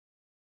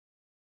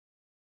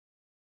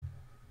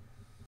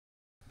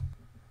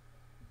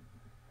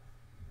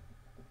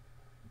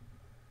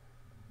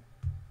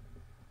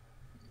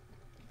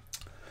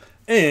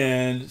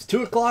And it's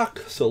 2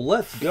 o'clock, so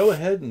let's go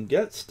ahead and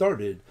get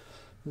started.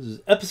 This is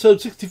episode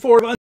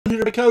 64 of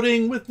Unhindered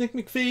Coding with Nick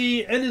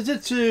McPhee and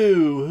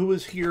Izitsu, who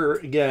is here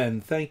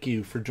again. Thank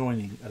you for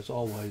joining, as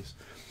always.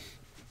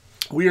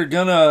 We are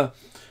gonna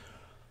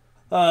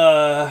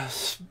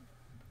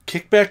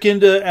kick back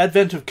into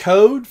Advent of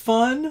Code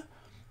fun.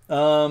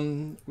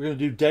 We're gonna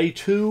do day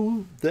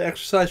 2, the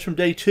exercise from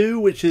day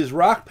 2, which is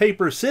rock,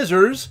 paper,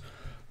 scissors,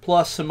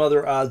 plus some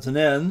other odds and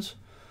ends.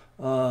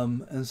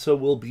 And so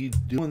we'll be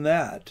doing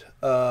that.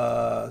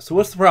 So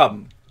what's the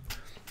problem?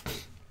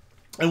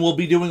 And we'll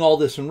be doing all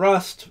this in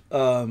Rust,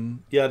 yada,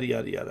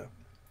 yada,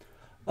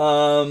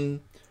 yada.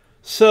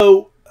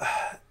 So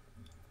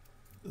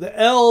the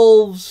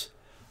elves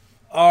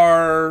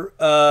are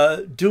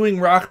doing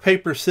rock,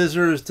 paper,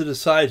 scissors to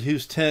decide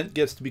whose tent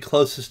gets to be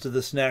closest to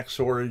the snack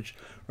storage,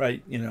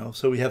 right? You know,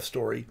 so we have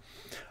story.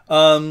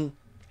 And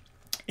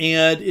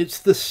it's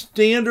the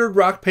standard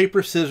rock,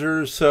 paper,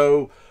 scissors.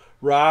 So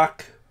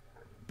rock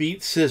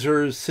beats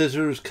scissors,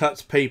 scissors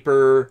cuts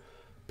paper,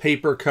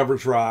 paper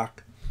covers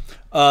rock.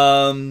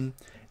 And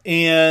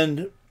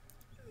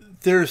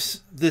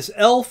there's this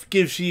elf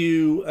gives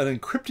you an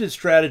encrypted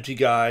strategy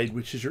guide,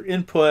 which is your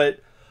input.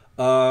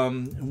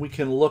 And we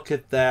can look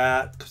at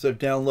that because I've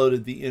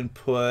downloaded the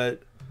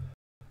input.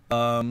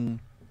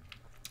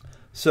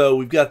 So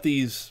we've got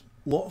these,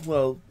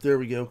 well, there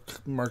we go,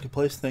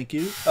 marketplace, thank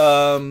you.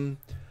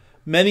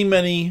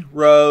 Many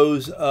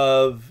rows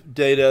of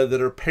data that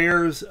are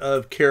pairs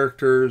of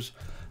characters.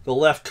 The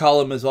left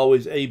column is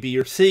always A, B,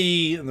 or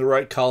C, and the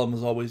right column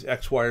is always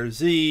X, Y, or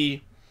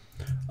Z.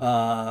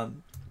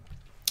 And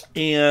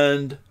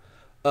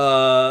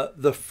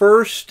the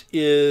first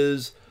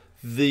is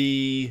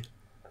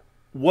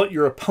what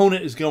your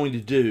opponent is going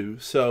to do.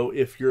 So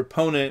if your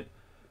opponent,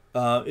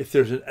 if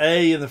there's an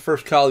A in the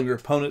first column, your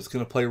opponent's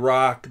going to play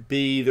rock.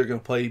 B, they're going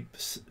to play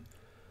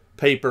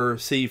paper.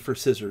 C for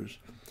scissors.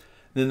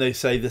 Then they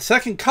say the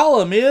second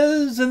column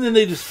is, and then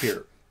they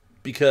disappear,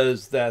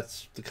 because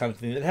that's the kind of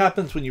thing that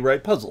happens when you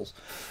write puzzles.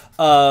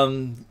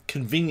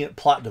 Convenient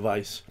plot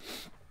device.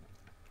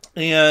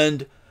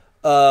 And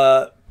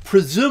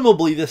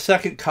presumably the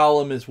second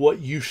column is what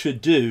you should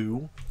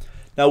do.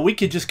 Now we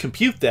could just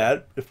compute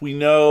that. If we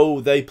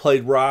know they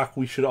played rock,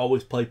 we should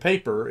always play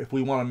paper if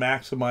we want to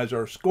maximize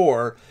our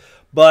score.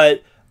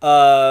 But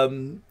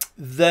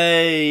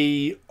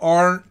they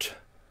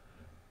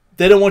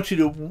don't want you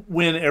to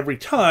win every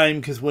time,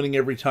 because winning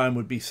every time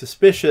would be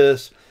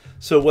suspicious.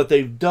 So what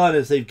they've done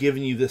is they've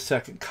given you the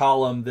second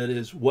column that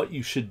is what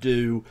you should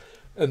do.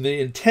 And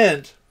the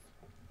intent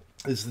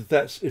is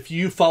that if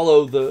you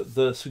follow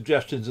the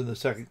suggestions in the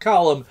second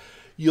column,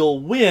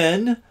 you'll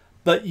win,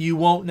 but you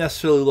won't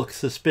necessarily look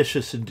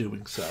suspicious in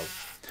doing so.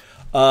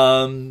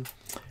 And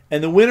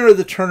the winner of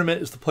the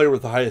tournament is the player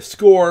with the highest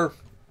score.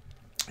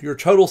 Your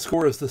total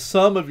score is the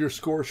sum of your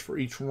scores for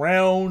each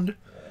round.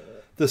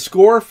 The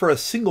score for a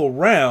single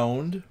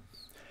round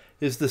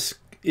is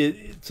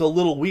it's a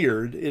little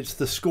weird. It's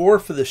the score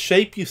for the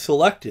shape you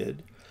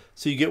selected.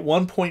 So you get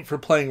 1 point for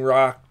playing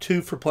rock,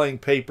 2 for playing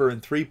paper,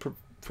 and 3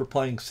 for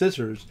playing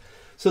scissors.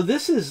 So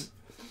this is,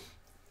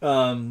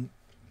 you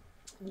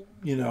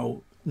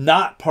know,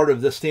 not part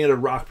of the standard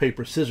rock,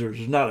 paper, scissors.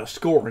 It's not a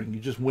scoring.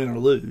 You just win or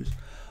lose.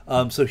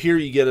 So here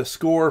you get a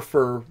score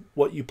for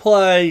what you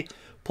play,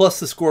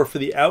 plus the score for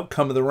the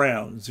outcome of the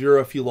round.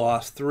 0 if you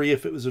lost, 3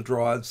 if it was a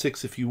draw, and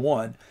 6 if you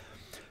won.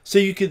 So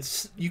you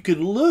could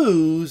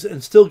lose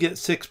and still get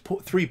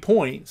 3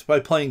 points by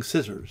playing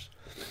scissors.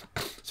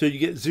 So you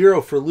get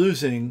 0 for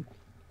losing,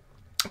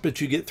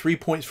 but you get 3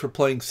 points for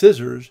playing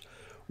scissors,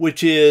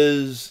 which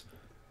is,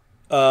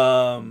 you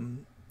know,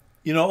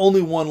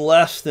 only 1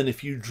 less than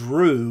if you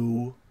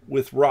drew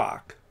with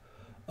rock.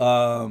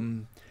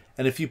 And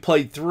if you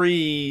played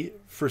 3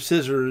 for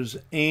scissors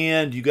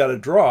and you got a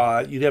draw,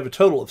 you'd have a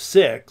total of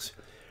 6,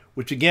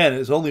 which again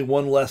is only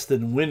 1 less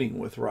than winning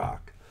with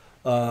rock.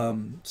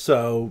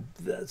 So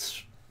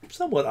that's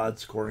somewhat odd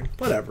scoring.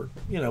 Whatever,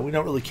 you know, we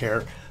don't really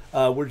care.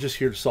 We're just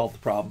here to solve the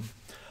problem.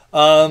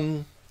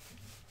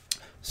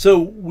 So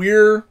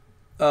we're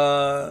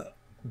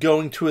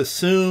going to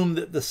assume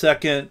that the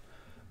second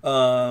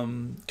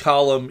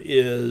column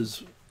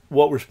is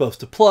what we're supposed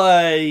to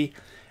play,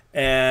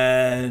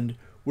 and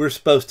we're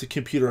supposed to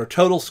compute our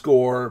total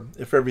score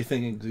if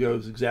everything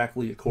goes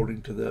exactly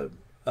according to the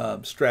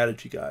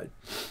strategy guide.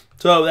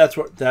 So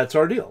that's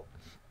our deal.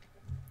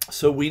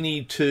 So we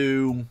need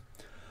to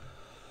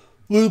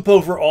loop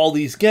over all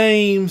these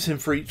games, and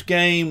for each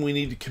game we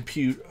need to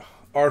compute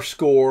our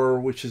score,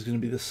 which is going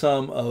to be the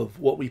sum of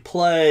what we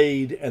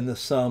played and the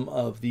sum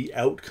of the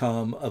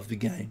outcome of the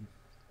game.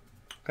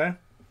 Okay?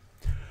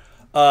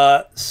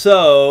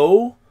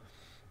 So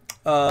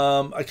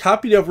I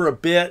copied over a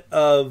bit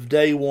of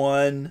day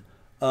 1.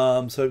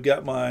 So I've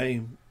got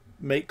my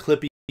mate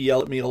Clippy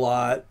yell at me a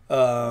lot.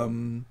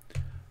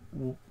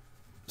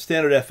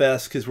 Standard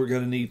FS, because we're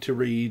going to need to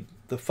read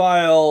the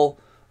file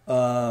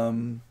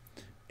and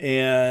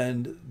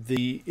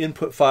the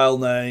input file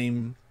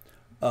name.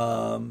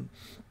 And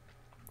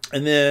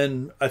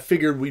then I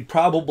figured we'd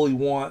probably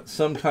want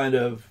some kind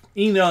of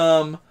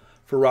enum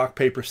for rock,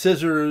 paper,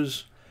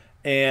 scissors.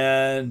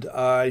 And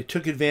I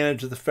took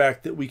advantage of the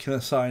fact that we can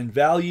assign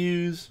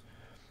values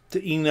to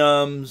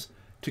enums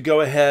to go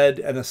ahead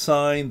and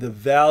assign the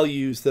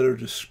values that are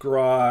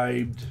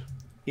described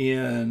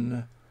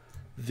in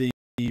the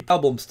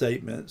problem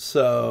statement.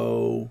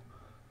 So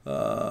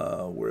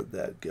where'd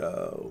that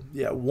go?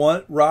 Yeah,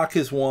 rock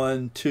is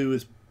 1, 2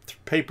 is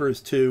paper is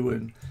 2,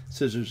 and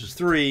scissors is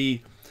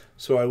 3.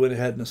 So I went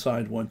ahead and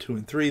assigned 1, 2,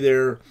 and 3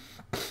 there.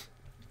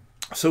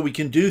 So we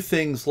can do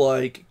things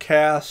like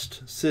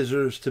cast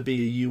scissors to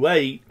be a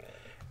U8,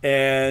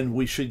 and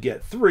we should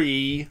get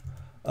 3.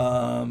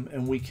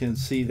 And we can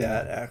see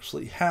that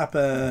actually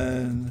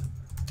happen.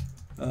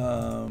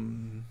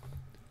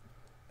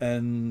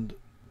 And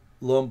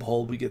lo and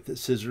behold, we get that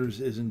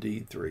scissors is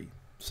indeed 3.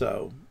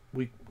 So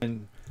we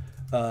can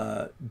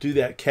do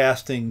that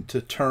casting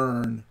to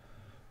turn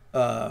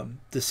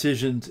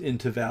decisions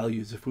into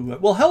values if we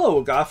want. Well,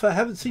 hello, Agafa. I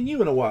haven't seen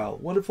you in a while.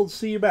 Wonderful to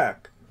see you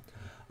back.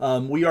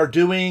 We are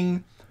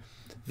doing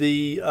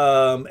the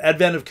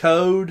Advent of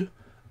Code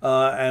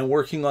and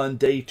working on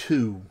day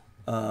 2,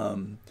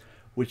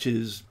 which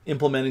is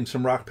implementing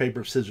some rock,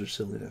 paper, scissors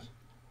silliness.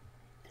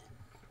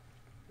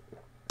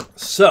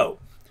 So,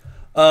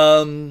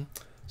 so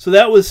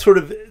that was sort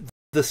of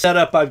the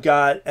setup I've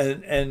got,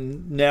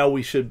 and now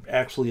we should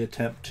actually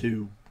attempt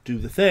to do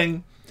the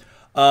thing.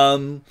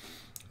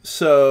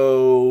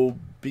 So,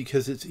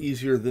 because it's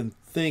easier than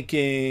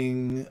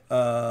thinking,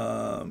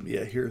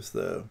 yeah, here's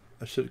the...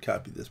 I should have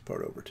copied this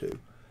part over too.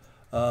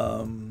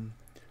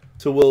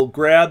 So we'll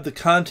grab the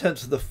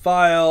contents of the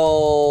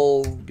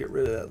file, get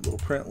rid of that little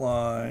print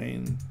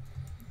line.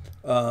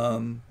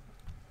 And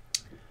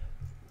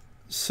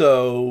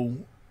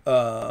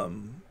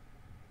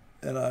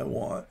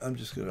I'm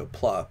just going to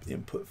plop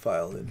input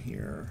file in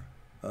here.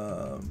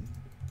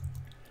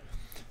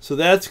 So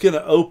that's going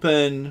to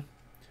open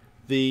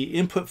the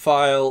input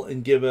file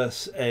and give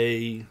us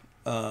a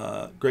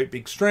great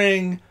big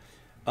string.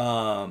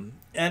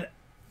 And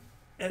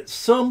at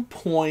some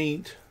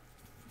point,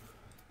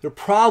 there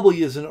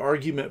probably is an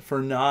argument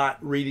for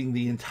not reading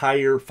the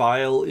entire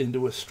file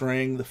into a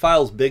string. The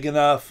file's big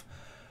enough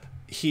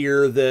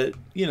here that,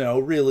 you know,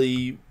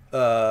 really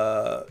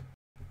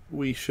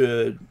we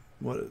should,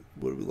 what are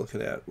we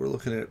looking at? We're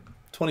looking at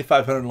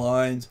 2,500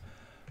 lines.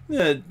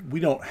 We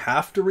don't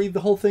have to read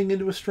the whole thing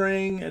into a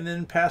string and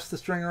then pass the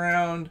string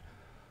around.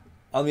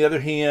 On the other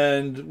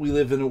hand, we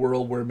live in a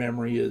world where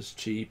memory is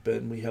cheap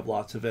and we have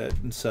lots of it,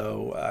 and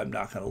so I'm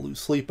not going to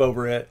lose sleep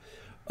over it.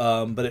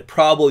 But it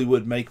probably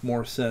would make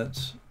more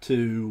sense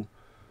to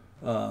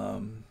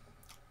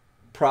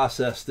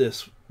process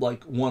this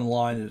like one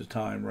line at a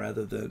time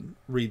rather than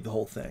read the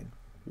whole thing.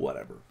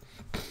 Whatever.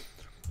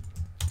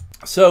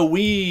 So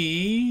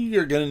we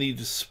are going to need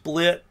to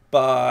split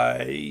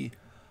by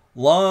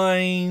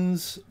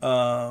lines.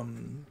 So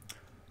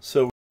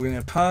we're going to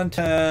have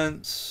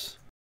contents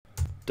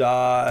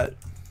dot,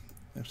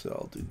 actually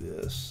I'll do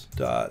this,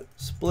 dot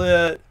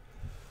split,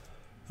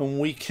 and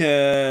we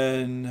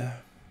can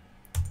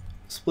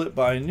split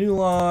by a new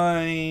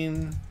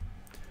line.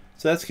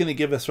 So that's going to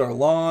give us our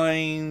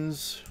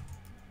lines,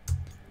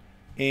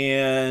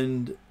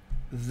 and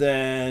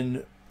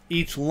then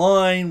each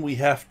line we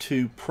have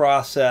to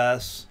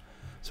process.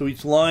 So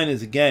each line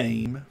is a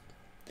game,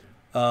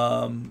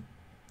 and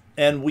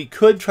we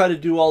could try to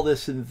do all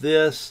this in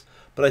this,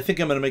 but I think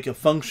I'm going to make a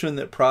function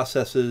that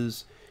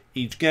processes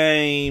each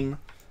game.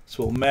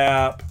 So we'll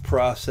map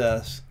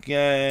process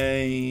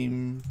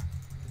game,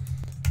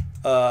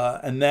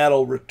 and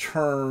that'll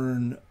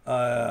return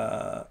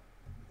the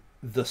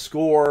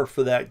score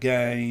for that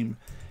game,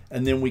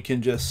 and then we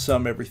can just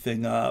sum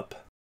everything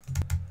up,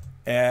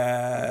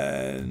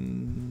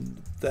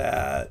 and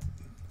that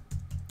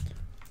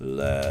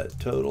let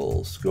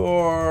total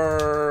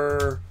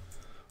score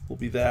will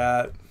be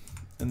that,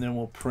 and then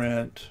we'll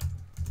print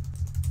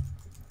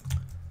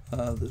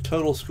the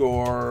total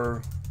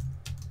score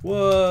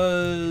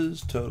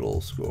was total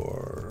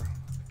score.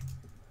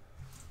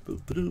 So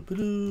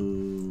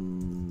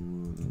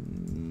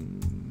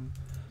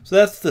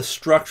that's the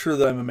structure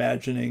that I'm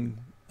imagining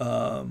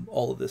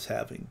all of this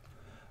having.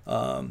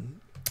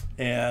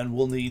 And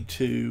we'll need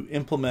to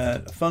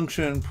implement a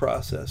function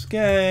process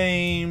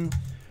game,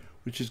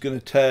 which is going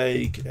to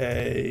take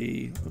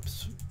a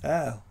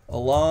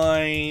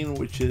line,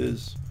 which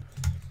is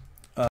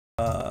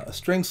a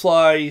string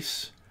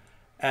slice,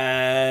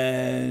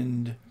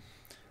 and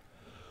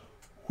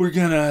we're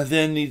gonna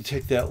then need to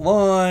take that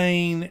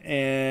line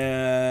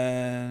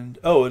and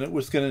and it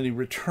was gonna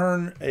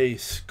return a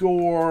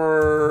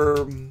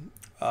score.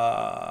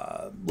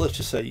 Let's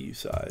just say U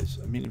size.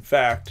 I mean, in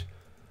fact,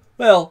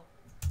 well,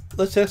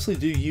 let's actually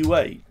do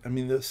U8. I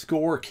mean, the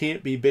score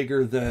can't be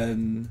bigger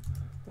than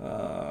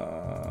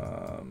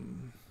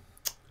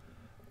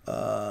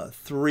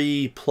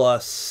 3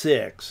 plus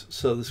 6.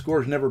 So the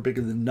score is never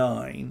bigger than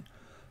 9.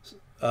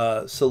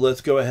 So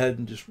let's go ahead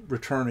and just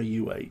return a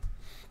U8.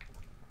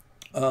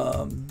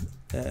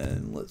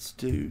 And let's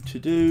do to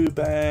do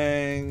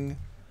bang,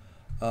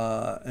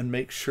 and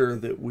make sure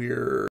that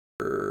we're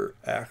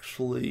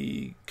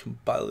actually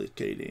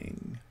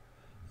compilating.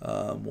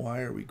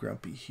 Why are we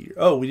grumpy here?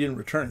 Oh, we didn't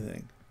return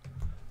anything.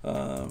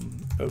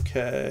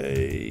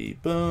 Okay,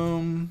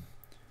 boom.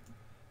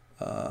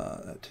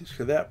 That takes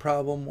care of that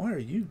problem. Why are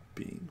you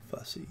being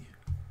fussy?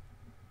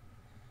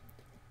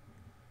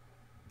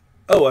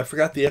 Oh, I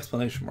forgot the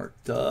exclamation mark.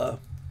 Duh.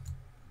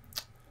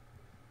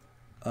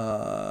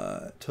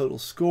 Total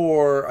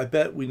score. I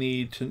bet we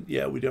need to,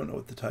 yeah, we don't know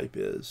what the type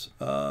is.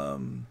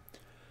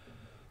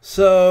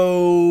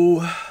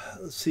 So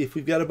let's see if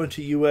we've got a bunch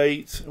of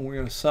U8s and we're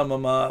going to sum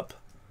them up.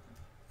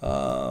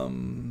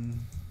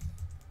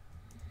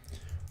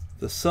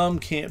 The sum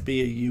can't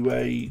be a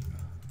U8.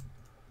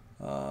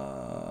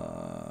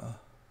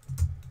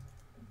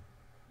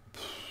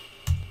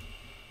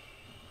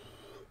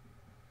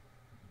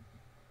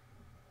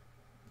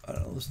 I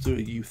don't know, let's do a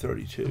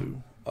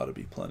U32. Ought to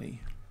be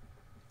plenty.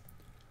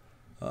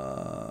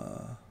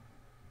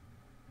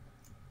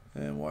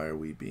 And why are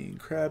we being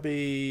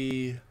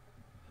crabby?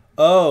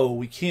 Oh,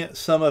 we can't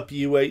sum up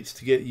U8s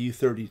to get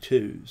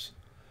U32s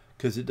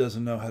because it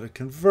doesn't know how to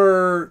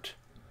convert.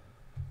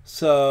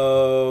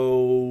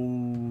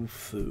 So,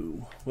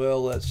 foo.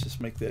 Well, let's just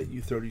make that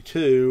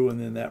U32 and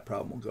then that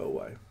problem will go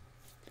away.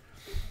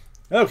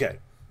 Okay.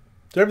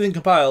 So everything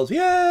compiles.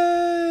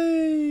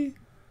 Yay! And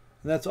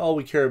that's all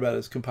we care about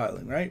is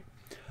compiling, right?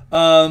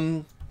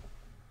 And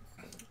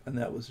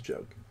that was a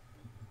joke.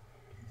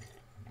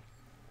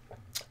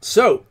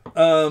 So,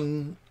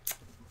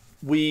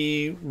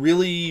 we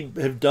really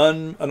have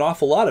done an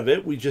awful lot of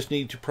it. We just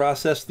need to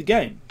process the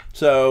game.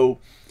 So,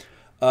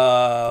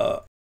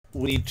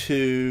 we need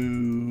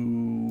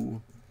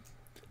to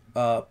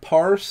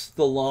parse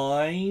the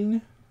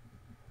line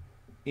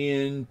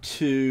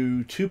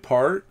into two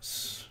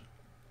parts.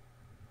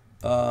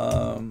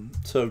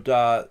 So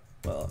dot,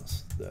 well,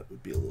 that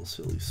would be a little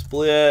silly.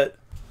 Split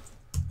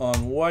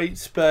on white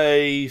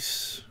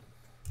space.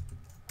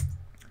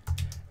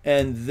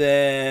 And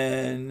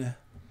then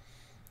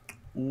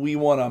we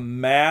want to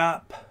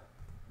map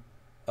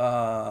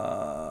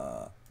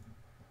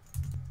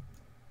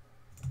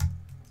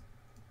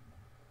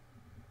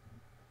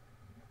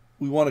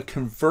we want to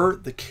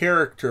convert the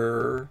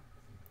character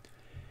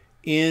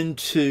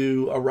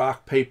into a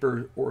rock,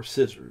 paper, or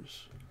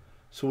scissors.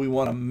 So we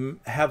want to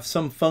have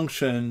some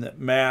function that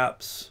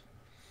maps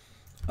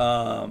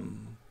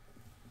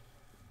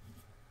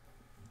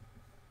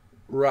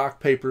rock,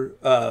 paper,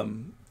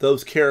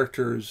 those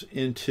characters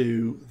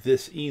into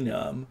this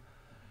enum.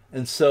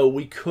 And so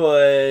we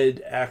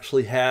could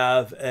actually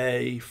have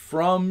a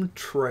from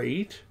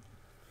trait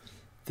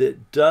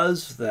that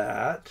does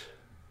that.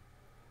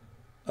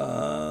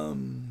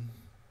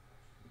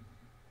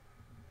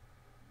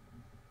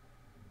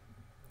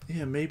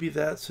 Yeah, maybe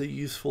that's a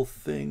useful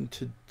thing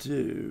to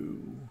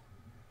do.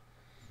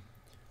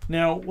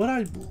 Now, what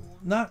I'm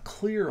not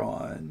clear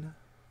on,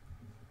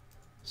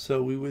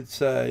 so we would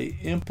say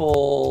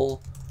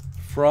impl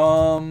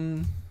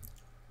from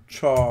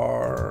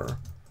char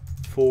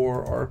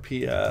for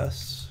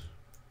RPS,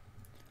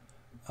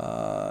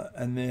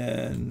 and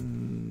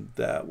then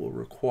that will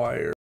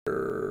require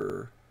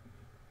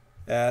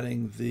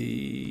adding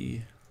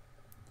the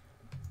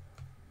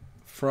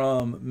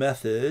from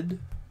method.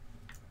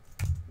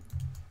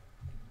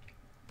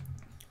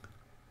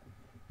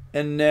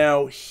 And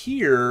now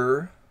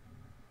here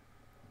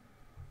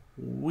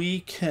we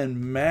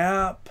can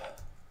map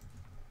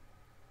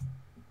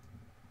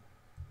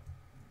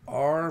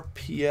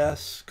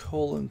RPS :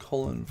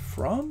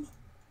 from.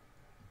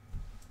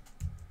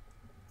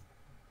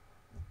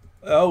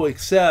 Oh,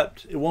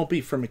 except it won't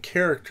be from a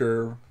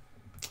character.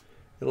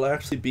 It'll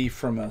actually be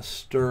from a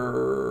stir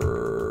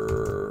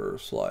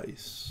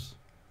slice.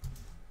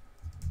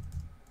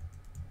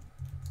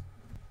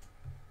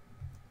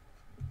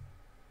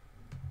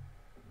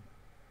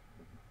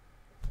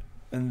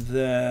 And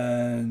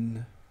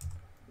then,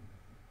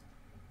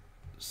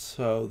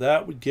 so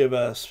that would give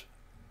us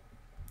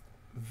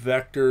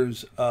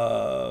vectors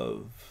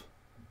of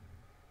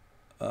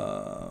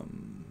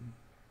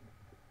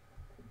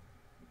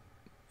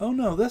oh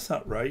no, that's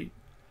not right,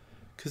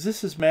 because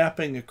this is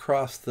mapping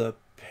across the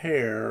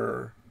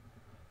pair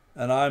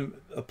and I'm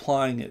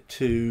applying it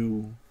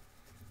to,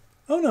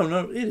 oh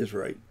no, it is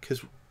right,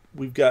 because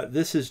we've got,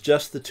 this is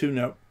just the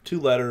two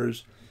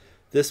letters.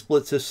 This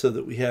splits this so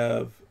that we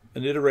have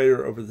an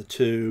iterator over the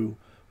two.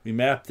 We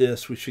map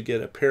this, we should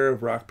get a pair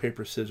of rock,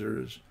 paper,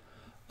 scissors.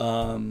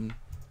 And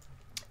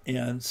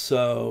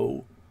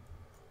so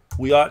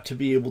we ought to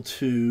be able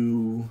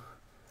to,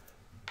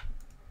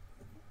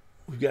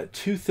 we've got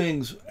two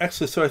things.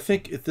 Actually, so I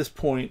think at this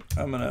point,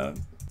 I'm going to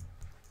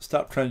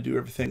stop trying to do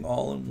everything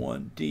all in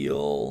one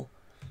deal.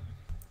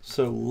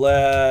 So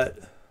let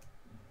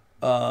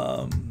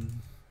our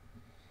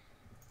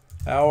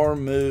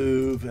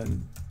move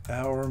and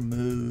our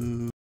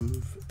move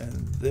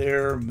and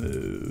their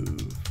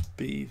move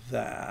be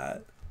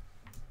that.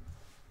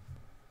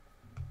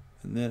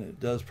 And then it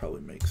does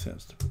probably make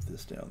sense to put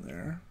this down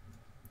there.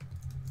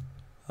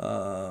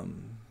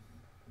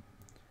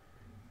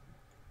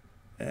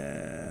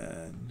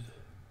 And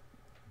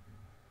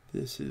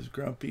This is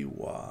grumpy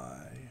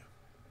Y.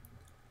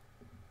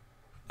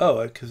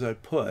 Oh, because I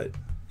put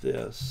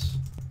this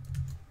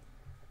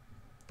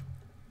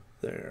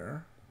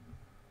there.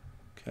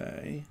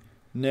 Okay.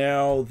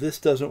 Now this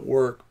doesn't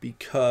work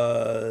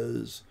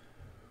because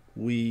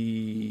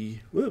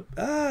we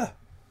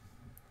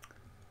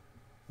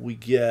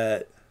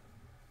get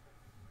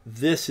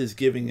this is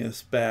giving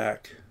us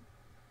back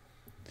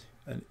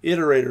an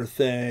iterator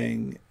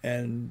thing,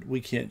 and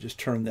we can't just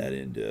turn that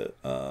into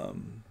a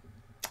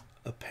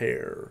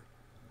pair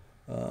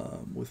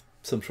with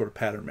some sort of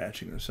pattern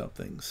matching or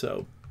something.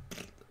 So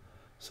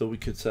we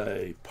could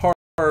say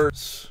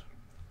parts,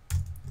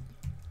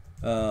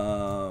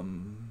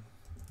 and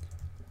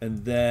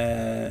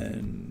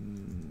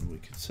then we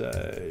could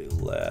say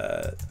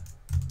let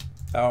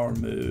our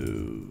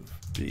move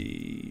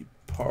be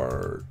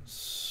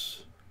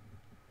parts.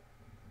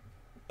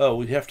 Oh,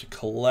 we'd have to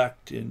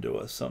collect into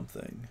a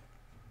something.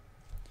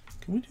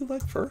 Can we do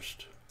like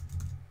first?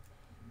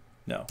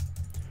 No,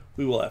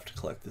 we will have to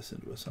collect this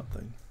into a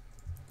something.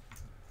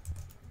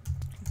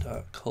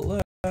 Dot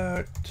collect.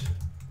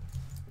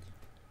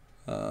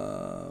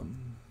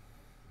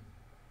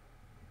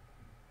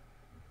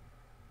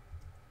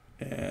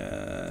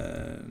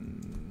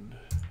 And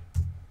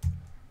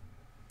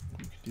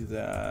we could do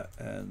that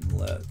and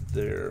let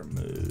their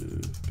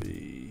move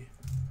be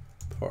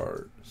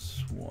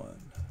parts 1.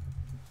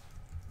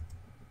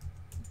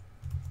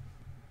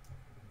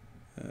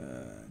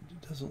 And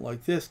it doesn't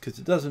like this because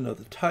it doesn't know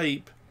the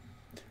type.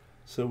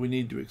 So we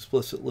need to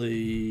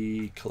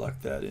explicitly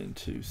collect that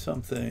into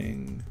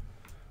something.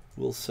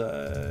 We'll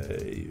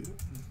say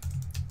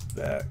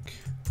back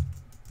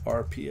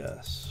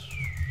RPS.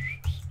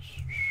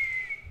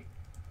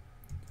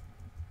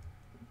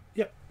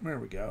 Yep, there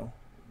we go.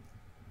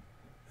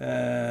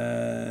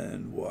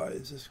 And why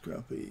is this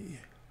grumpy?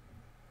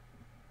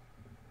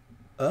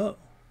 Oh.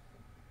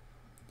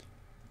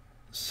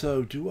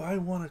 So do I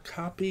want to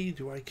copy?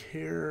 Do I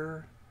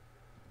care?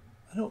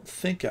 I don't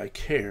think I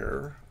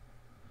care.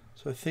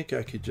 So I think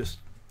I could just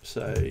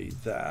say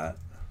that.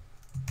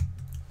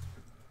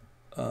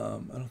 I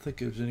don't think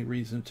there's any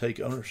reason to take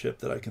ownership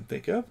that I can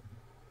think of.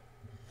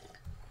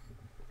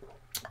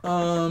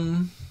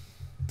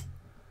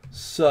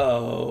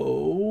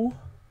 So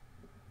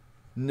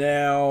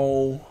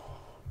now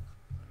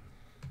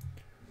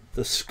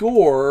the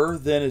score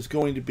then is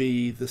going to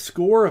be the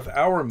score of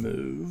our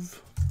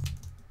move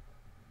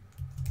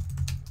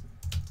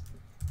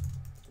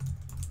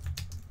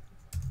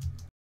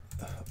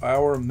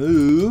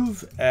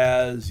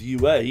as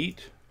U8.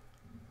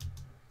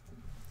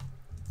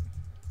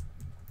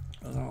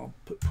 And I'll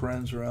put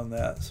parens around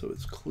that so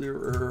it's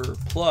clearer.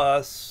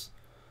 Plus,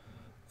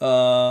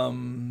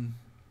 then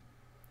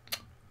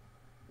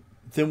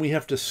we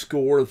have to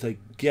score the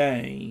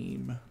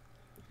game.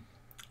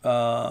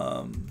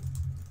 So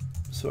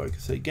I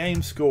could say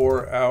game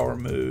score, our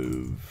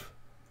move.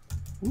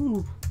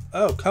 Woo.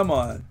 Oh, come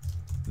on.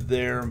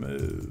 Their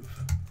move.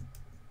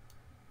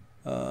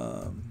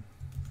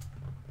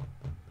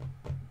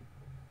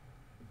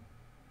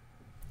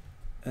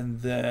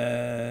 And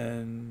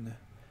then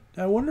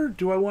now I wonder,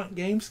 do I want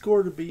game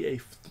score to be a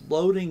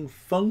floating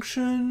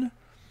function,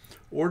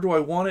 or do I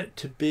want it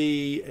to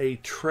be a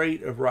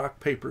trait of rock,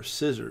 paper,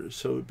 scissors?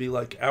 So it would be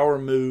like our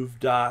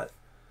move dot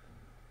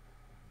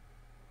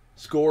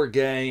score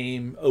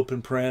game,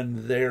 open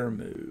paren, their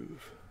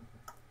move.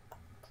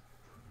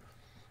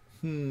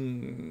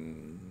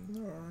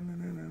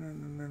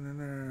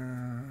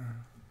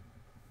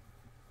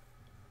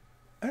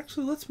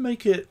 Actually, let's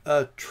make it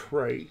a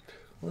trait.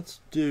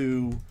 Let's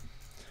do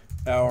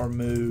our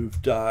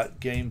move dot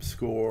game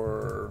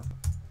score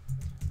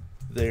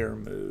their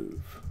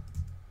move.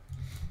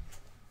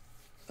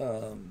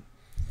 And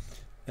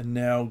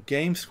now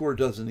game score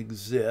doesn't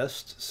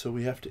exist, so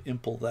we have to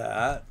impl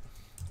that.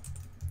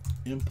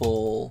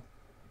 Impl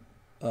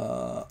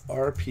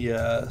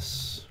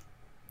RPS.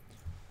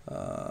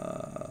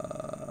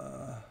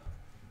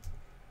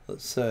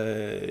 Let's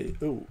say,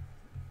 oh,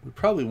 we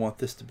probably want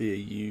this to be a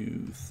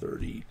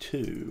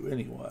U32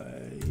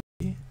 anyway.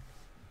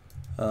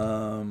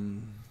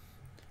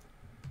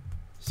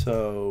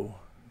 So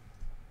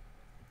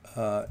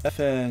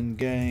FN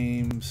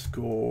game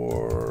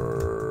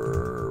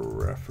score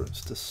reference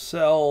to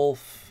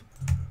self,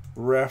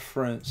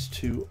 reference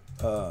to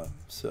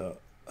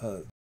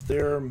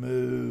their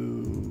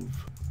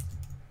move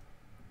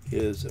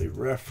is a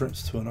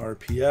reference to an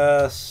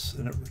RPS,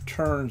 and it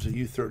returns a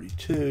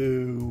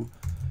U32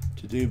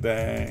 to do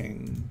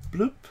bang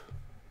bloop.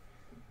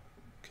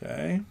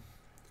 Okay.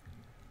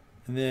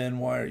 And then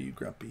why are you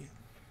grumpy?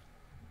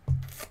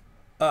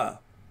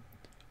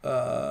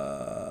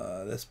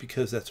 That's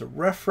because that's a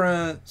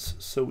reference,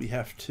 so we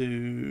have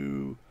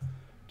to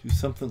do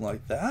something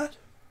like that.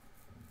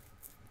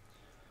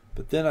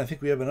 But then I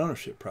think we have an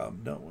ownership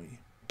problem, don't we?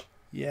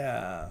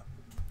 Yeah.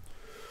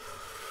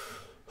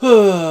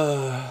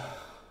 Well,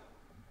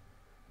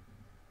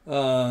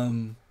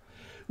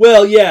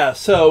 yeah,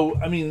 so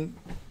I mean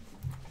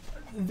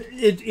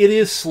it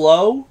is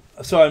slow,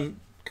 so I'm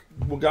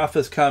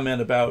Wagafa's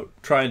comment about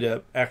trying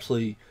to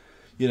actually,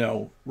 you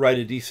know, write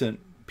a decent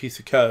piece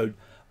of code.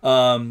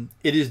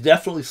 It is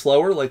definitely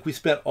slower. Like we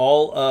spent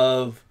all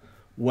of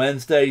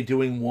Wednesday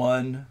doing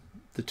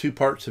the 2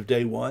 parts of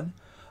day 1.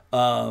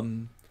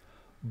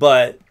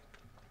 But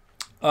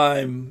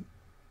I'm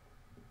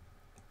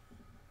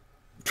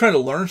trying to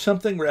learn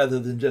something rather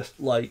than just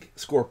like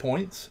score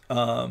points.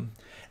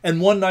 And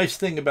one nice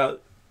thing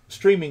about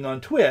streaming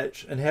on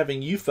Twitch and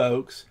having you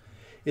folks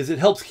is it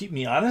helps keep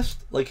me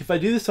honest. Like if I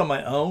do this on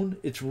my own,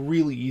 it's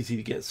really easy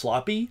to get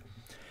sloppy.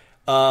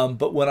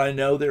 But when I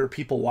know there are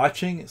people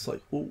watching, it's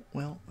like, oh,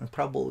 well, I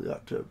probably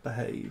ought to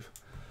behave.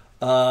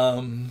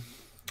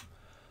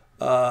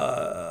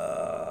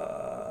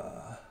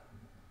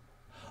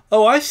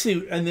 Oh, I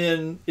see. And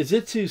then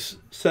Izitsu's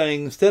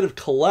saying instead of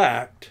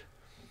collect,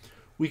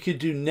 we could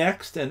do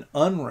next and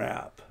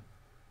unwrap.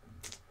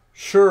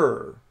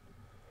 Sure.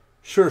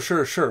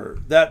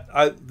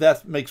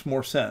 That makes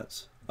more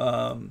sense.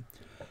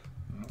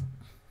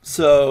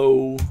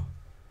 So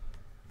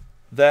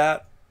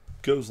that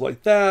goes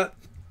like that.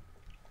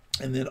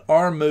 And then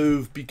our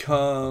move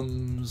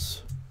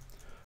becomes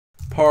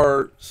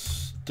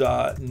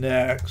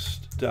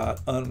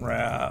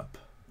parts.next.unwrap.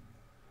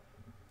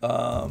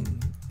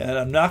 And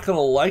I'm not going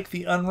to like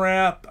the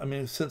unwrap. I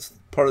mean, since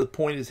part of the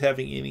point is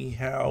having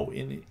anyhow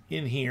in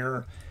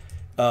here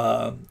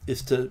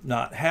is to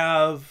not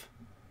have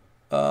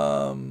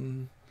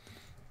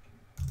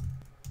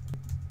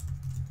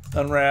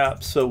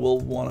unwrap. So we'll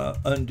want to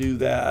undo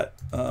that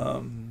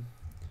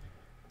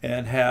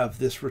and have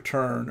this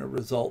return a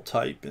result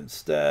type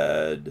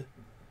instead.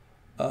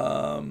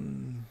 Oh,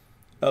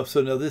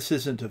 so no, this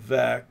isn't a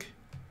vec.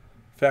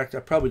 In fact,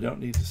 I probably don't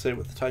need to say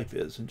what the type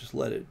is and just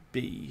let it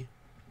be.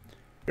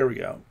 Here we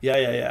go.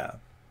 Yeah.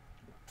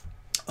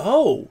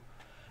 Oh,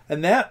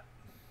 and that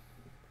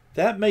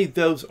made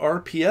those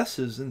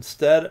RPSs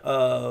instead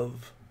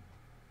of...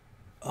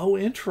 Oh,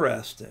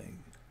 interesting.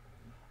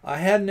 I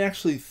hadn't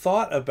actually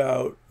thought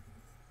about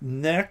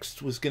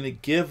next was going to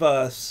give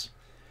us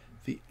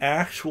the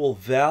actual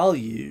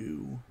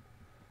value,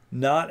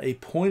 not a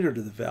pointer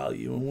to the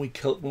value.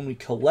 When we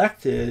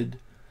collected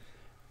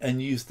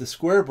and used the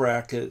square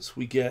brackets,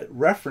 we get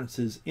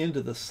references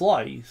into the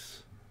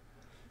slice.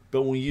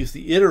 But when we use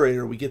the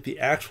iterator, we get the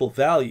actual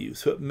value.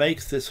 So it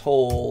makes this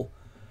whole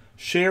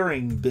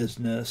sharing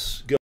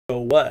business go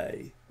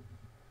away.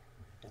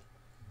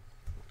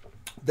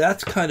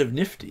 That's kind of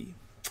nifty.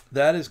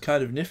 That is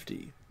kind of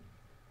nifty.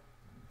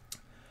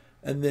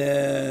 And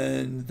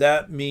then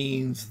that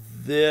means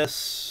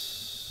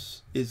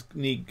this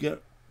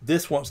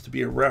wants to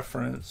be a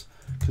reference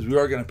because we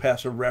are going to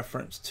pass a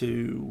reference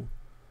to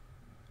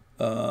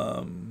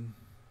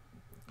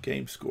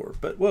game score.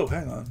 But whoa,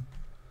 hang on.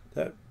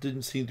 That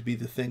didn't seem to be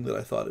the thing that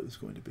I thought it was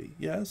going to be.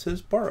 Yeah, it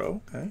says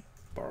borrow. Okay,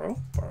 borrow.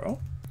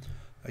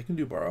 I can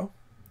do borrow.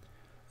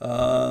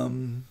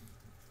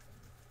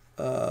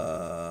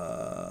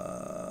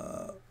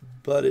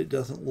 But it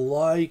doesn't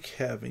like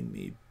having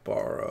me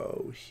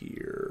borrow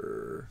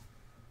here.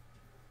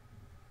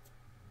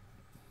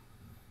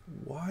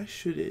 Why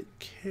should it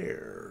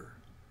care?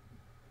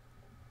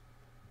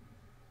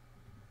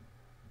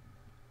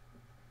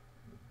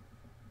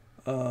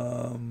 Okay,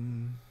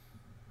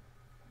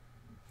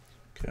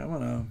 I'm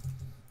gonna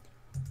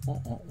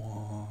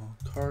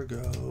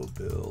cargo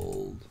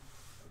build.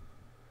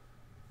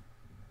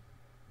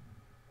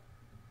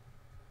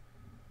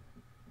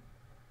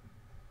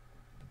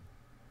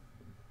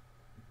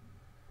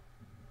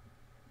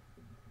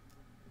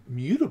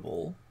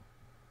 Mutable?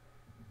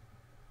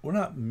 We're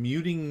not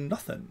muting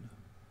nothing.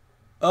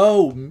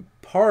 Oh,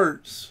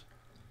 parts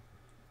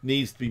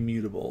needs to be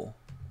mutable.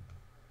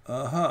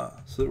 So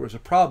there was a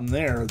problem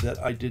there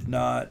that I did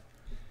not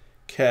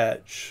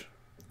catch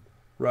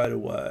right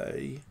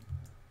away.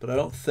 But I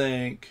don't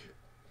think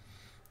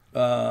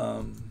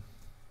that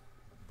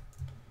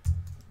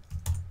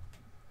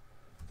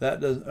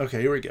doesn't...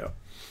 Okay, here we go.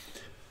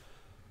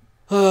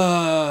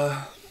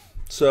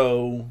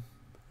 So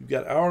you've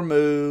got our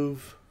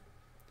move.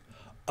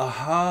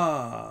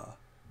 Aha.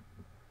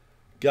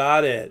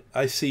 Got it.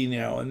 I see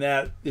now. And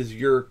that is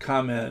your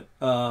comment,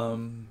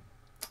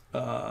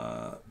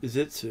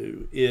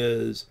 Izitsu,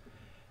 is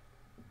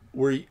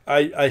where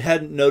I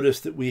hadn't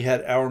noticed that we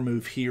had our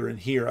move here and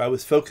here. I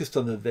was focused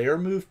on the their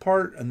move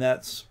part, and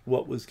that's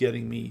what was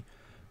getting me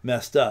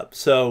messed up.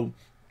 So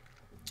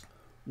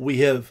we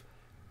have,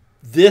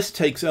 this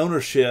takes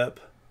ownership.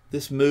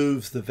 This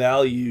moves the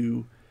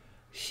value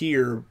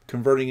here,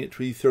 converting it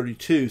to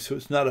E32, so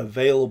it's not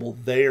available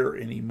there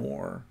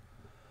anymore.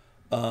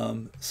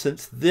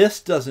 Since this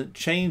doesn't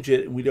change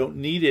it and we don't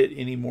need it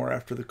anymore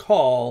after the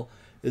call,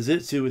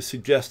 Izitsu is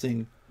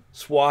suggesting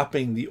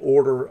swapping the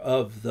order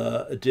of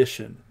the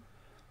addition,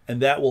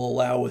 and that will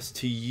allow us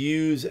to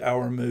use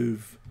our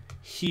move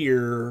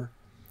here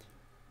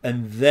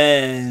and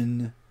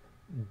then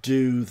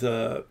do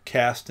the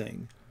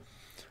casting.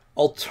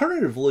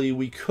 Alternatively,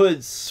 we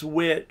could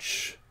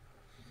switch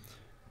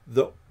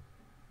the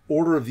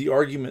order of the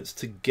arguments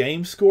to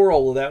game score,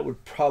 although that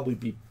would probably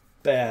be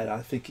bad.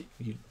 I think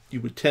you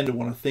would tend to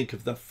want to think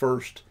of the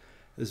first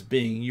as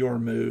being your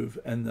move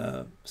and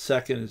the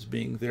second as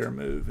being their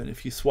move. And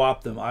if you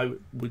swap them, I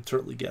would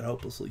certainly get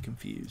hopelessly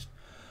confused.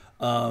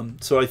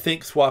 So I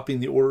think swapping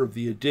the order of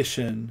the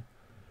addition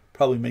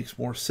probably makes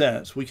more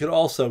sense. We could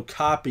also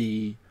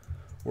copy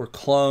or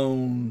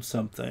clone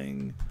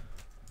something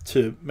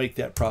to make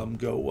that problem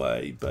go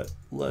away, but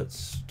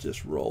let's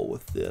just roll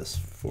with this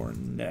for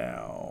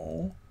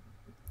now.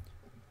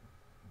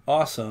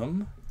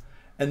 Awesome.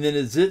 And then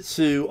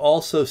Azitsu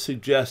also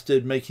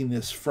suggested making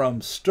this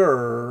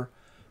FromStr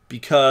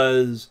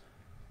because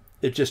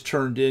it just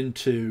turned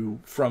into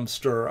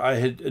FromStr. I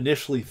had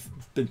initially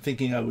been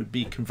thinking I would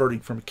be converting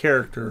from a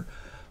character,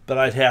 but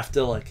I'd have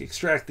to like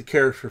extract the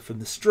character from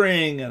the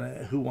string,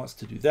 and who wants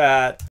to do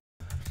that?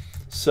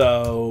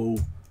 So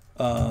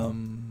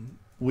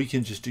we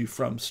can just do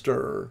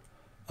FromStr,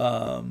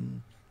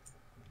 and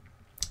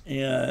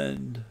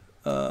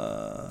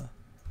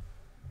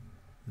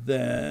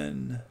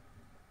then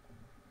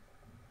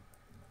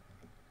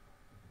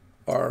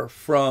our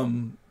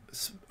from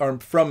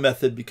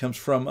method becomes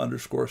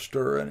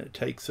from_stir, and it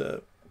takes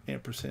a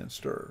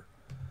 &stir.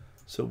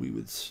 So we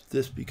would,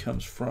 this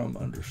becomes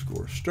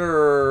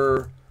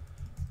from_stir,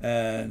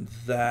 and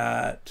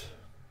that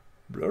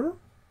blur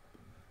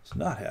is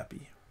not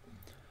happy.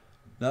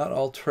 Not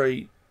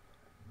alterate.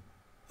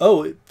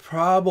 Oh, it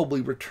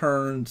probably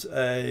returns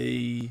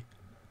a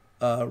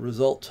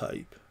result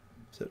type.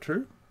 Is that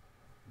true?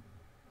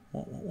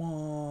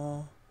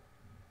 What?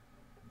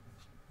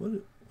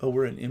 Oh,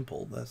 we're in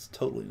impl. That's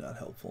totally not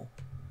helpful.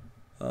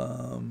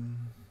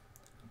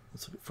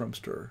 Let's look at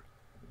FromStr.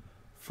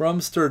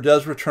 FromStr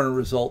does return a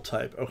result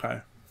type.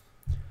 Okay.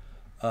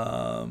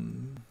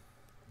 And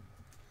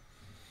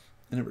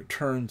it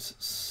returns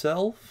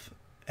self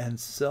and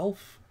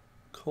self :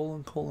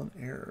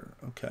 error.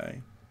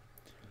 Okay.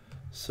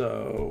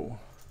 So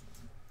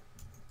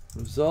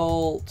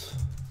result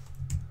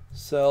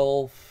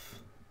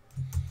self,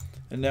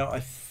 and now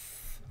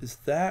is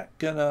that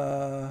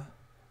gonna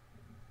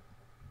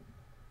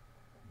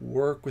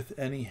work with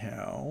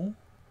anyhow?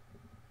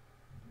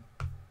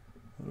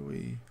 What do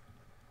we?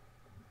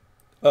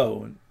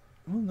 Oh,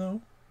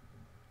 no.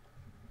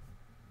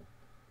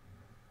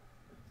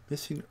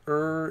 Missing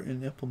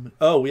in implement.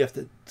 Oh, we have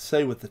to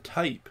say what the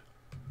type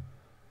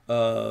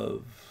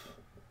of.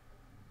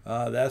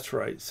 That's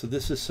right. So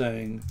this is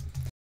saying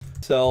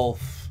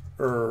self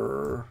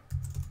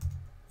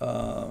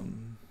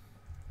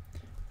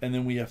and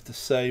then we have to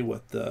say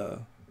what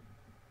the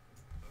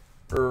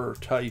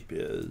type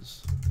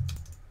is.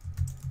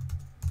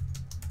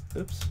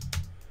 Oops.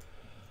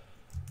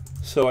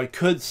 So I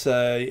could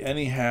say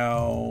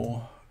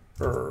anyhow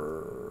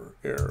error.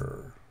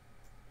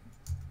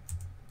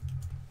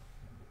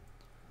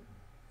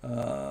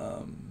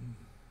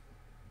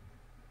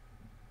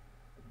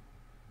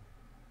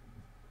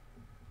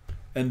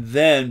 And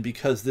then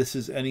because this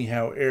is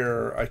anyhow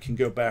error, I can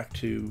go back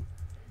to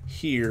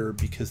here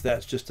because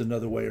that's just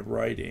another way of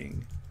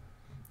writing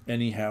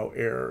anyhow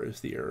error is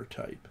the error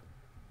type.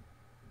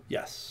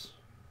 Yes.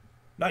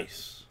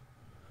 Nice.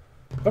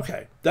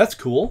 Okay, that's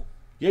cool.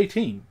 Yay,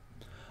 team.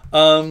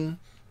 And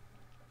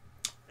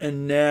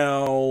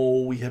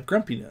now we have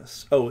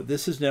grumpiness. Oh,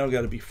 this has now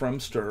got to be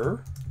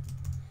FromStr.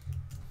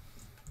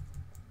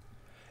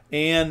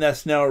 And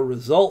that's now a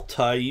result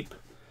type.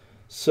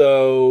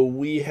 So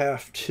we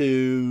have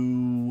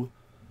to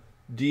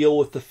deal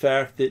with the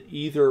fact that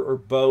either or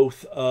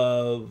both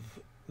of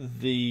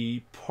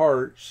the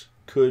parts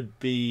could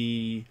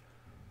be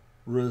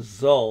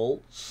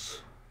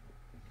results.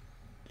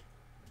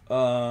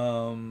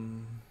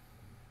 And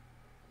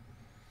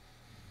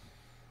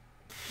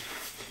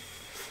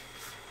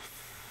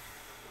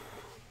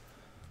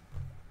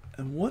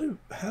what did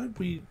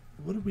we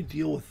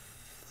deal with?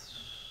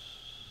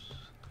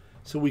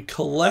 So we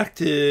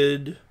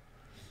collected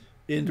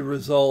into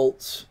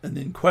results and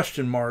then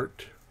question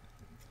marked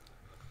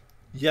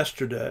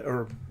yesterday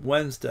or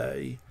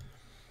Wednesday.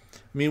 I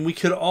mean, we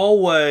could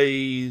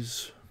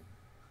always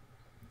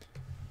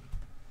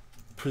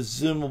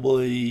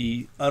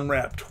presumably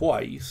unwrap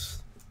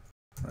twice,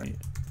 right?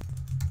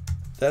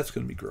 That's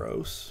going to be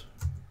gross.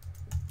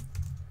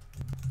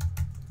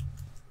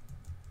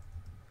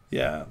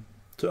 Yeah,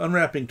 so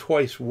unwrapping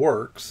twice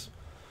works,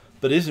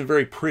 but isn't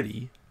very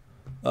pretty.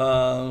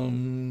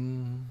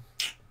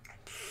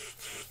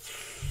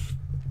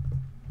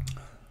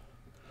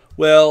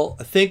 Well,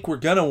 I think we're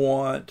going to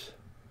want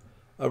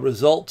a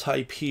result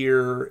type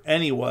here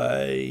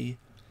anyway.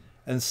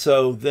 And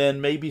so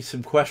then maybe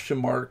some question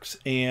marks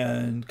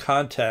and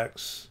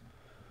context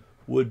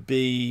would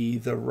be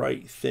the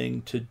right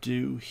thing to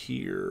do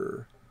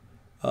here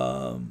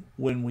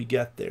when we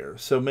get there.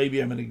 So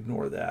maybe I'm going to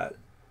ignore that.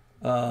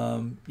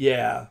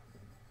 Yeah,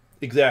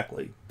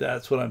 exactly.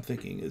 That's what I'm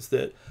thinking, is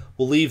that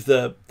we'll leave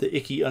the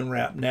icky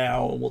unwrap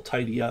now and we'll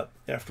tidy up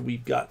after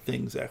we've got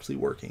things actually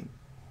working.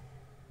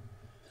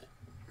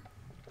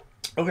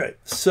 Okay,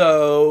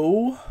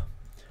 so,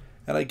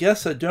 and I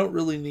guess I don't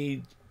really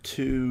need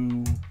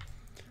to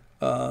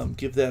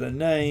give that a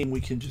name.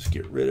 We can just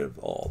get rid of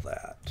all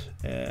that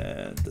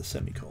and the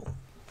semicolon.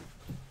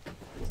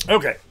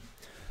 Okay.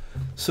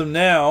 So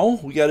now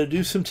we got to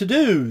do some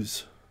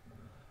to-dos.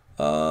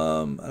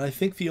 And I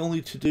think the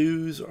only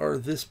to-dos are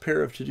this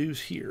pair of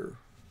to-dos here.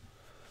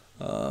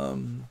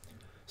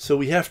 So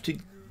we have to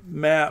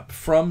map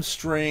from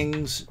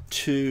strings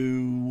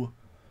to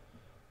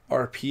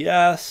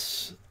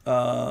RPS.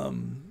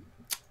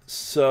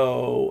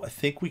 So I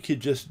think we could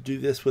just do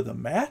this with a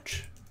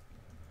match.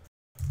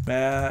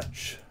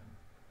 Match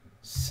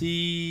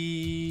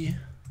C,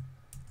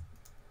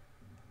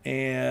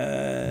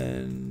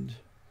 and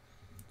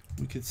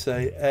we could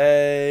say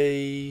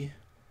A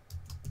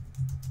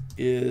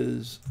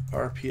is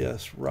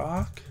RPS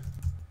rock,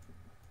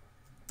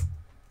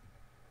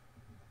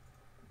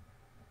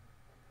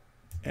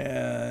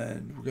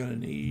 and we're going to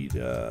need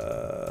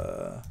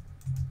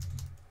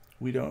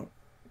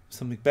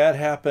something bad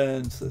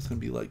happens, so that's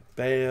going to be like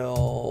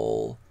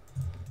bail,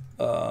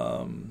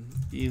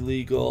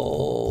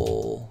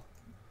 illegal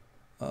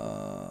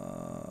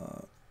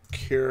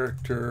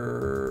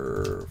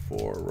character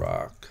for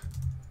rock,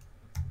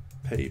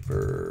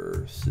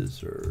 paper,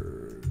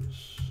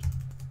 scissors.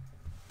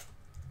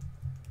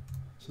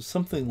 So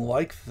something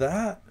like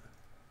that.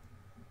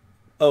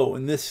 Oh,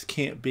 and this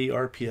can't be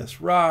RPS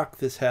rock.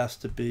 This has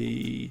to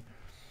be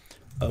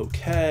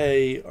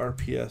okay,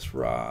 RPS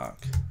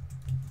rock.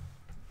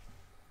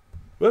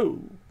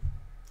 Whoa.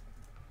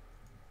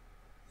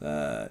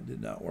 That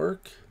did not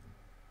work.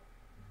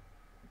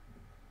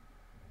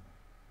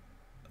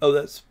 Oh,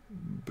 that's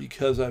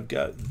because I've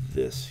got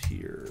this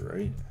here,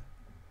 right?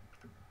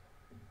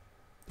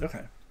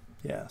 Okay.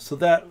 Yeah, so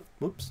that,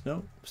 whoops,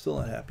 no, still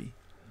not happy.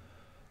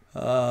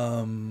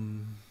 Oh,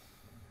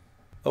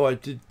 I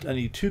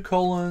need 2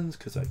 colons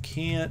because I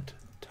can't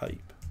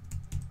type.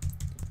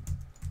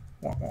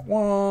 Wah, wah,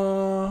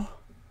 wah.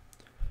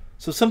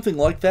 So something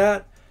like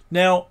that.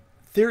 Now,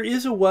 there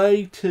is a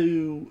way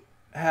to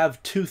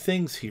have 2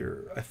 things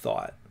here, I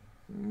thought.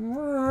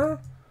 But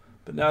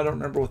now I don't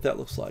remember what that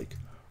looks like.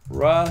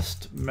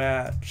 Rust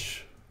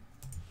match.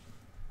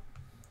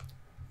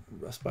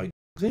 Rust by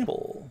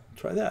example.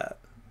 Try that.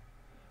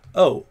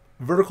 Oh,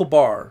 vertical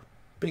bar.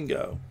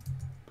 Bingo.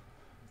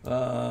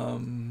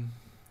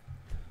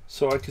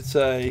 So I could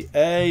say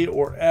A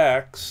or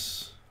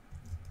X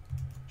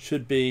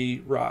should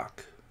be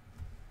rock.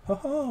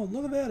 Oh,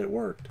 look at that, it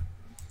worked.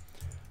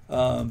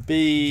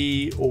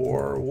 B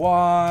or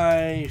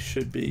Y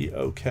should be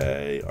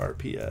okay,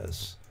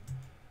 RPS.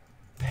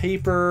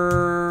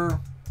 Paper,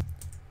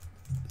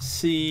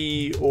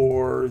 C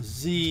or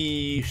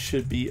Z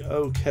should be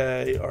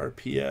okay,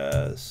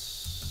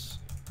 RPS.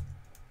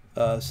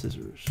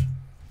 Scissors.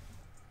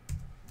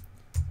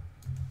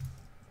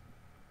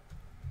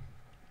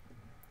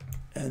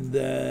 And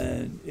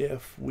then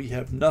if we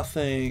have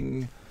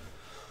nothing,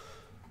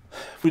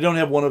 if we don't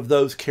have one of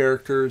those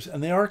characters,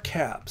 and they are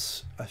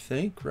caps, I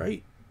think,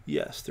 right?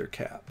 Yes, they're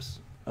caps.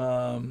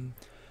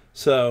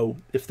 So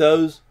if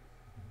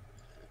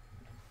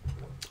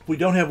we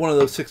don't have one of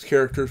those 6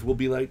 characters, we'll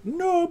be like,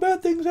 no,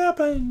 bad things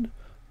happened.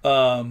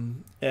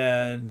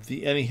 And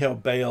the anyhow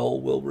bail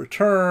will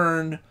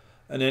return,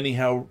 an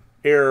anyhow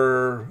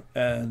error,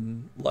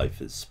 and life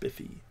is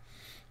spiffy.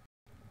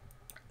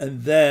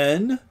 And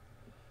then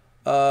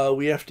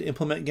we have to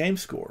implement game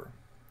score.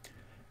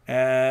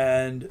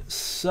 And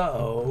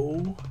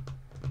so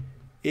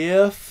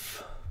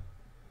if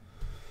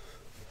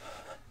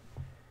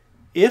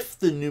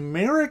the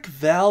numeric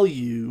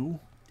value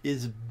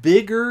is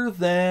bigger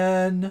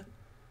than,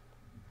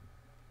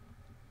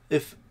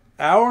 if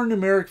our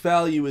numeric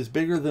value is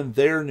bigger than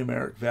their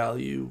numeric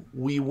value,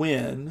 we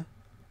win,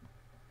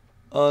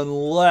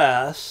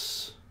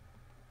 unless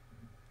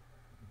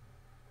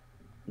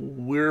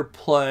we're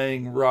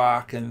playing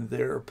rock and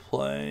they're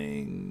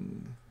playing...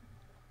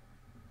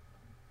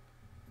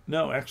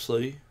 No,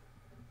 actually,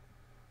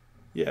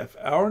 yeah, if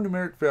our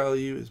numeric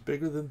value is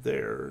bigger than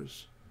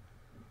theirs,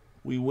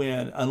 we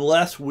win,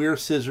 unless we're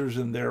scissors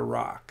and they're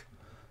rock.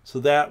 So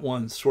that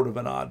one's sort of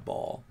an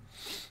oddball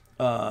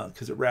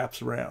because it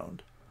wraps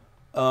around.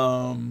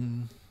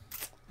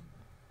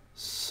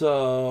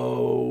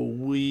 So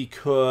we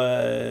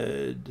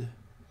could...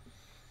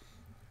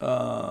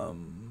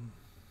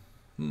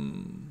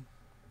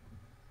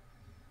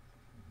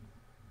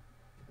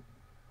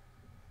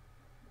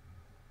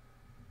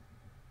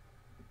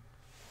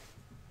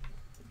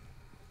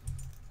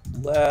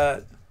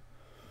 Let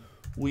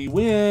we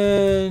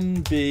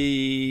win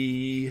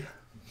be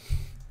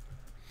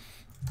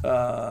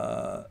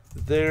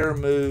their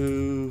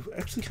move.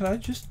 Actually, can I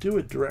just do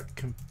a direct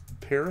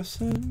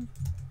comparison?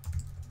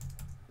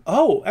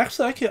 Oh,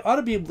 actually, I ought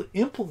to be able to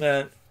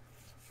implement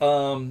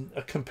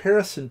a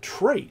comparison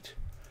trait,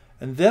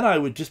 and then I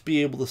would just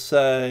be able to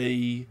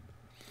say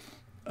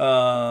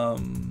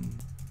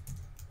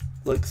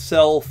like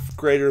self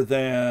greater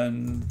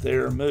than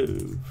their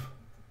move.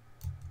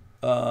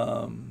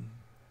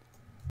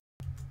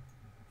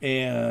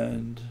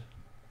 And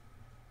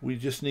we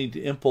just need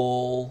to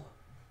impl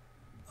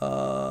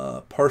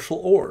partial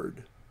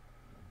ORed.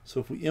 So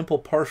if we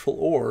impl partial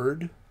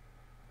ord,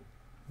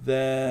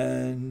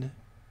 then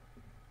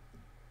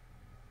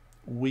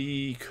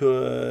we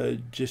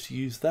could just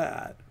use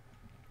that.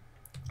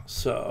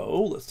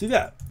 So let's do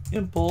that.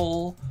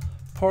 Impl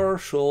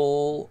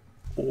partial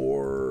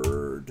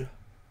ord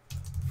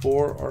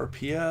for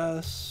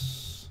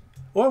RPS.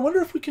 Oh, I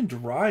wonder if we can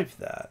derive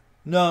that.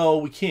 No,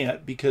 we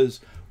can't, because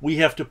we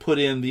have to put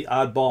in the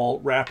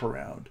oddball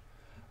wraparound.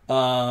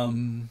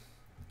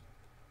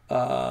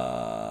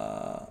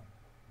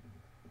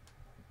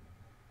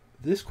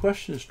 This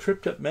question has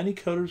tripped up many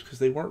coders because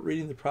they weren't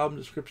reading the problem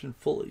description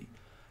fully.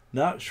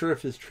 Not sure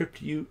if it's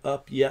tripped you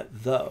up yet,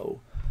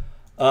 though.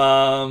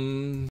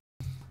 Now,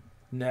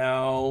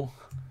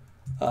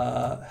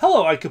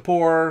 hello,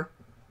 Ikapor.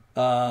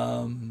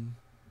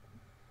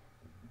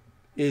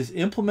 Is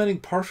implementing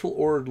partial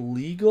ord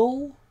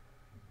legal?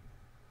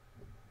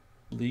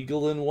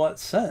 Legal in what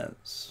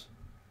sense?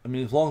 I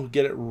mean, as long as we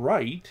get it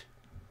right.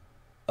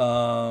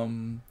 I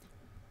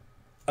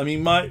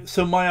mean, my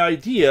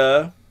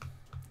idea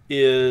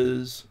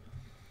is,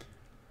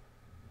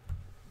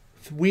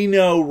 we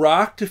know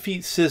rock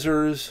defeats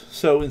scissors,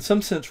 so in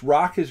some sense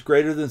rock is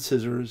greater than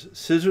scissors,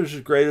 scissors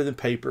is greater than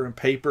paper, and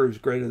paper is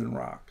greater than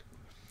rock.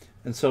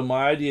 And so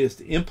my idea is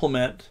to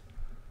implement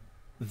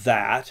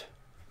that,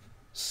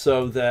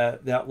 so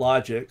that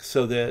logic,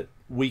 so that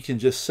we can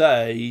just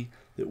say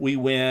that we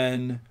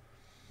win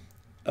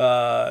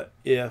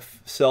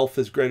if self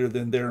is greater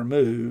than their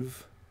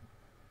move,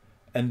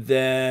 and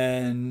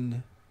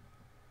then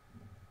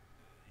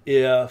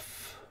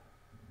if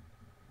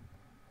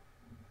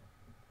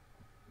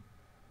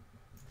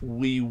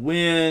we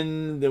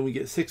win, then we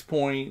get 6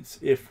 points.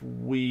 If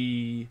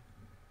we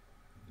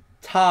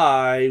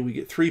tie, we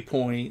get 3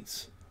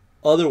 points.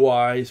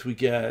 Otherwise, we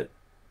get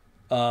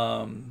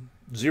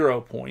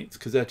 0 points,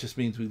 because that just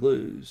means we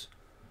lose.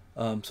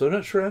 So I'm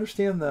not sure I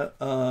understand the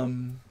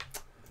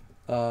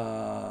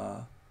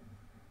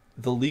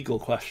legal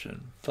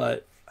question,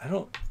 but I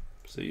don't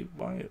see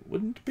why it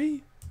wouldn't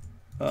be.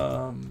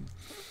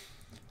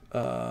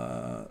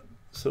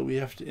 So we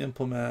have to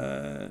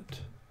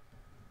implement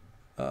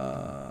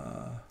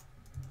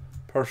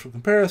partial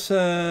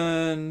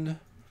comparison.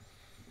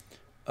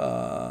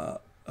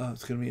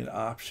 It's going to be an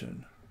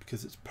option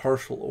because it's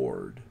partial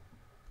ord.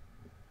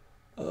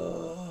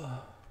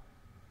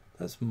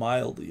 That's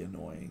mildly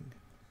annoying.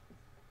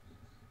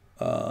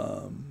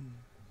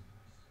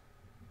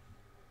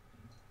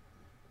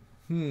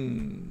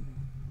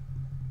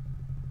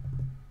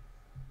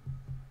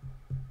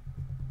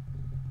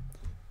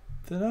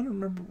 Then I don't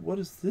remember, what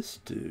does this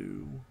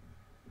do?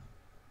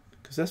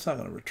 Because that's not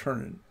going to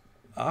return an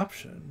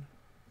option.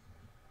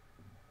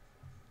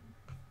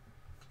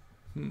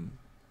 And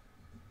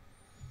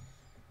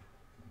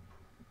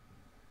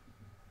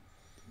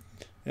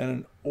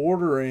an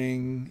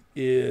ordering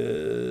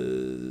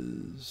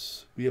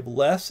is, we have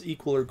less,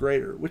 equal, or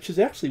greater, which is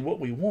actually what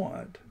we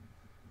want.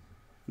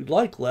 We'd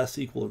like less,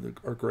 equal,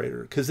 or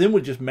greater, because then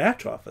we just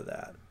match off of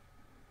that.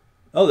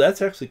 Oh,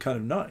 that's actually kind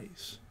of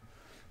nice.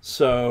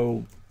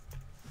 So,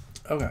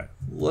 okay,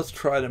 let's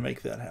try to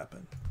make that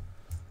happen.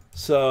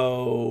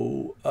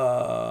 So,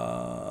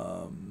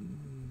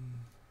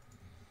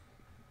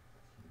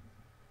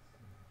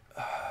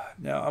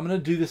 now I'm going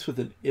to do this with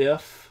an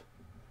if,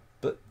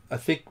 but I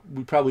think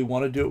we probably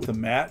want to do it with a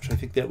match. I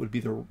think that would be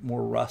the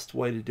more Rust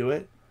way to do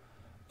it.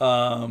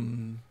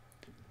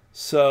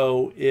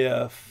 So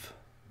if,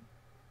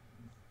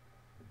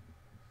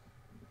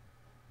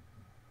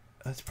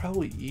 that's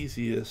probably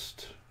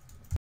easiest.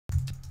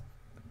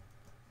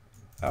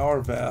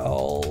 Our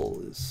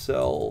val is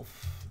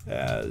self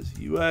as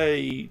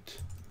U8.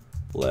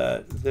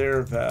 Let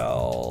their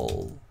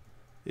val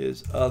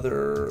is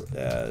other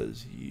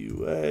as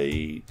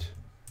U8.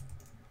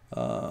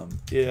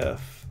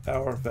 If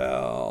our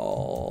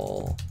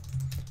val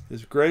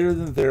is greater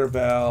than their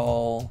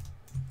val,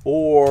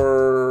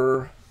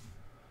 or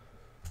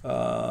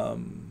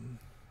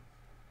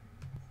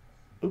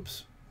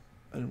oops,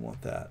 I didn't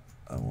want that.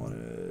 I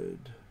wanted,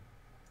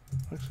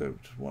 actually I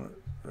just want it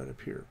right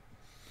up here.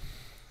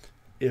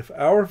 If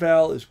our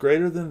val is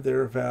greater than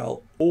their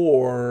val,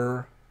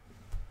 or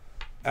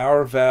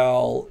our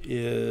val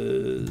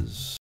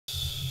is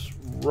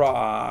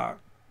rock,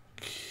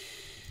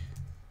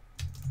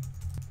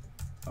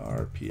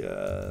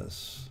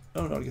 RPS,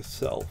 oh no, I guess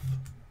self,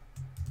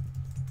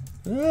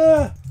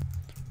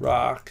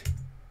 rock,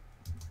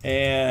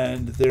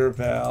 and their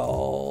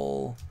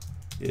val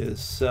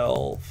is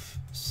self,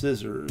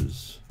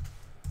 scissors.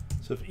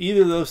 So if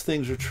either of those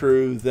things are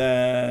true,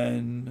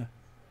 then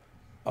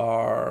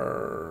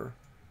our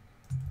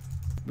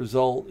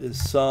result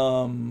is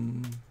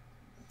some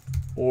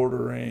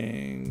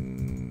ordering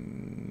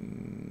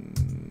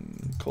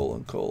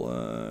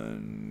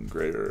colon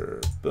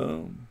greater,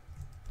 boom.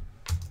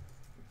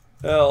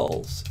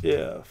 Else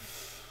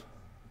if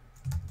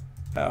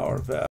our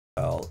val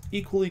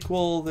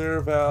equal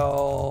their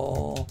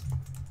val,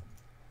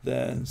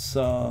 then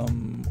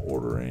some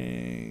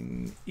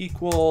ordering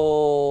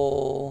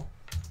equal,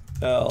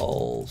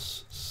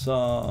 else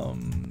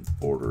some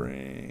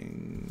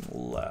ordering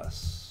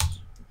less.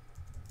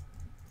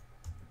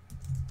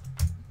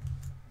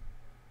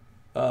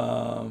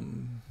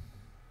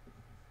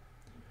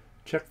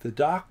 Check the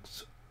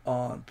docs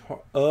on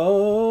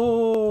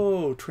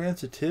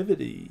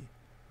transitivity.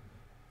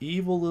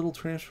 Evil little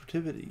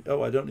transitivity.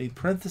 Oh, I don't need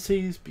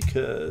parentheses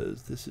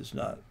because this is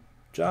not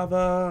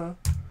Java.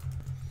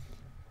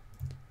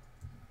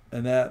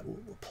 And that will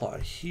apply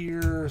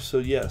here. So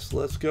yes,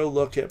 let's go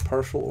look at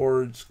partial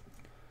ord's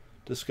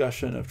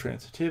discussion of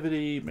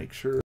transitivity. Make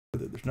sure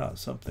that there's not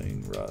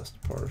something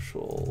Rust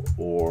partial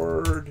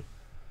ord.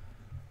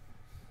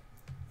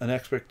 An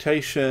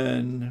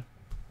expectation.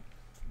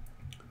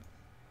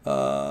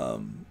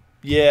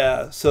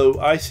 Yeah, so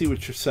I see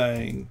what you're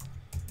saying.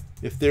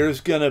 If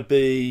there's going to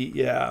be,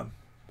 yeah.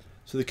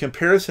 So the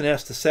comparison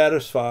has to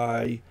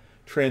satisfy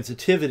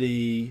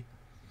transitivity,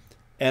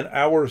 and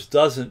ours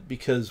doesn't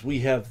because we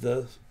have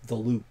the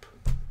loop.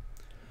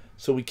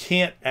 So we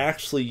can't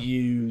actually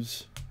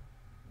use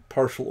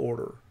partial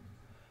order.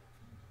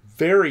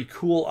 Very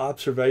cool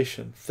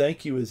observation.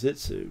 Thank you,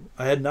 Izitsu.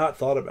 I had not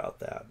thought about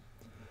that.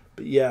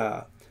 But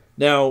yeah.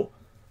 Now,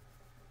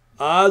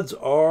 odds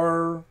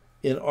are,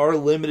 in our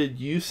limited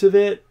use of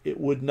it, it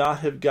would not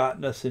have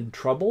gotten us in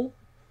trouble.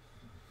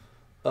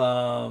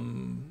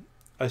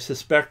 I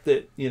suspect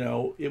that, you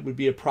know, it would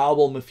be a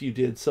problem if you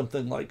did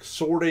something like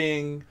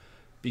sorting,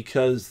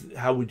 because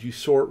how would you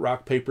sort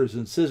rock, papers,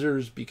 and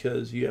scissors?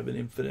 Because you have an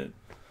infinite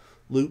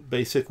loop,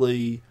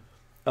 basically.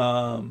 You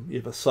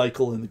have a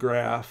cycle in the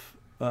graph,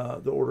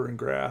 the ordering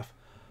graph.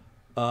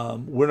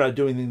 We're not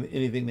doing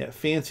anything that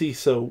fancy,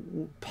 so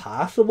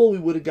possible we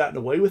would have gotten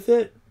away with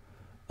it,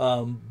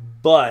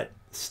 but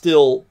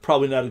still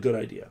probably not a good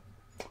idea.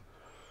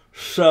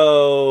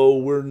 So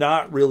we're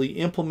not really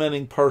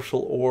implementing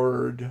partial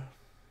ord.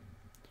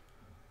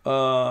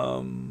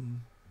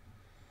 And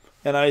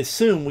I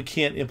assume we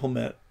can't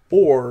implement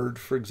ord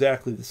for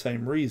exactly the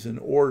same reason.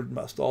 Ord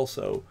must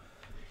also,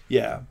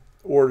 yeah,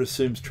 ord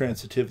assumes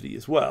transitivity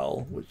as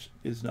well, which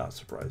is not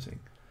surprising.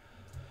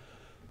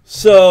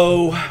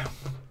 So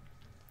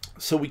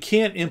we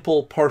can't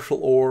impl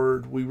partial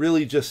ord. We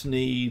really just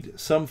need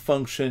some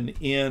function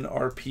in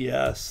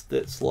RPS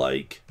that's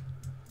like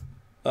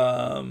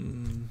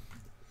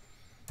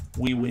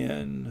we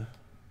win.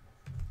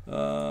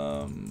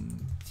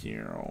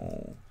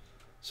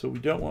 So we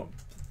don't want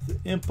the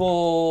impl,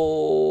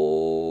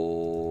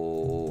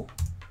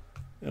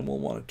 and we'll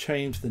want to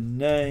change the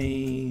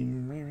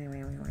name.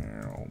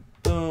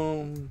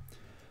 Boom.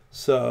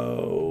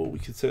 So we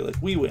could say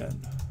like we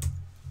win.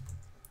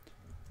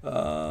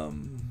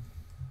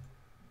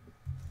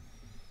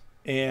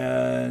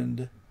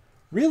 And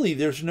really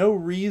there's no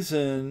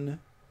reason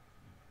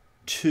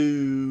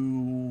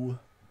to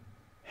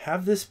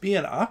have this be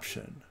an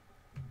option.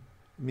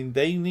 I mean,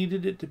 they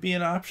needed it to be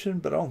an option,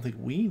 but I don't think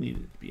we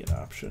needed it to be an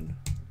option.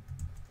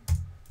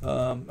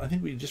 I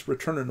think we just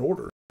return an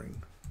ordering.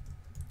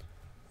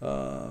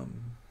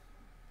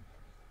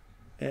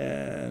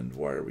 And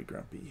why are we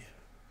grumpy?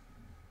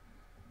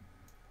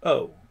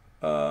 Oh,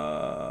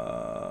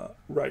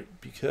 right,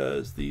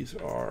 because these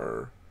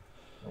are...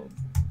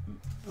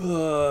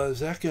 is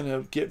that going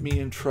to get me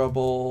in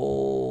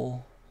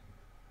trouble?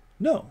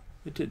 No,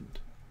 it didn't.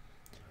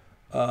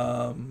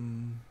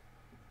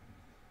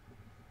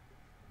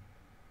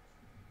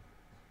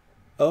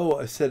 Oh,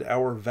 I said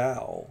our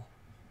val.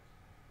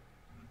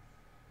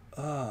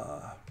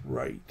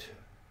 Right.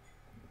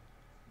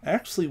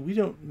 Actually, we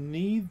don't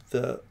need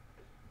the...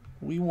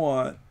 We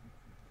want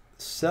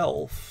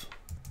self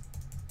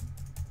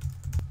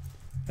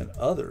and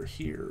other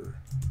here.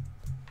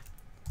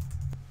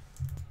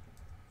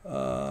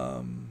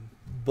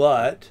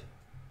 But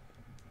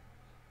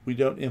we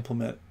don't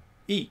implement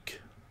eq.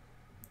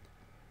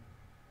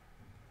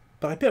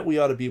 But I bet we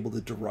ought to be able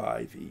to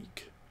derive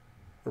eq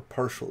or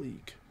partial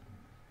eq.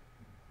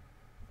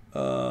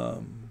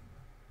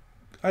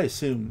 I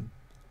assume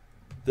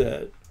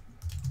that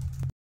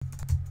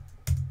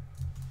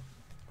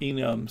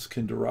enums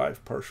can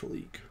derive partial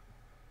eq,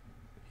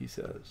 he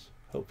says,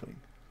 hoping.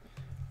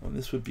 And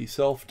this would be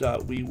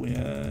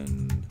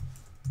self.wewin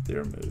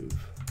their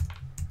move.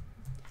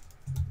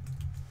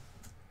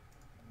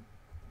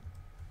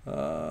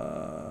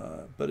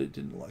 But it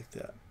didn't like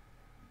that.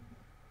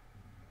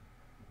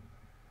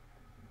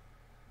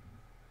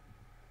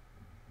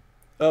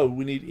 Oh,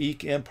 we need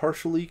eq and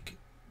partial eq.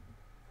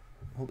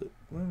 Hold it.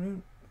 Wait a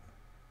minute.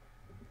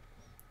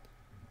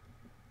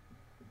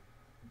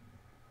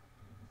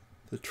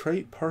 The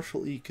trait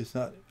partial eq is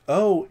not...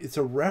 Oh, it's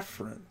a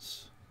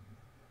reference.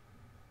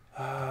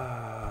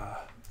 And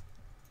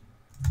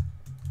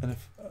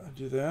if I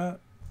do that,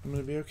 I'm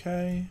going to be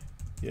okay?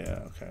 Yeah,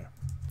 okay.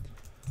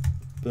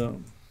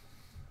 Boom.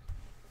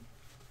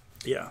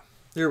 Yeah,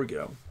 there we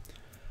go.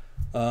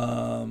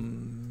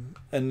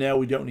 And now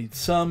we don't need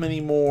sum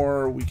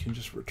anymore. We can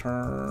just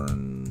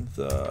return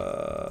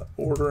the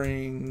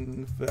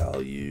ordering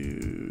value.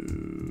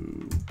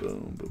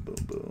 Boom, boom, boom,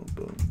 boom,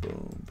 boom,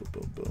 boom, boom,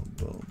 boom, boom,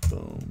 boom,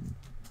 boom.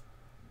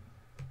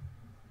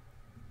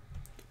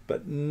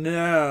 But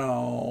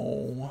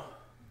now,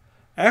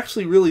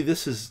 Actually, really,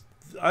 this is,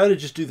 I ought to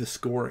just do the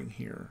scoring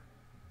here.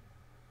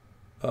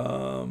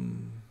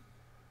 And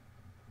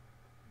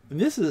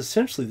this is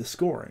essentially the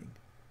scoring.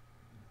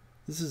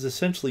 This is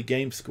essentially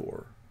game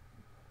score.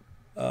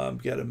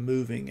 Got a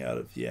moving out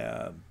of,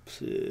 yeah.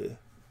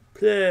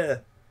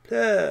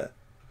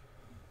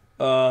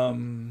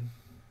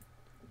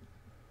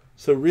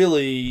 So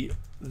really,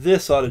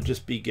 this ought to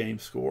just be game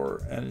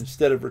score. And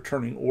instead of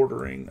returning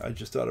ordering, I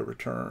just ought to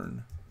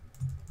return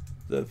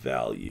the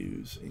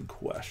values in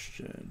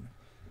question.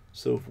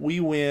 So if we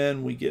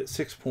win, we get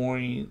 6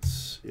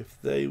 points. If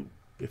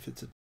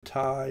it's a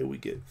tie, we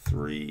get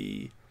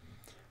 3.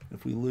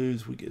 If we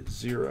lose, we get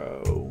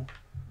 0.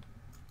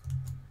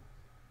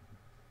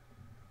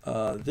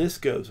 This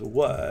goes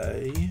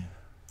away.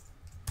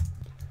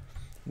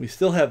 We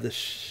still have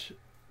this.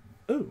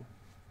 Oh,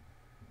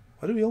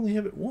 why do we only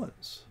have it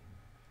once?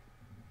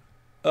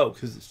 Oh,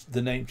 because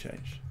the name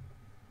changed.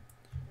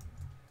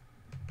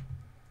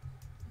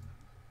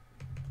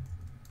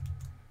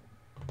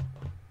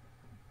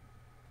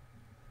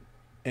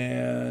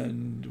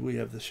 And we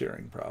have the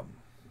sharing problem.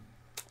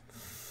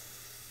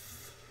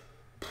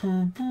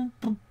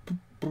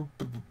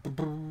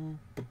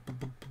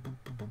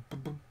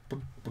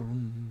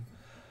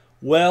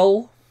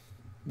 Well,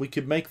 we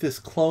could make this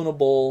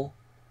clonable.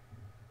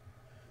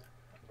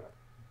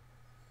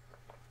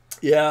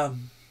 Yeah.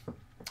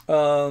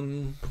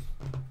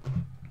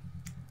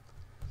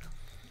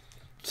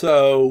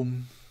 So,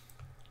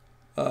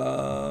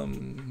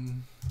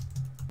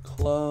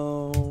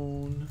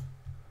 clone,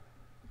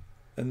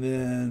 and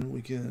then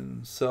we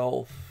can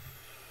self.clone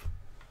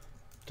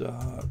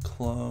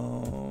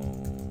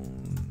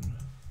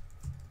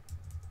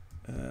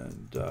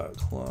and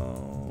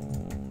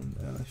 .clone,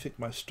 and I think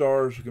my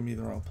stars are going to be in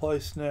the wrong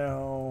place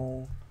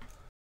now.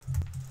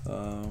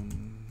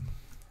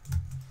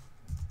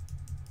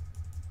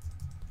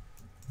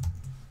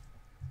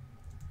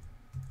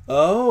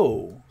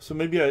 Oh, so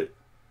maybe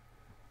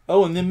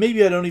and then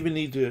maybe I don't even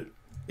need to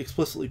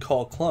explicitly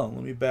call clone.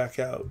 Let me back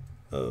out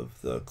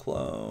of the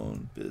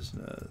clone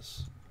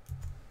business.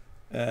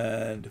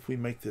 And if we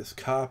make this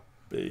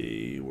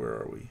copy,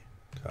 where are we?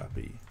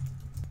 Copy.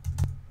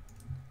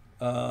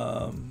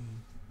 Am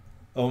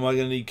I going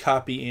to need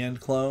copy and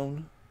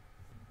clone?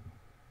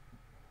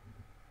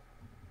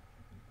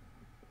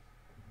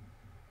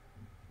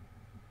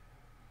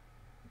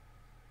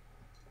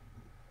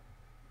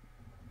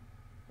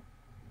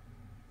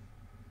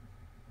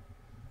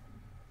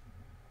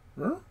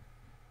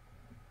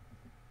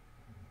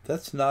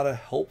 That's not a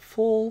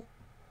helpful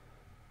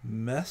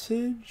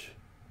message.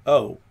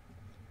 Oh,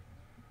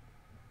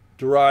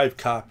 derive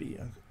copy.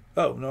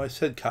 Oh no, I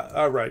said copy.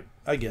 All right,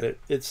 I get it.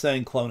 It's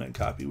saying clone and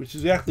copy, which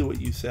is exactly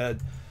what you said,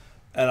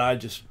 and I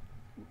just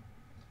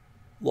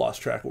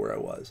lost track of where I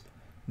was.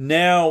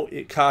 Now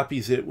it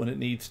copies it when it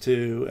needs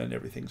to, and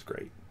everything's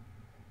great.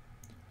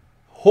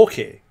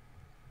 Okay.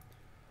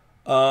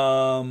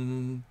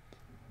 Cool.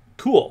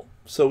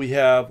 So we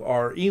have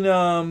our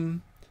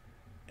enum,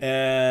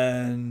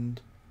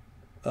 and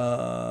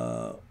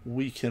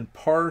we can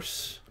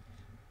parse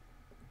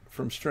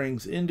from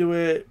strings into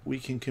it. We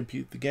can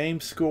compute the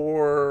game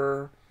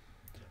score.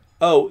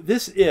 Oh,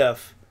 this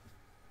if,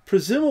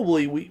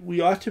 presumably we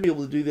ought to be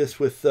able to do this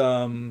with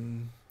a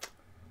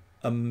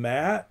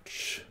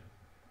match.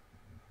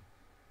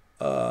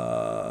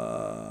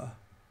 I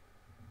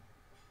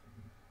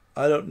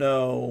don't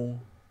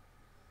know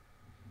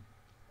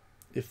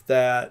if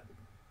that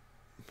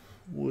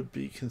would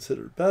be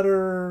considered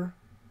better.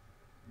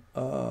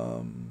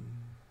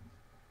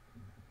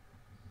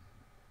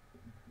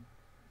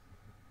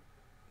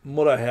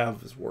 What I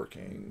have is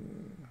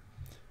working.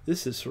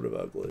 This is sort of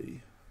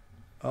ugly.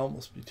 I'll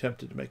almost be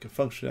tempted to make a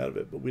function out of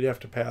it, but we'd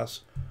have to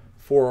pass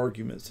 4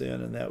 arguments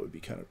in, and that would be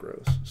kind of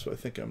gross. So I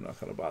think I'm not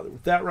going to bother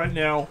with that right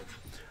now.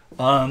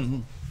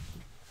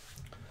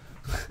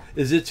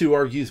 Is it 2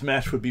 argues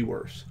match would be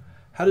worse.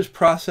 How does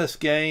process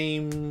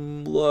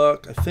game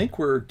look? I think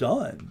we're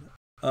done.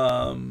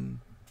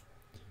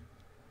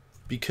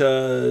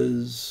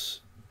 Because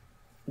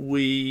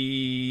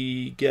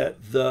we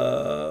get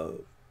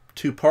the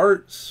 2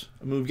 parts.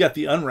 I mean, we've got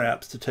the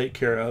unwraps to take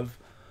care of.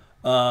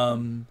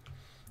 And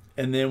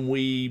then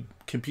we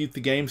compute the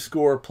game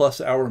score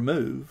plus our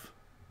move.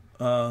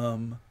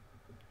 And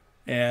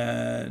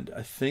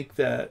I think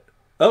that,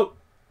 oh,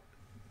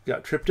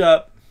 got tripped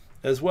up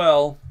as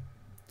well.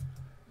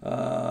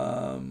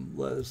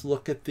 Let's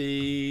look at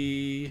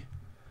the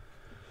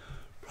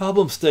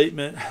problem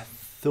statement.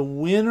 The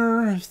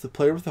winner is the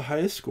player with the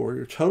highest score.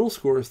 Your total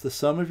score is the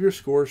sum of your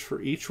scores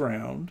for each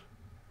round.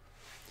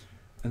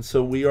 And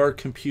so we are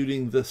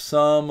computing the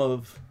sum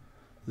of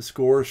the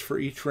scores for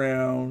each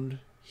round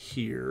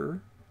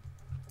here.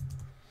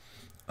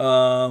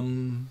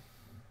 The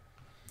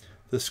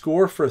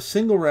score for a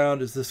single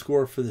round is the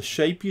score for the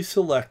shape you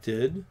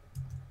selected.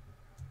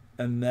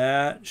 And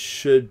that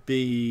should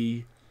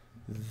be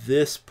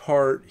this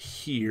part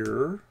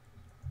here.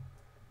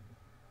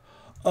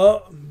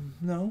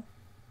 No.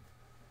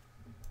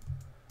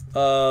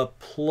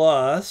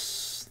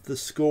 Plus the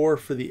score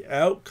for the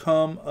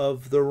outcome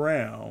of the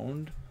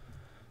round.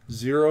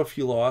 0 if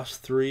you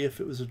lost, 3 if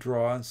it was a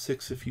draw, and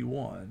 6 if you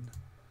won.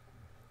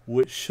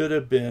 Which should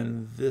have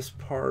been this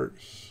part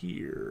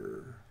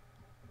here,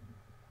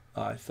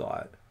 I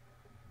thought.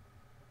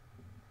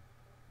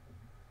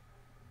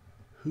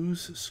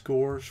 Whose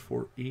scores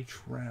for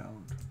each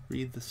round?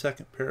 Read the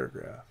second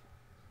paragraph.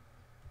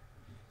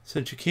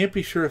 Since you can't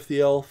be sure if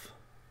the elf,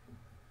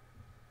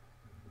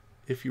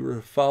 if you were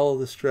to follow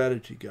the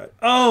strategy guide.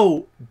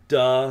 Oh,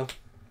 duh.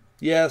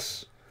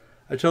 Yes,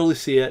 I totally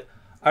see it.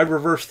 I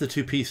reversed the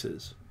two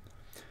pieces.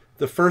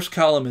 The first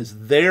column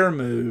is their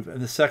move,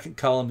 and the second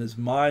column is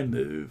my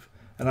move.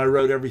 And I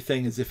wrote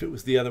everything as if it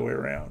was the other way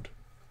around.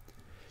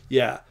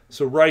 Yeah,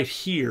 so right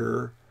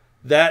here,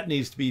 that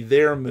needs to be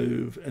their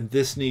move, and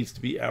this needs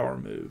to be our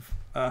move.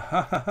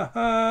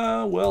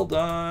 Well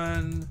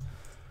done.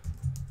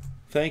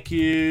 Thank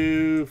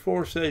you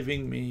for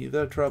saving me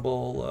the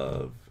trouble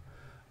of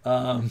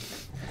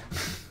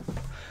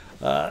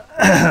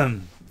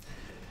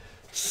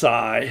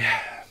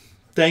Sigh.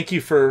 Thank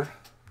you for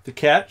the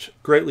catch.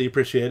 Greatly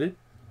appreciated.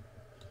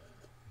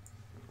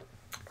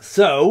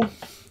 So,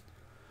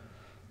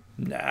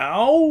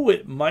 now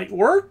it might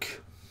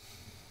work.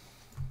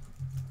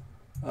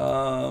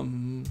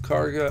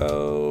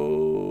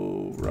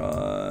 Cargo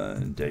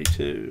run day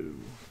 2.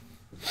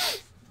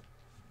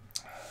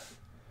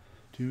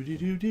 Do.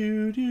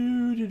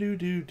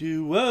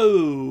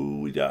 Whoa,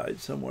 we died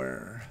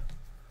somewhere.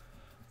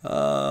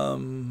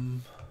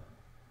 Line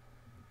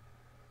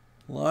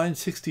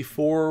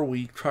 64,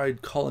 we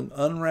tried calling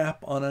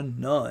unwrap on a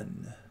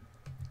nun.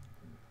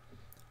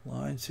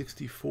 Line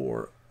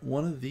 64,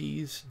 one of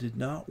these did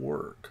not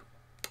work.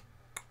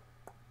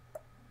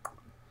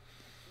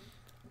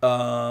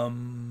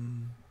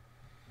 And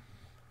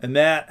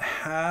that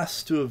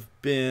has to have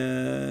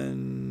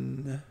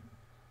been,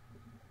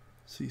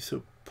 see,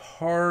 so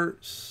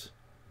parts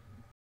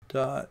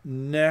dot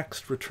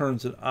next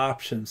returns an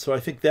option. So I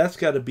think that's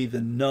got to be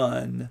the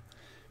none,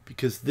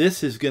 because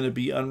this is going to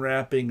be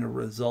unwrapping a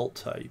result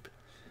type.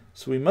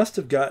 So we must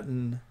have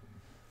gotten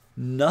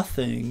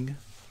nothing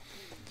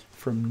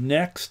from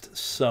next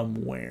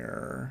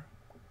somewhere.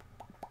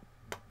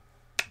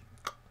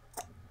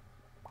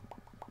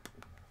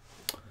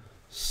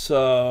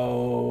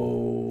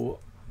 So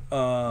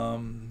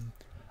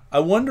I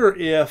wonder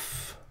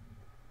if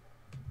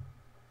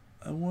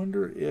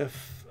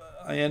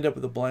I end up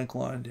with a blank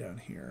line down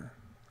here,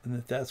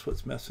 and that's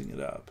what's messing it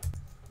up.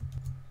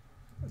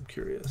 I'm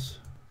curious.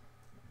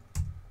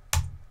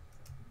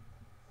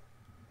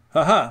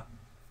 Haha,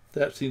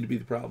 that seemed to be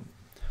the problem.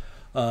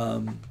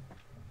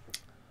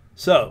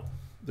 So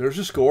there's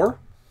a score.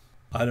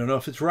 I don't know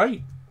if it's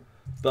right,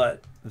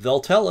 but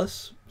they'll tell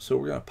us. So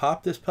we're going to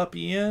pop this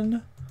puppy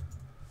in.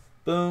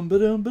 Boom,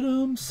 ba-doom,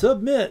 ba-doom,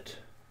 submit.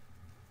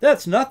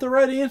 That's not the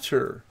right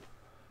answer.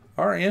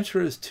 Our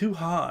answer is too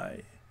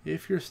high.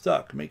 If you're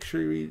stuck, make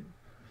sure you're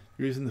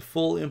using the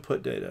full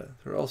input data.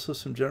 There are also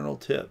some general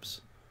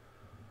tips.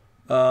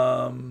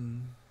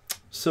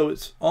 So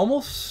it's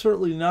almost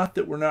certainly not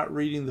that we're not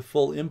reading the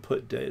full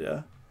input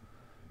data,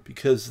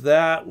 because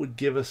that would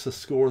give us a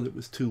score that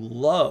was too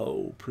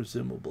low,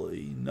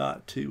 presumably,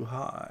 not too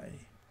high.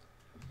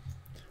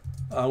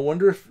 I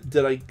wonder if,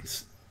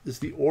 is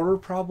the order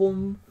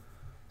problem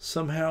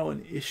somehow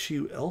an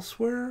issue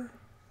elsewhere?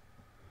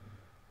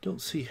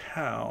 Don't see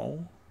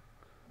how,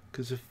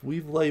 because if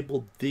we've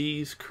labeled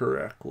these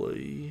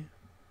correctly,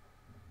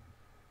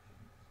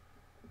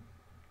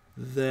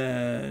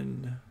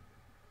 then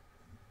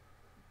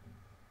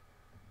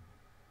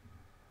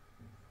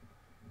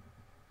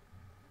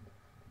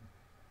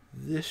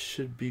this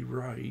should be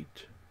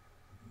right.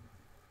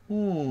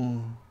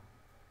 Now,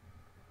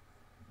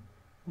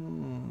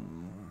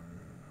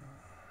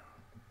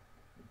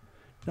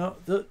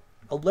 the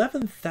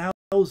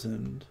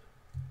 11,000,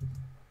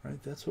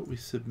 right? That's what we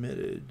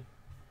submitted.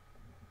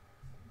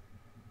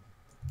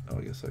 Oh,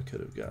 I guess I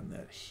could have gotten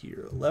that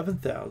here.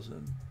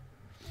 11,000.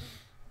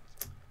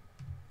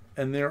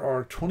 And there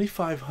are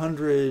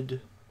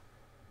 2,500.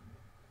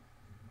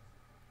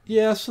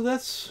 Yeah, so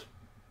that's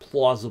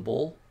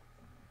plausible.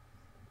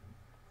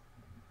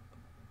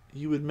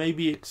 You would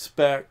maybe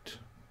expect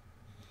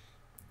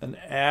an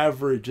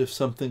average of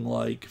something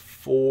like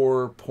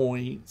 4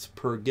 points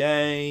per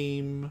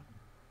game,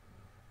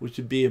 which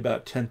would be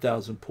about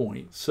 10,000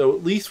 points. So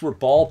at least we're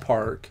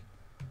ballpark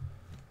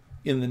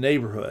in the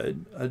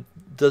neighborhood. It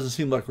doesn't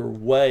seem like we're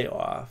way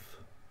off.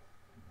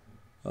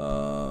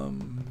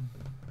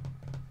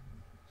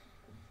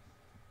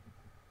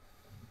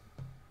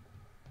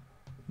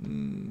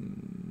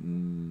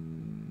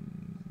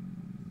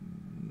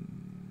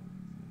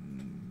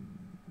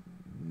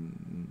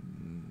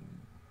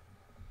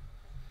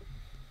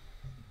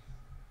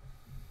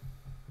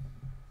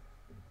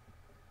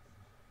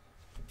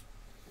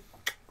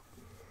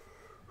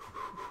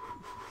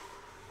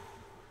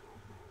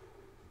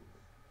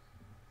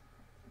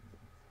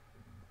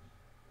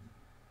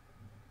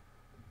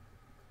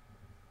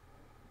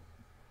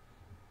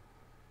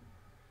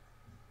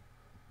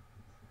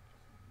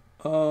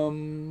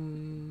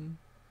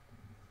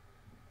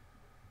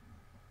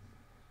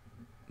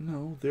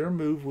 No, their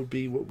move would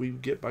be what we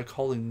would get by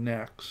calling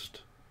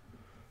next.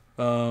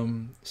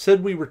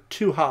 Said we were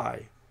too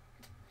high.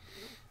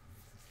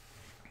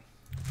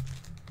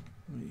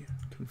 Let me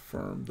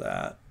confirm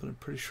that, but I'm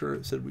pretty sure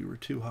it said we were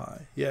too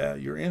high. Yeah,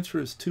 your answer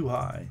is too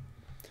high.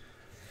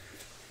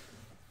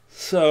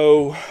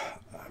 So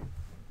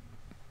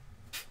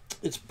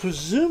it's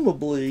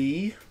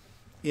presumably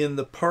in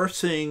the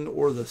parsing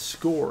or the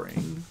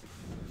scoring.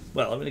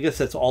 Well, I mean, I guess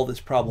that's all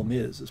this problem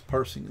is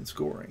parsing and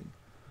scoring.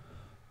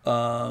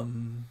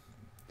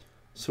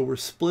 So we're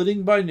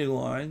splitting by new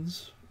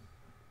lines.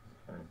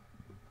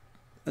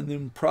 And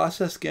then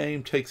process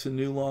game takes a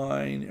new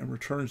line and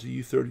returns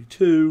the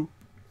U32.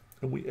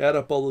 And we add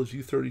up all those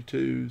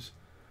U32s.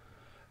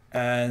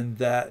 And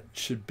that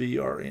should be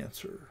our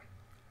answer.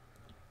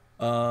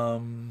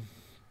 And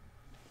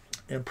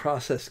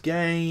process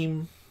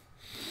game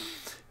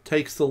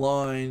takes the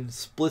line,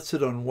 splits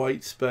it on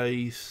white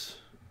space,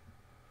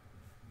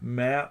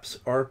 maps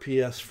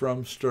RPS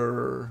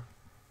FromStr,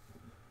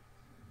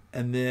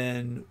 and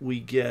then we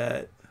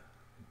get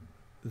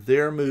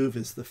their move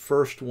is the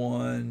first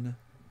one,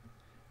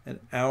 and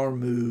our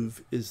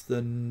move is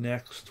the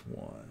next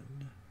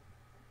one.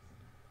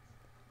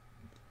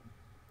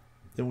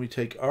 Then we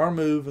take our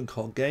move and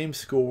call game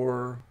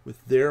score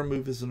with their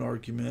move as an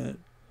argument.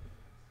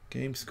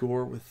 Game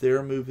score with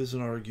their move as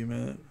an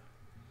argument.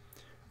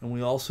 And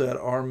we also had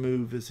our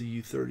move as a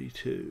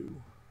U32.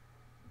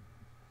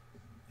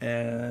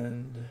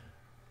 And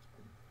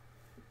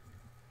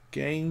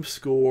game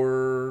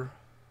score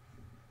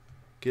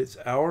gets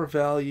our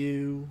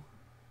value,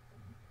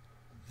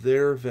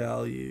 their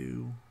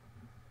value.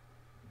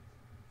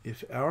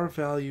 If our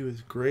value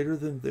is greater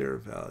than their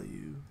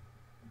value,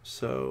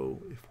 so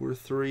if we're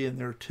 3 and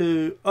they're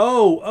 2,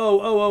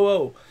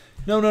 no.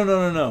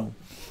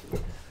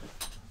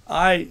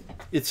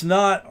 It's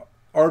not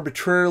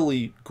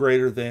arbitrarily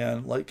greater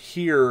than, like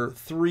here,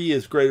 3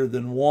 is greater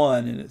than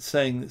 1, and it's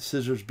saying that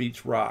scissors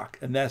beats rock,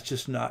 and that's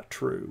just not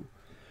true.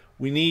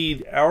 We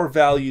need our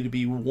value to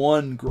be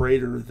 1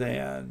 greater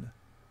than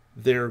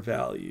their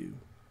value,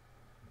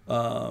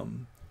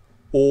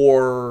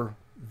 or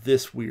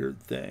this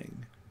weird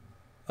thing.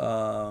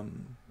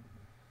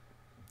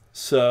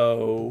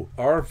 So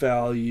our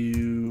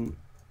value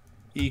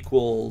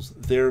equals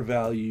their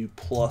value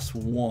plus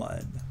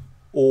 1,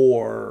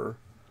 or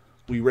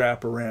we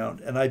wrap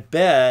around. And I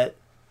bet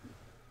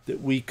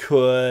that we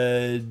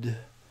could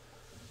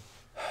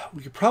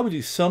probably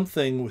do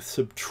something with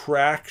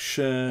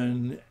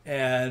subtraction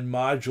and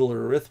modular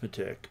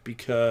arithmetic,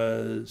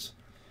 because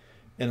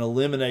and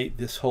eliminate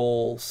this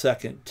whole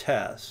second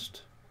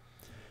test,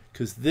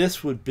 because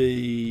this would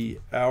be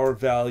our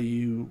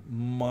value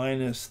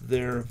minus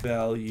their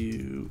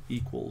value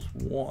equals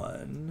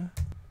 1.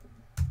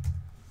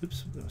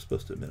 Oops, I was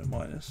supposed to admit a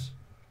minus.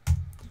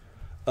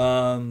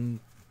 And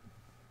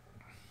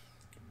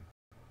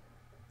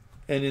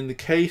in the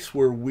case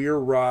where we're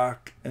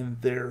rock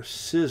and they're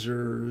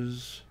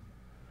scissors,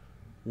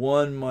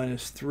 1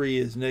 minus 3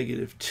 is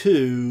negative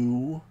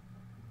 2,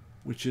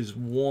 which is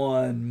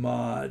 1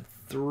 mod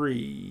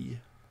 3.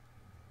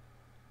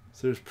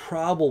 So there's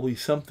probably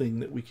something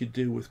that we could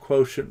do with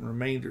quotient and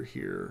remainder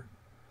here.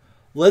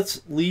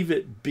 Let's leave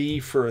it be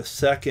for a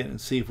second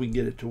and see if we can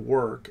get it to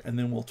work, and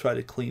then we'll try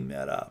to clean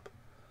that up.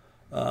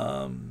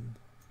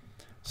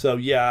 So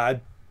yeah,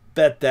 I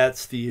bet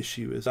that's the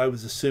issue. Is I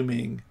was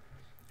assuming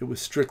it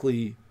was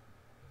strictly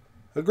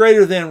a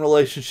greater than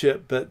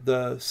relationship, but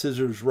the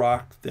scissors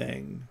rock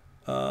thing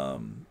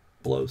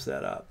blows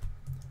that up.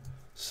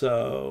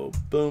 So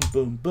boom,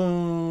 boom,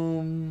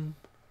 boom.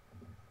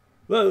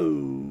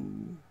 Whoa.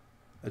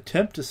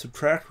 Attempt to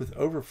subtract with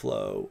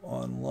overflow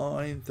on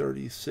line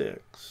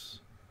 36.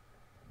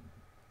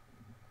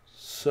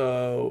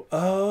 So,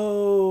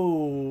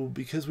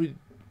 because we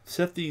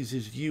set these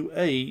as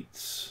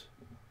U8s,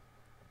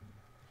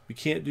 we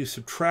can't do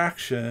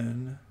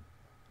subtraction.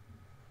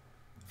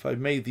 If I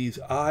made these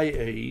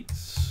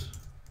I8s,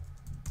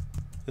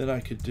 then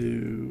I could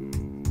do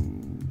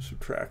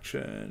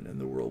subtraction and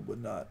the world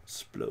would not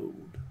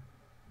explode.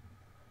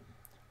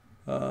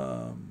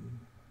 Yeah,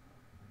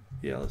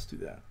 let's do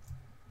that.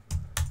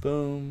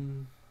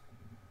 Boom.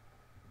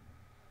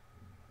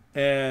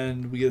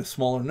 And we get a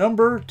smaller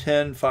number,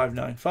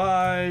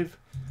 10,595,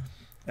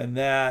 and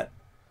that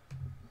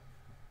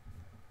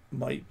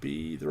might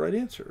be the right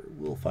answer.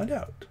 We'll find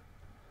out.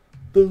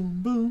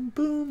 Boom, boom,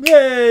 boom.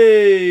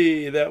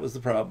 Yay! That was the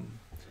problem.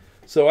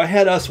 So I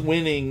had us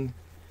winning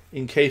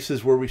in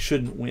cases where we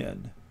shouldn't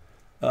win.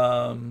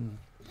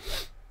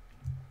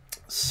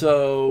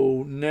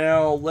 So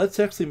now let's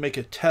actually make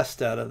a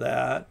test out of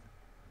that.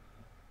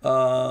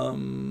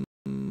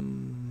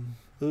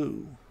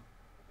 Ooh.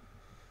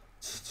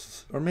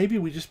 Or maybe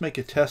we just make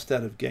a test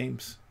out of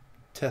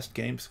test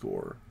game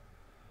score,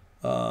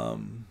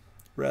 rather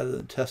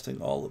than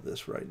testing all of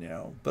this right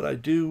now. But I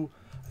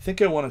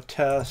think I want to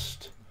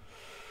test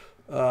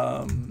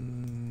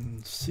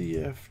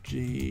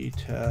CFG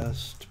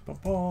test,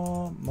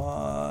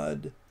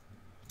 mod,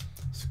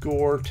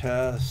 score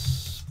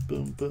tests,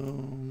 boom,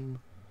 boom,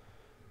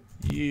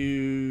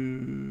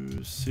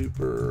 use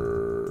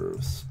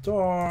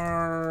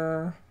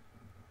superstar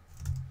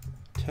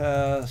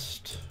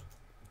test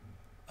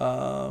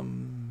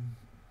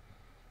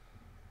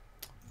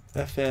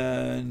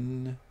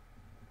FN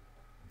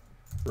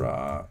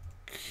rock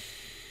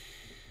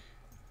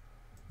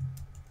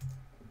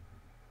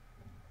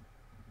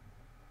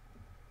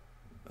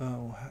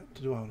oh,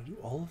 do I want to do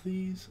all of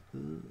these?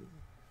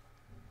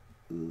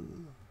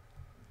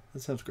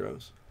 That sounds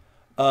gross.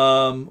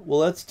 Well,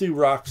 let's do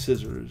rock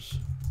scissors.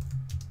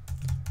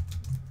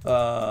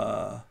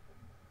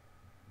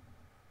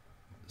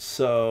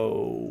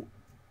 So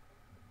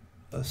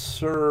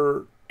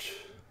assert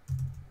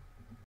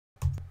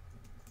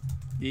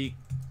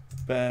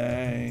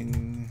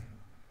bang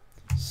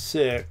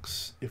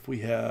 6 if we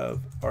have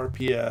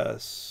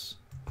RPS.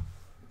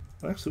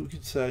 Actually, we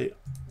could say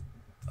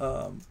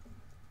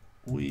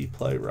we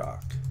play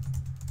rock.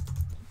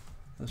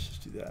 Let's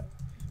just do that.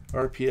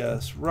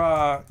 RPS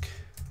rock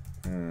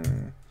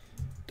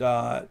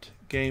dot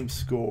game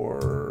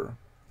score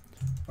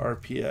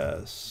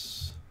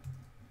RPS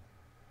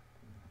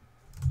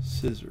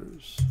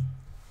scissors.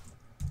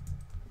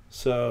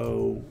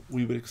 So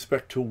we would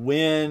expect to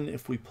win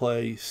if we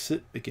play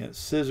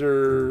against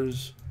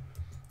scissors,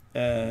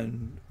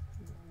 and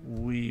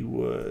we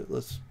would,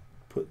 let's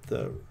put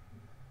the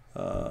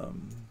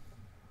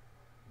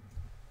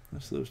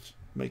let's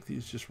make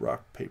these just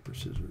rock paper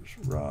scissors.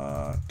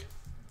 Rock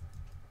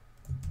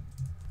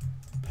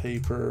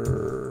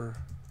paper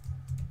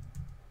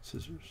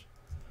scissors.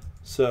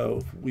 So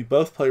if we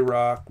both play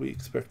rock, we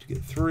expect to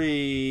get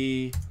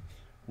 3.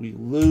 We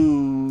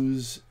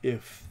lose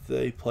if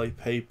they play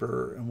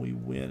paper, and we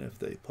win if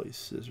they play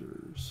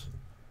scissors.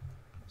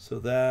 So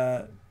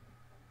that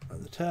are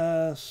the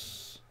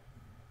tests.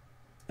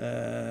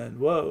 And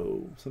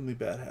whoa, something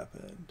bad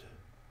happened.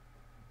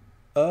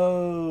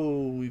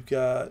 Oh, we've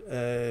got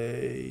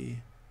a...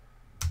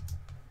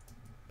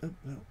 Oh,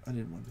 no, I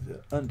didn't want to do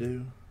that.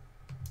 Undo.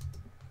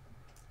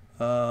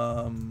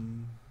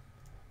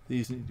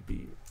 These need to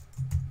be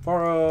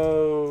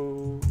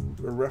borrowed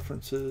or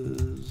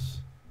references.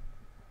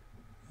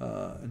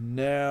 And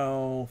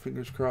now,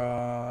 fingers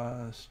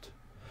crossed.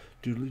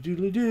 Doodly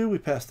doodly doo, we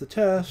passed the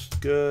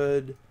test.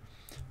 Good.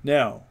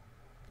 Now,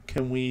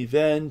 can we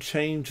then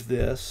change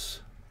this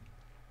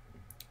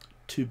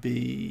to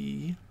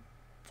be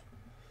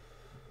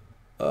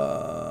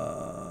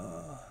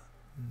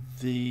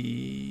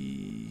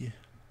the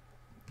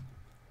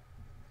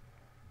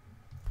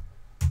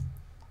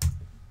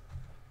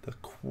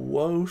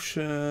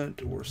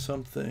quotient or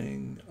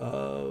something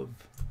of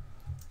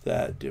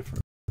that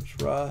difference?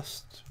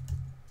 Rust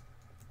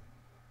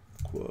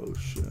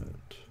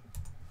quotient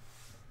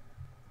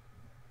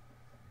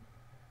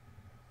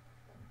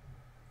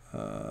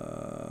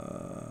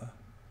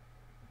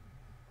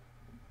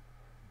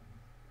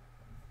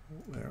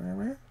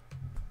where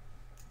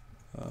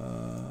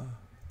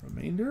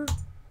remainder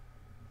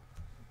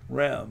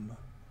rem,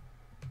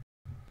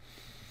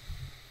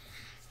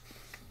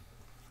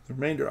 the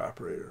remainder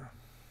operator.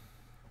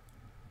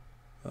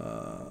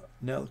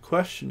 Now the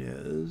question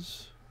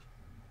is,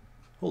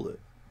 hold it.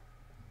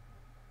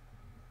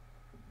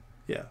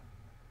 Yeah.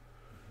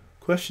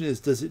 Question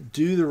is, does it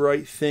do the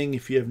right thing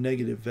if you have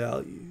negative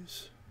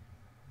values?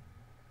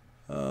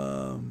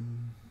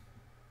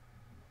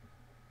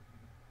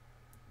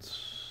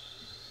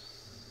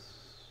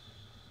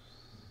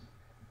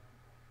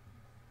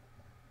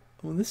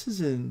 When this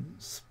is in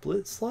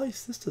split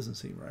slice, this doesn't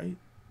seem right.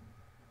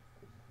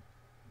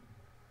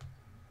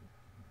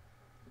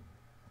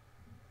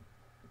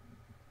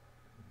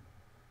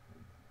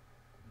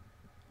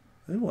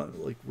 I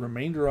want like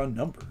remainder on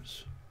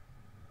numbers.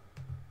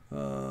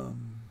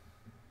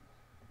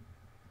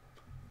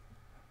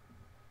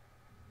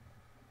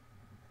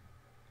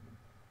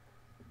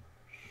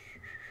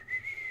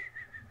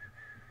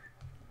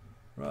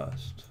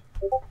 Rust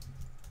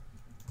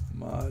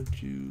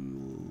modulo.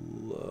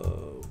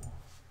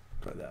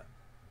 Try that.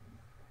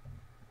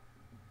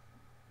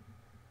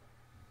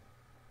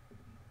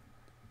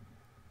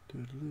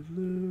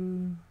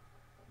 Doodle-doo.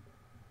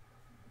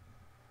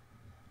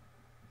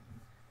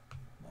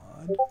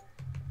 Mod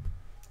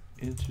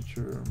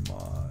integer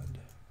mod.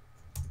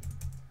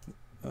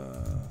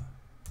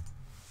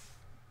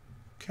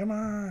 Come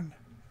on.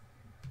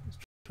 Let's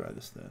try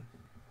this then.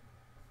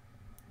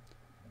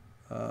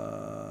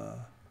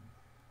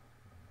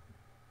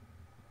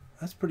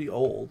 That's pretty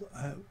old.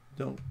 I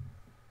don't.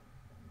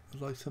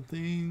 I'd like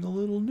something a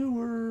little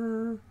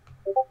newer.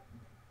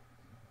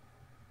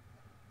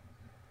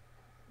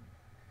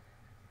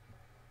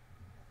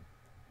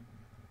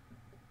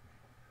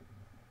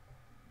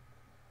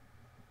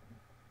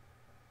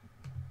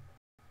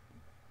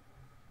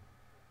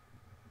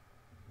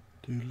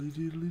 Doodly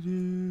doodly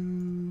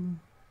doo.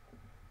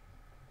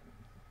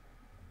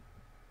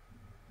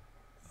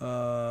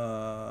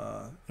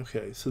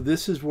 Okay, so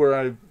this is where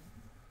I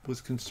was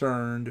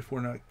concerned if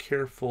we're not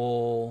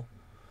careful.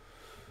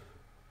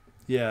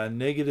 Yeah,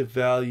 negative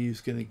value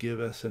is going to give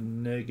us a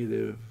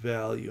negative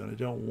value, and I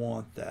don't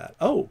want that.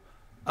 Oh,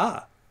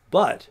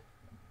 but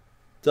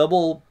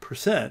Double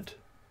percent.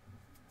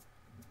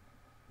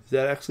 Is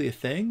that actually a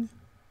thing?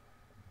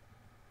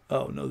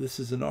 Oh, no, this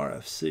is an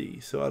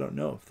RFC, so I don't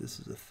know if this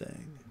is a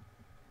thing.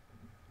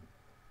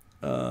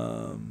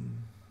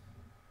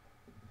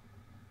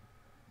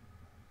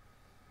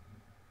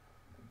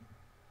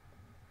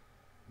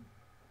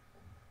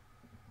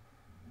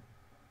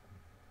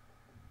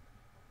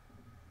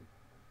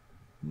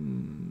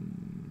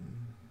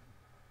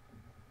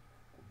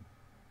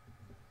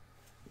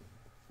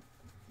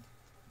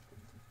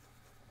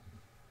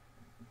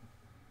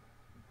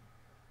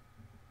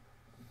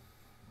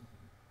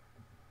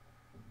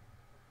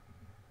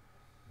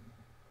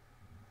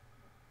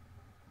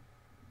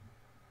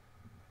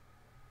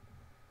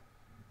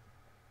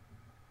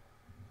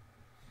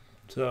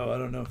 So I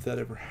don't know if that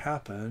ever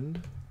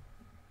happened.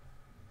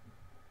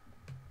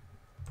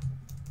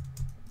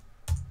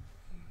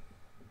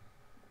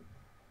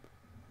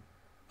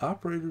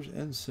 Operators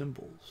and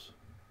symbols.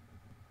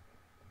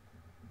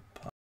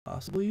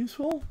 Possibly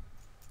useful?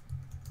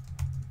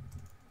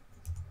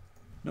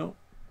 Nope.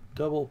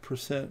 Double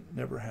percent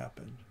never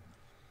happened.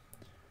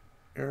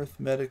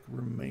 Arithmetic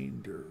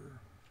remainder.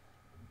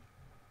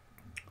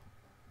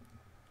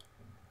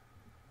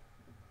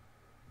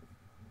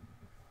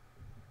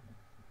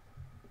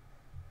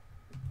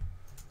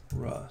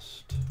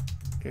 Rust.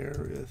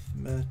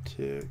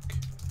 Arithmetic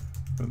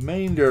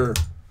remainder.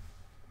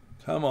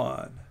 Come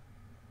on.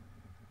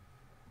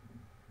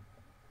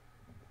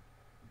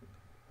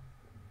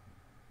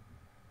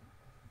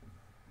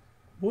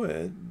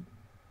 Would.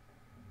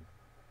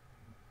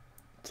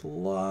 It's a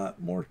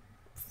lot more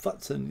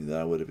futzing than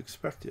I would have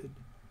expected.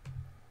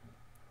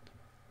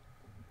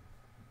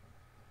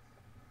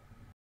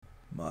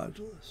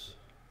 Modulus.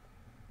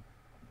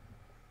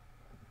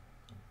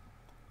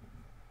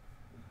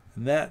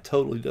 And that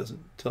totally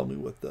doesn't tell me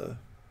what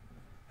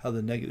how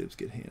the negatives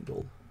get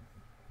handled.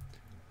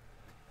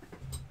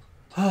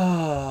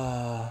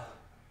 Oh.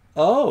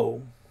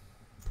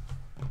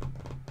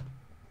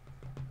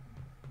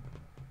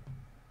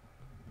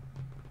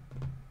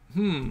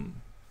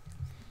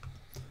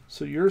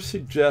 So you're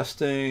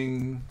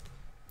suggesting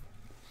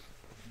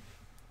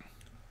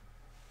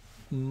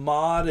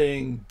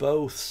modding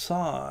both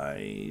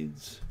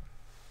sides.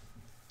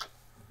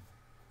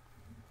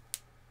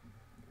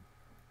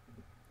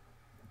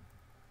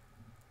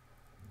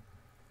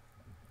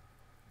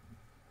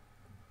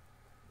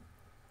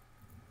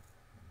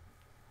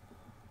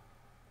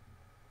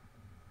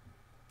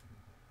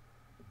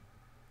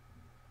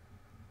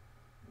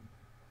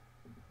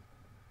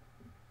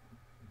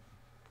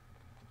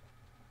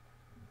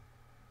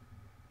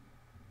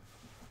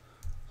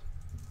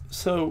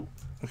 So,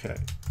 okay,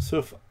 so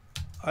if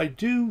I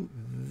do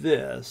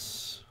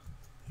this,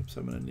 oops,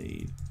 I'm going to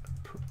need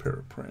a pair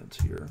of prints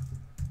here.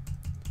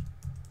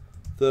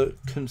 The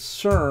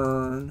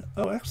concern,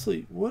 oh,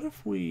 actually, what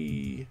if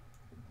we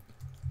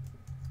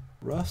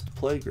Rust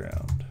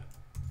Playground?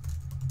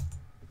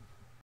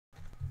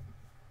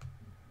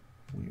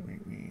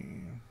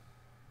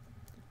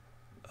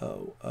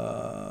 Oh,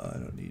 I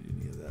don't need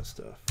any of that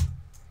stuff.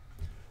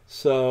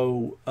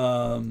 So,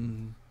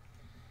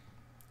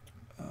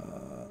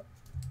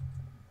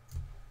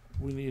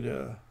 we need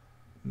a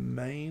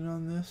main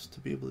on this to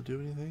be able to do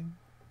anything.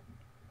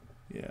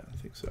 Yeah, I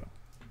think so.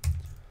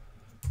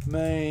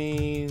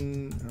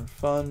 Main or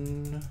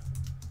fun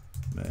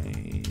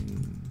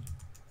main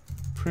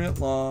print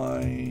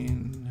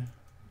line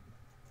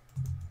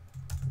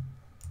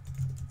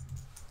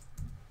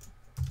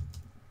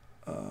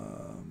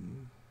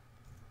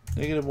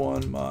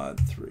 -1 mod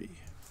 3.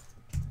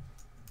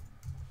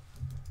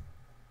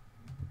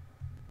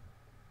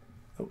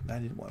 Oh, I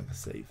didn't want to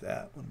save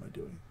that. What am I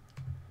doing?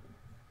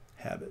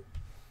 Habit.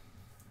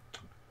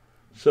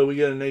 So we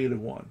get a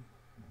 -1.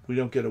 We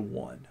don't get a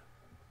 1,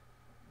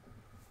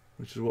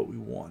 which is what we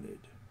wanted.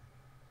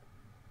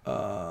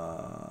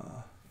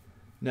 Now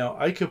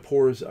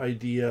Ikapor's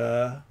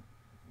idea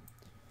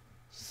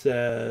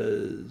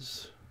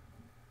says,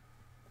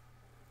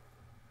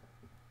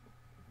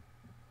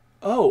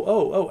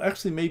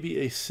 actually maybe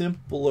a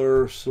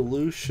simpler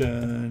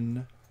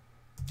solution.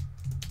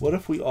 What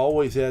if we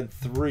always add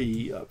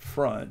 3 up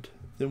front?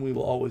 Then we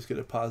will always get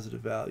a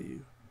positive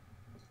value.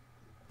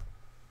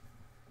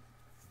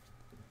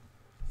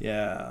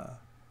 Yeah.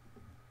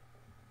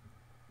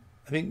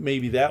 I think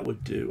maybe that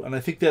would do. And I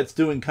think that's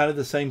doing kind of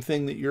the same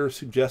thing that you're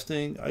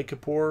suggesting,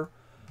 Ikapor.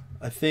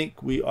 I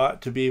think we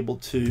ought to be able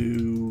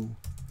to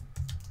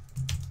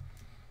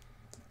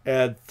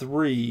add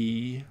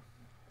 3.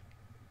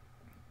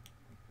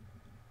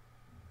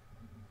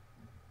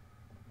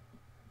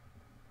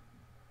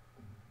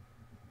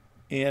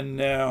 And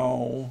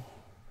now,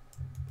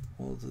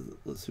 well,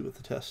 let's see what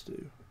the tests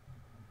do.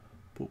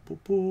 Boo, boo,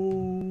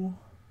 boo.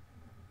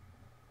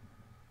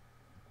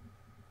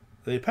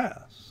 They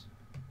pass.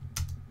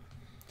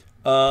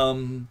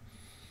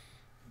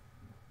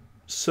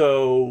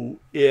 So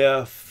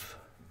if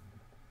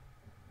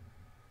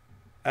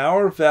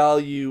our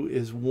value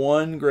is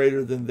 1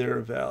 greater than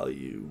their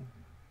value,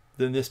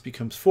 then this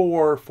becomes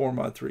 4. 4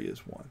 mod 3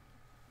 is 1.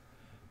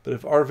 But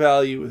if our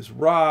value is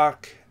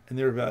rock and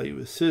their value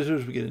is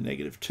scissors, we get a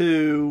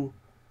 -2.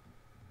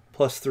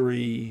 Plus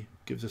 3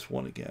 gives us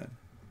 1 again.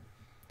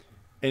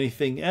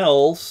 Anything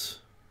else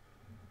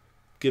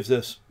gives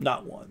us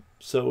not 1.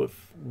 So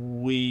if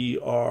we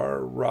are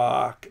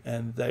rock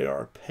and they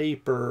are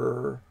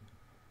paper,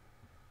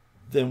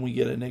 then we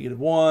get a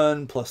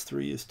 -1. Plus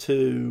 3 is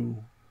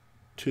 2.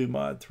 2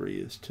 mod 3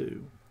 is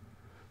 2.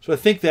 So I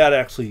think that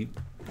actually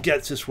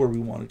gets us where we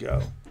want to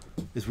go.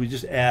 Is we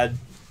just add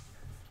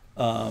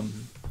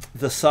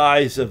the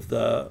size of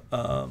the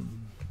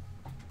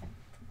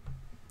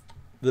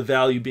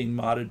value being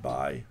modded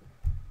by,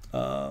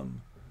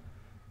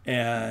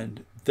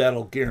 and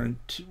that'll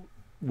guarantee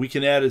we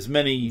can add as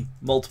many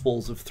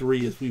multiples of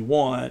 3 as we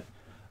want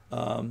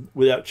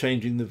without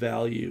changing the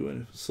value.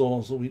 And as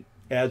long as we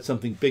add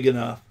something big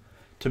enough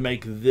to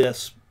make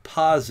this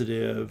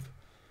positive,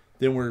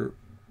 then we're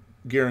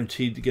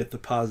guaranteed to get the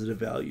positive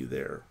value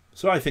there.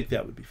 So I think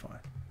that would be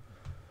fine.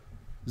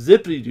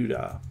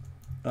 Zippity-doo-dah.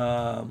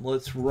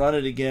 Let's run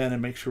it again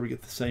and make sure we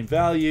get the same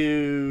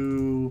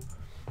value,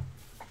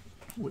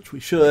 which we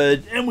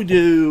should, and we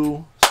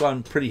do. So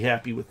I'm pretty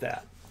happy with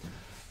that.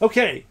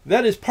 Okay,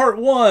 that is part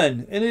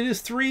 1, and it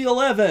is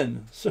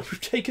 3:11. So we've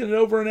taken it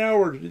over an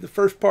hour to do the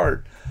first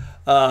part,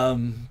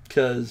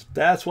 because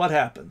that's what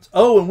happens.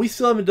 Oh, and we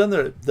still haven't done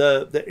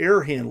the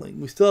error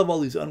handling. We still have all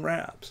these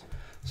unwraps.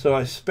 So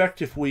I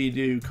suspect if we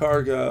do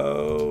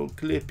cargo,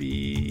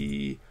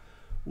 clippy,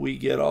 we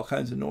get all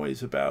kinds of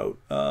noise about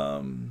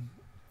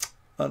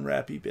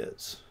unwrappy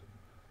bits.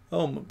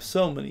 Oh,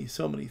 so many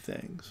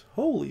things.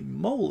 Holy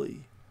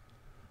moly.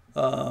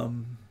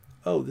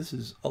 Oh, this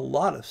is a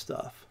lot of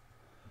stuff.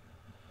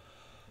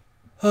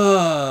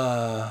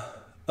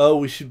 Oh,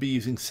 we should be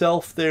using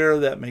self there.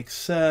 That makes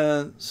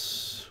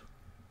sense.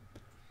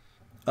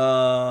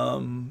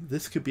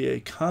 This could be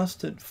a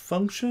constant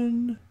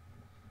function.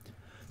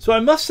 So I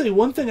must say,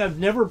 one thing I've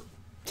never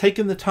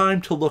taken the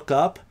time to look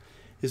up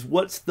is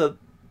what's the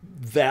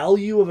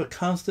value of a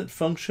constant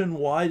function?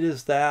 Why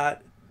is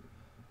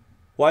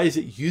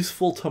it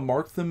useful to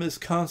mark them as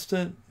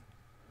constant?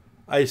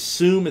 I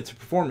assume it's a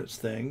performance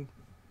thing,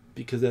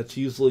 because that's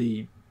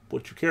usually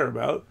what you care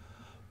about.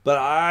 But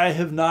I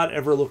have not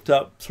ever looked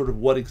up sort of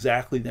what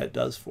exactly that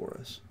does for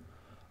us.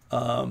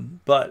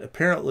 But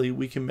apparently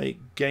we can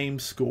make game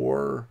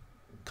score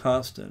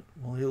constant.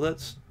 Well, here,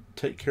 let's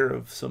take care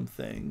of some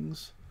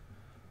things.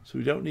 So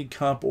we don't need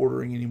comp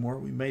ordering anymore.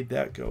 We made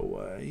that go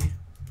away.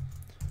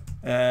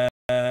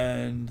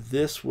 And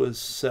this was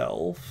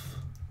self.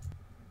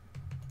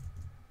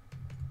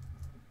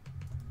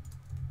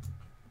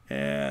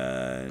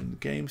 And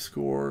game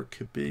score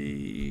could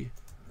be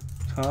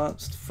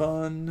const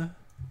fun.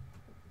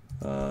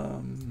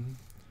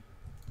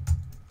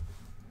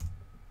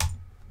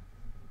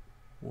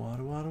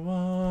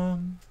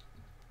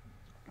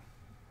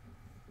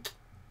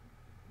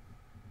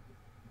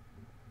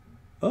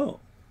 Oh,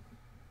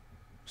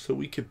 so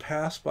we could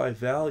pass by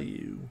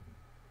value.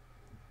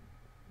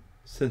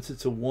 Since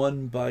it's a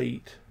 1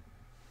 byte,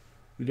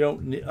 we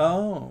don't need.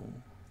 Oh,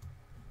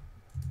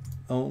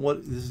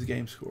 what? This is the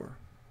game score.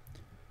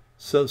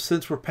 So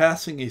since we're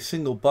passing a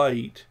single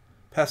byte,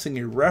 passing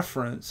a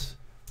reference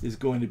is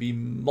going to be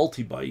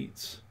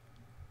multi-bytes,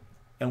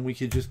 and we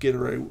could just get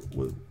away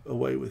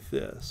with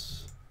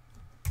this.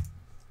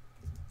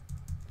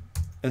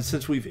 And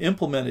since we've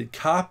implemented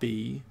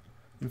copy,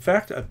 in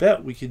fact, I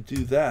bet we could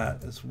do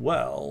that as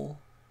well.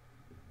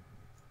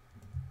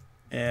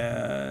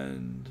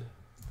 And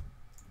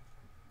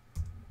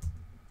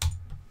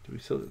do we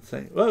still do the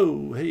same?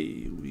 Whoa,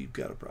 hey, we've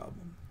got a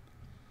problem.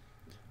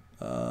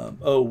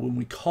 Oh, when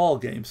we call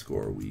game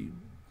score, we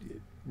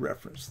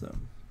reference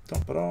them.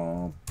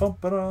 Dum-ba-dum,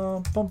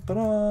 bum-ba-dum,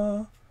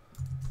 bum-ba-dum.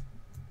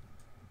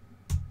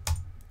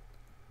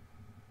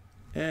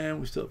 And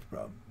we still have a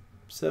problem.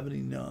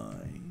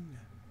 79.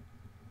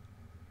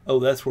 Oh,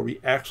 that's where we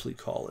actually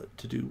call it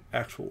to do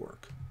actual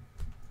work.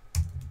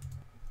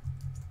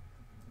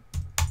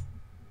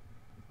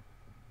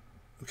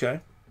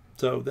 Okay,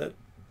 so that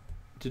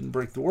didn't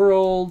break the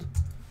world.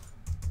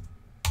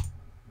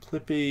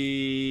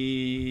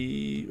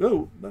 Clippy.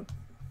 Oh,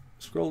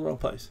 scroll the wrong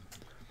place.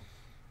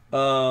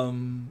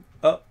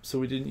 So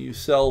we didn't use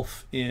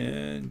self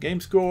in game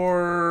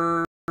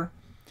score.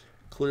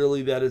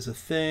 Clearly that is a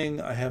thing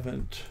I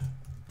haven't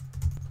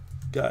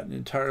gotten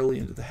entirely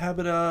into the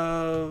habit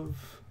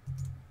of.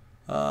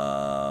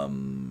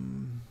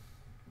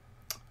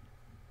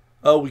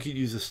 Oh, we could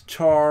use this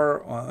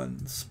char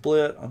on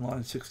split on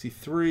line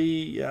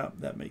 63. Yeah,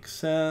 that makes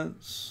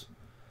sense.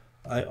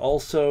 I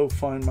also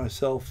find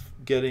myself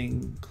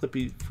getting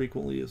Clippy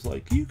frequently is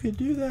like, you can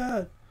do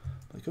that.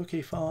 Like,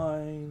 okay,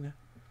 fine.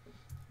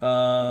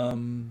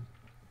 And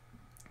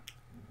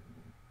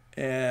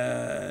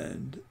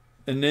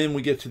then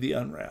we get to the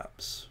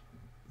unwraps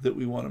that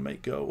we want to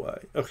make go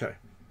away. Okay,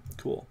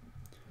 cool.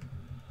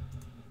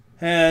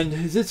 And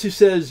Zitsu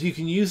says you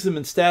can use them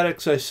in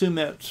static, so I assume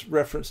that's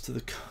reference to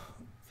the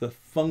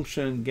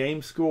function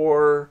game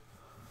score.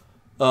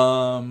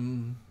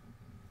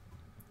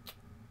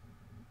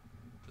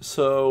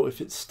 So if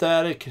it's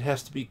static, it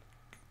has to be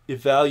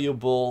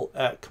evaluable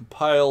at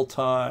compile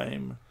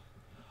time.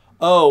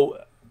 Oh,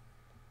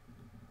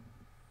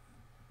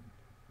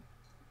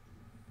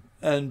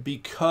 and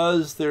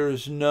because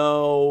there's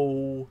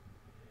no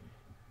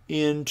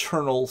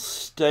internal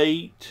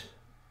state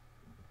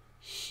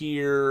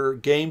here,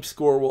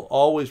 GameScore will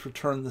always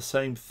return the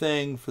same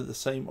thing for the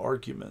same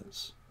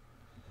arguments.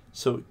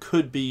 So it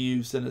could be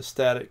used in a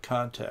static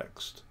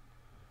context.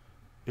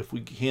 If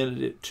we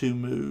handed it 2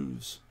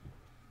 moves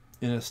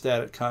in a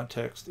static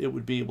context, it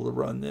would be able to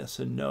run this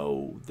and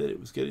know that it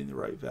was getting the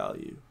right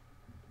value.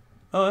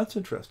 Oh, that's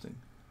interesting.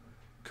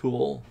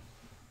 Cool.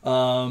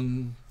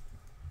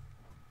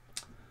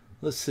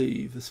 Let's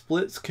see. The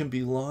splits can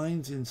be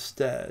lines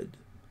instead.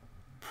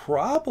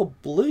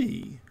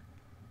 Probably.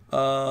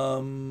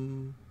 So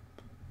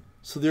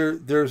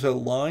there's a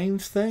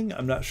lines thing.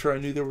 I'm not sure I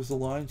knew there was a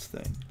lines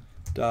thing.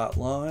 Dot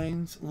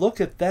lines. Look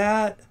at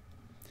that.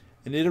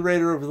 An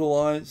iterator over the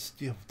lines.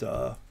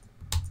 Duh.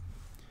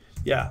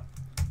 Yeah.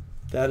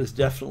 That is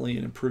definitely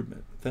an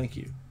improvement. Thank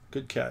you.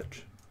 Good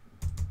catch.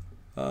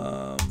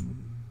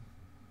 And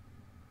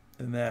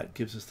that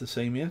gives us the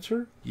same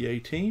answer. Yay,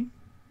 team.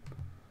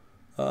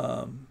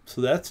 So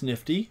that's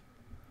nifty.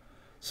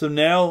 So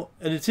now,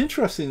 and it's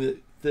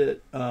interesting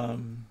that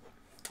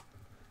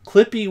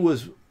Clippy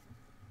was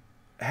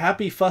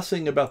happy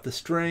fussing about the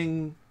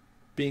string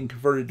being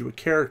converted to a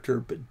character,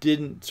 but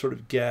didn't sort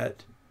of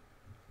get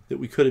that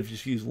we could have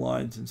just used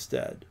lines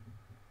instead.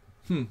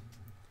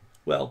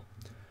 Well,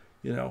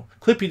 you know,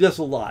 Clippy does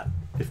a lot.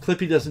 If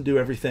Clippy doesn't do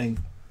everything,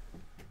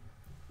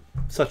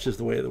 such is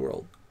the way of the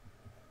world.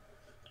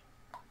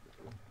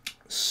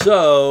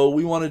 So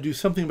we want to do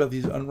something about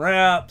these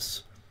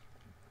unwraps.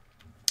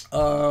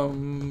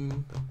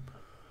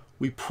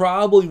 We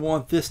probably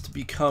want this to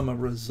become a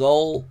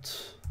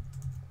result.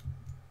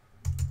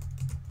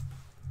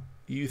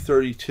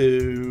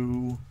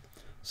 U32,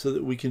 so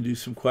that we can do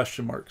some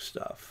question mark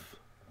stuff.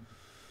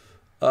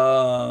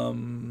 Now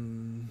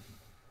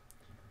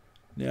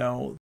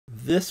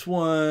this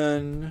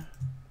one,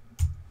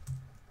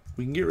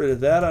 we can get rid of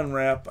that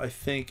unwrap. I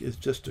think is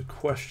just a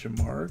question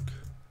mark.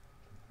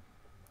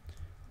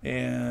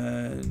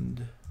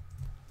 And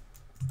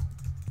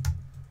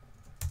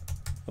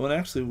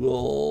actually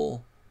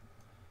we'll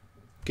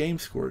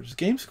GameScore. Does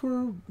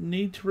GameScore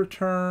need to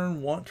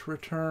return, want to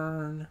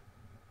return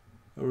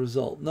a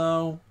result?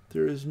 No,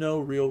 there is no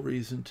real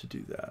reason to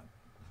do that.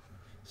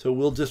 So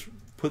we'll just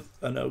put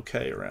an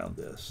OK around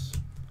this.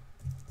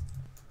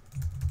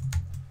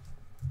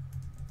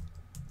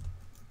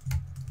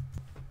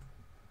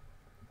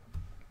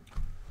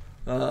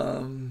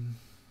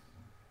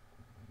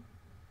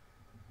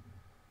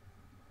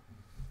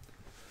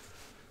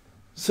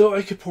 So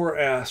I could pour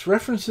ass.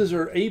 References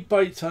are 8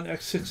 bytes on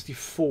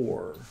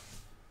x64.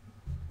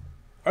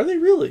 Are they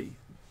really?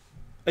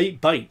 8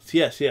 bytes.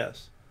 Yes,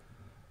 yes.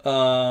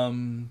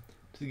 To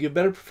get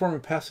better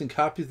performance passing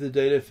copies of the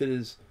data if it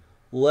is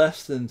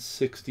less than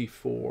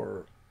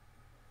 64.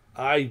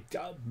 I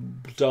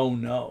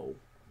don't know.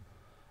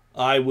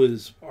 I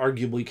was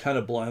arguably kind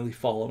of blindly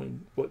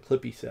following what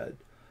Clippy said.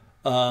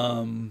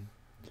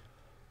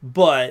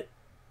 But,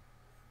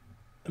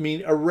 I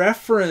mean, a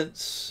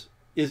reference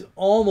is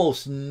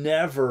almost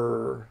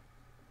never...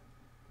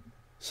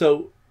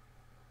 So,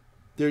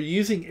 they're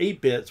using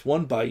 8 bits,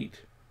 1 byte,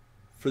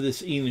 for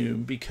this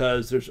enum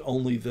because there's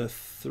only the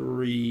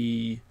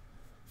 3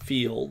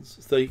 fields.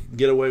 So they can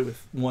get away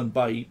with 1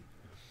 byte.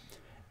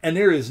 And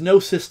there is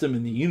no system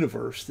in the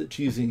universe that's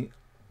using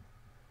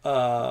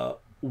 1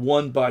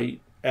 byte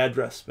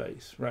address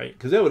space, right?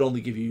 Because that would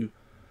only give you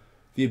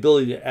the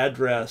ability to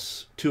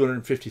address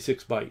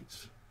 256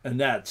 bytes. And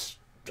that's,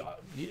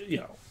 you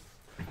know,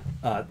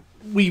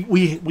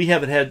 we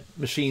haven't had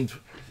machines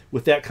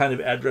with that kind of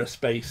address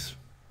space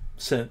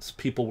since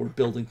people were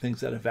building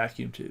things out of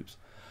vacuum tubes.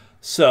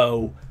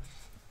 So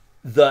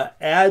the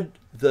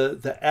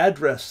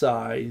address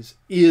size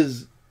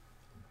is,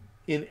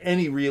 in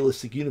any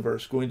realistic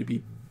universe, going to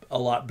be a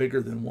lot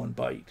bigger than 1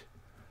 byte.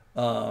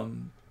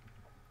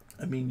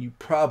 I mean, you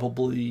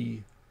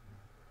probably,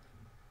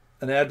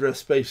 an address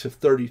space of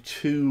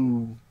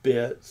 32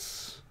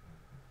 bits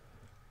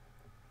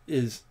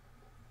is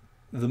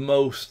the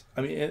most,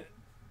 I mean,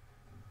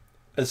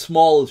 as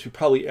small as you're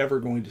probably ever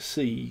going to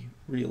see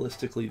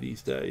realistically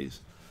these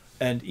days.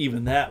 And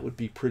even that would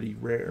be pretty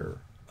rare.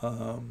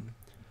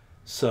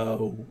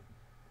 So,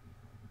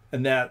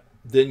 and that,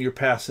 then you're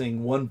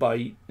passing 1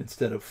 byte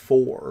instead of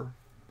 4.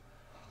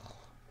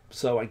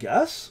 So I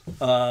guess,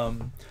 I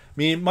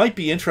mean, it might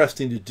be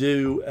interesting to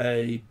do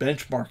a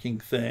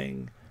benchmarking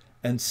thing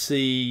and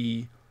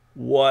see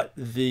what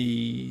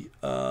the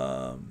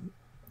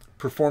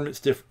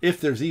performance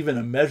if there's even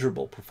a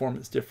measurable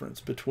performance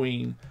difference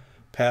between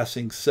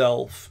passing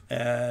self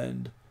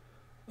and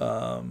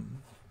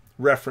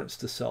reference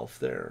to self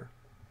there.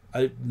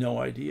 I have no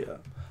idea.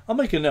 I'll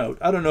make a note.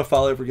 I don't know if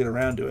I'll ever get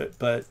around to it,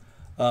 but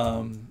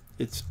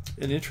it's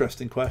an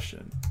interesting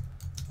question.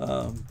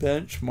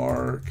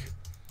 Benchmark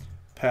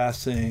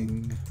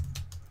passing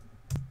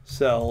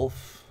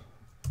self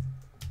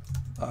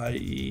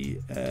i.e.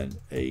 an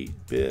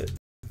 8-bit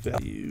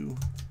value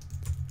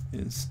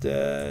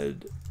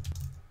instead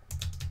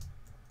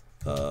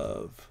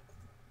of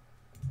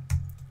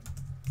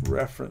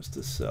reference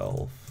to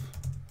self,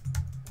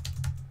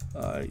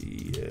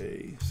 i.e.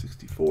 a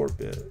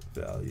 64-bit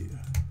value.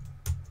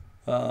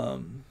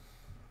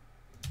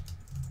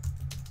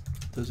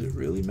 Does it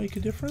really make a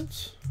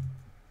difference?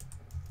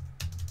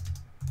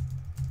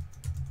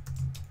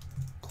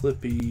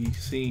 Clippy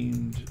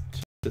seemed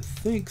to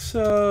think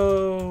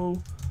so,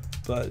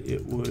 but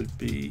it would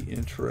be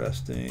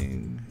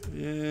interesting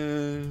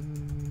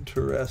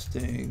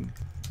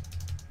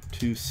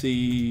to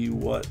see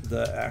what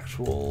the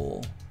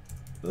actual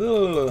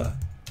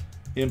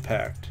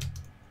impact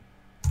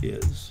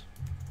is.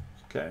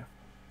 Okay.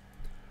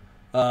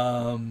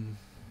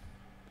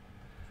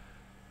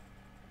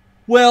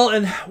 Well,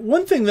 and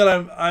one thing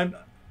that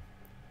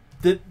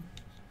that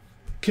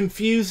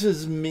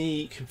confuses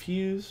me,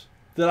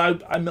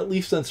 that I'm at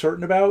least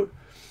uncertain about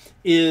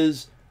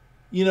is,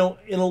 you know,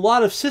 in a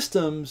lot of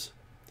systems,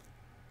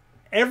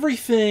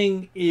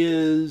 everything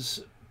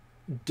is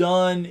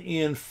done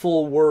in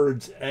full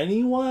words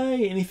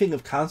anyway. Anything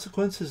of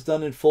consequence is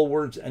done in full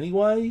words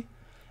anyway.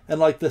 And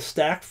like the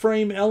stack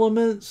frame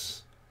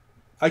elements,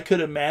 I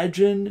could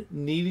imagine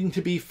needing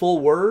to be full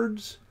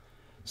words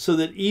so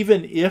that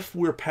even if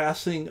we're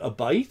passing a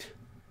byte,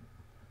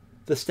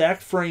 the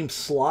stack frame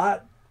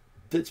slot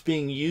that's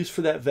being used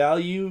for that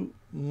value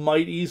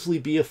might easily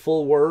be a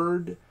full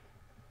word,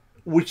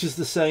 which is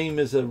the same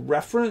as a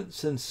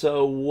reference. And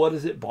so what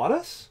has it bought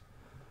us?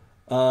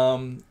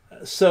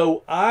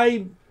 So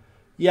I'm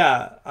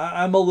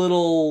a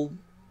little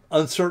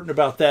uncertain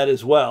about that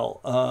as well.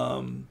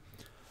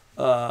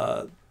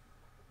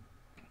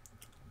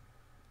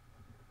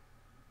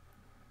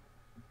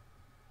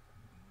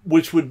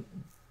 Which would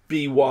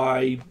be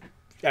why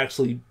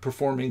actually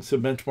performing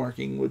some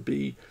benchmarking would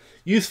be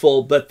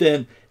useful. But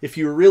then if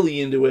you're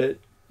really into it,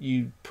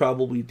 you'd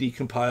probably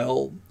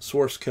decompile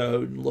source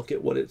code and look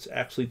at what it's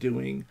actually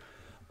doing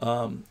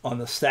on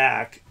the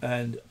stack.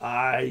 And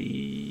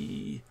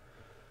I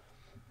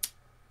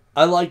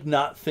like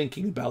not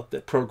thinking about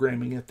that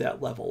programming at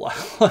that level. I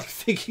like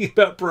thinking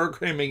about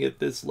programming at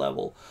this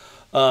level.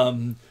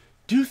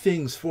 Do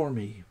things for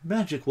me.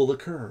 Magic will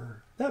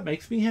occur. That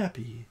makes me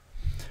happy.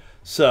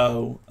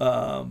 So,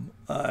 but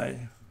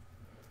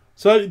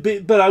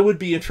I would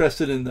be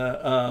interested in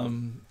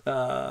the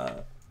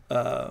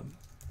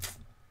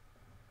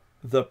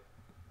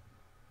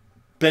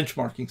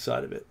benchmarking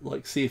side of it,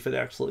 like see if it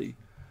actually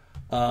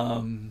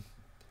wrap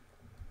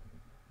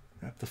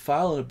the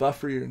file in a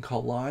buffer. You can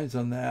call lines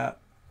on that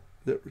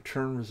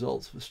return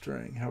results of a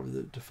string. However,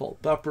 the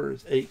default buffer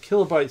is 8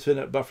 kilobytes, so end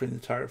up buffering the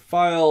entire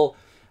file,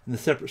 and the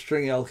separate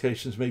string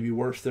allocations may be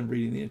worse than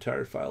reading the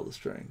entire file of the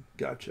string.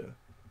 Gotcha.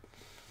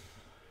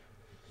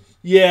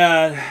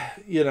 Yeah,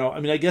 you know,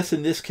 I mean, I guess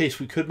in this case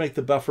we could make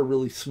the buffer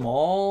really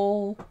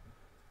small,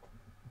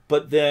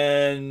 but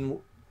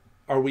then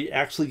are we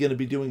actually going to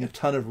be doing a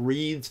ton of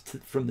reads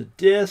from the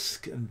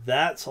disk? And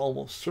that's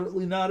almost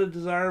certainly not a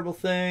desirable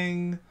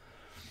thing.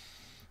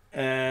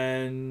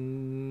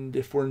 And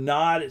if we're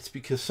not, it's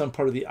because some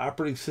part of the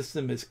operating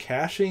system is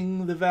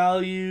caching the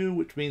value,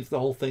 which means the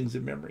whole thing's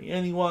in memory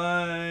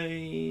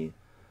anyway.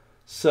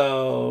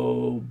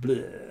 So,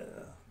 bleh.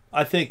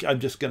 I think I'm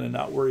just going to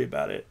not worry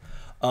about it.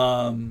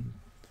 I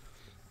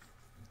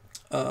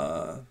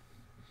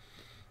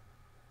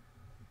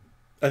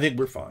think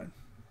we're fine.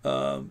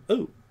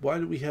 Oh, why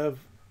do we have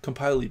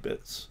compile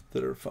bits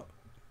that are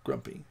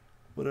grumpy?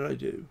 What did I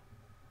do?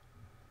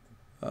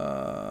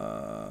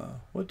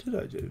 What did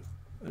I do?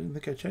 I didn't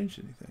think I changed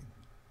anything.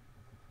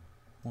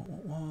 Wah, wah,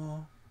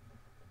 wah.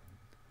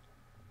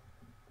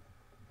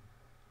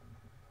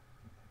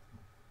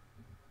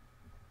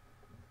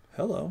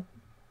 Hello.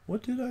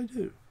 What did I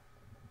do?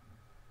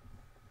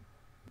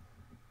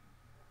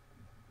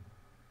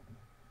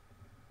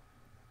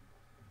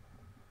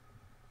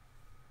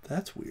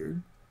 That's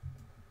weird.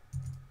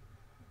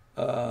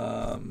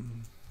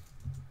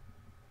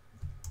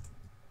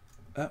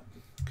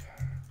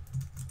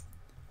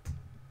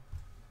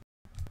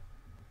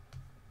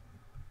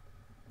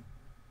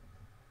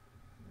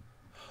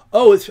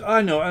 Oh,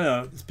 I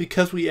know. It's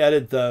because we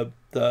added the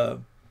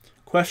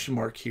question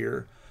mark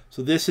here.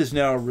 So this is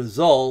now a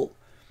result,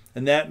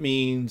 and that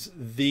means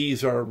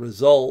these are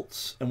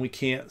results, and we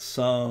can't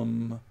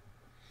sum.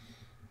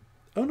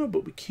 Oh no,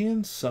 but we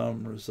can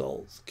sum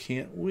results,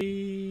 can't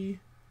we?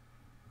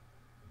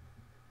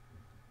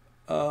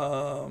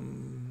 I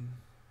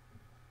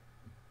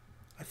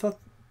thought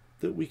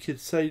that we could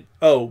say,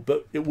 oh,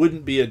 but it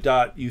wouldn't be a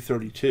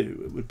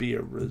 .u32. It would be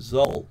a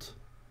result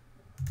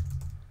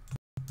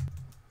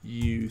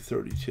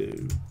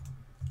U32.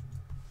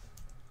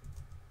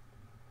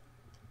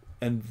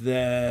 And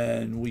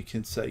then we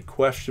can say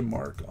question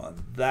mark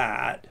on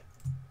that.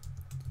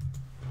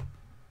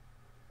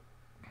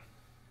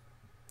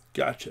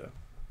 Gotcha.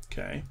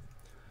 Okay.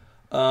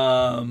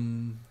 So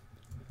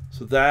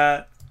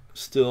that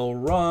still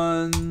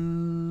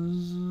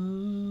runs,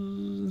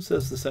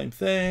 says the same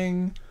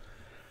thing.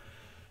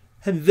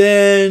 And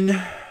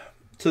then,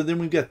 so then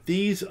we've got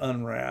these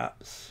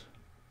unwraps,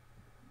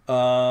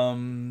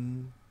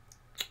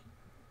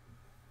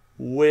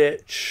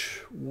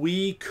 which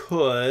we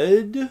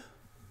could,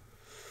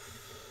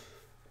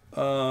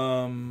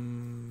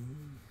 one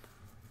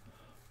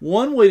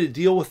way to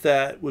deal with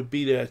that would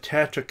be to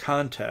attach a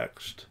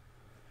context,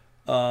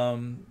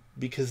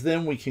 because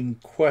then we can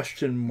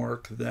question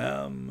mark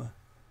them.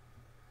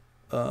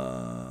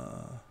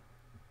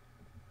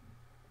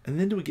 And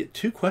then do we get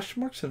 2 question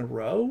marks in a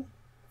row?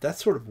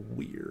 That's sort of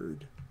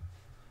weird.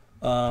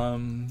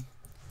 So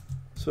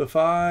if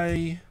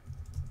I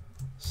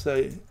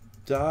say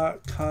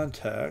dot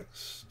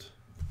context,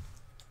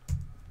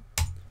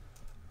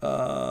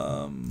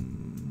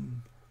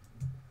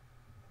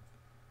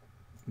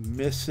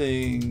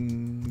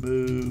 missing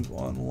move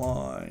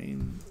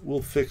online,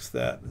 we'll fix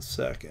that in a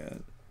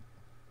second.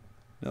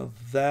 Now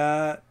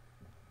that,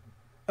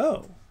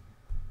 oh,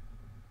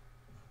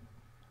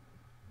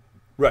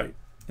 right.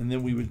 And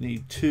then we would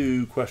need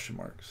 2 question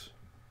marks.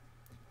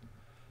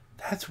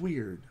 That's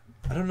weird.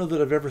 I don't know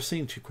that I've ever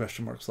seen 2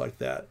 question marks like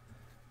that.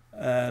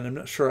 And I'm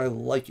not sure I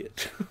like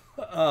it.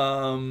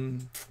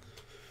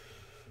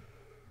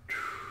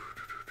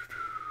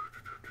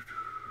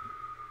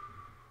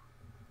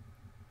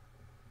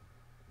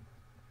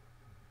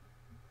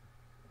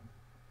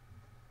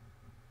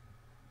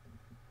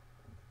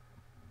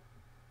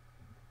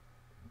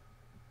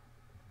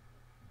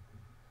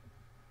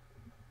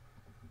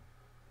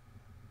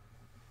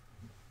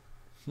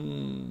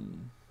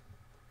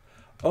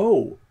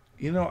 Oh,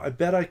 you know, I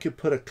bet I could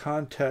put a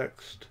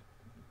context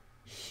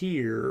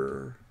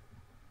here.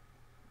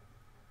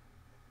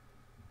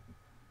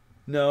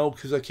 No,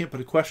 because I can't put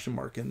a question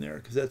mark in there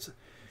because that's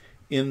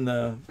in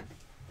the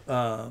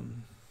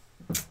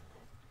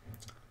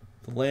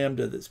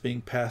lambda that's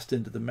being passed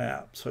into the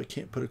map. So I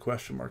can't put a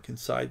question mark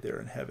inside there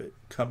and have it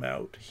come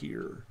out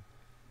here.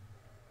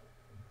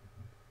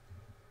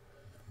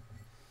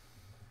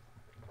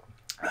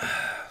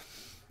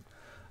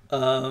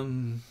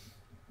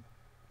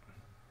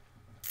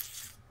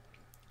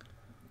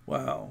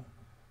 Wow.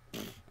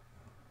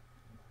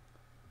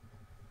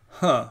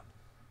 Huh.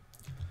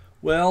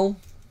 Well,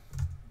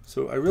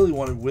 so I really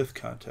wanted with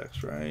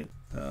context, right?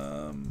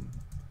 And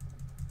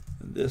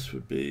this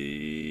would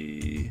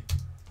be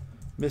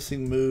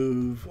missing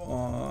move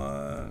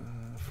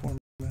on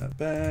format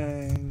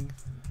bang,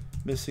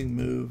 missing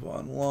move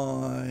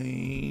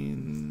online.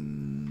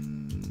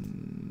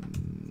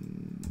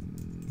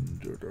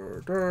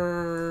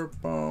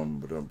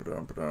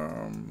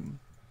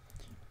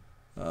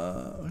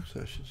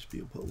 Actually, I should just be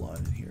able to put a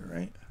line in here,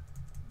 right?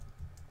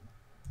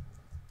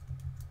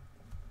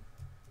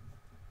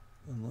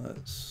 And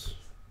let's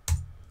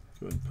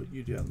go ahead and put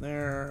you down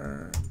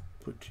there, and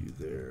put you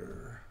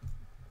there.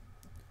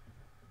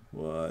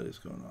 What is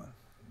going on?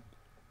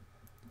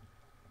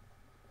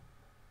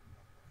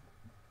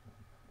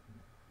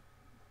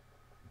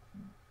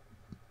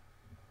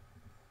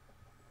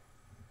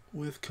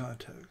 With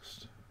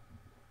context.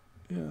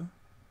 Yeah.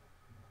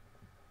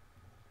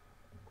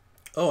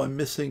 Oh, I'm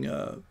missing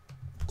a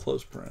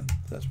close paren.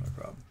 That's my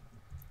problem.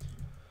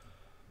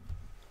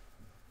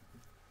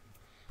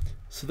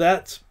 So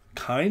that's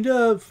kind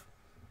of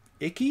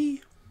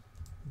icky,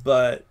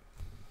 but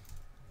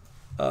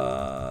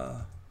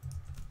now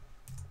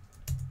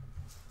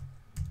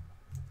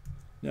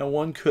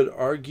one could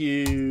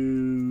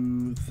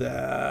argue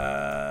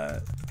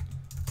that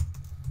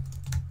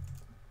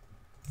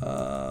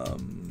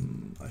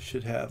I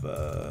should have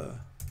a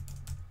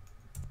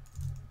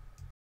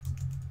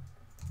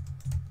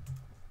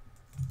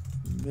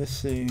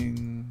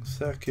missing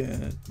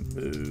second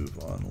move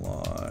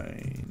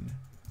online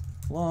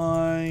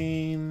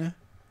line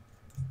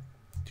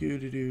do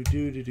do do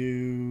do do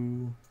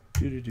do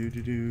do do do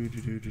do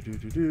do do do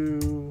do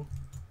do,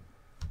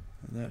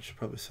 and that should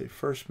probably say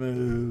first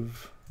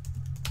move.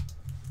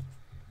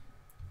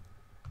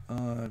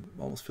 I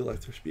almost feel like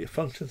there should be a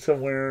function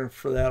somewhere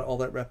for that, all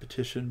that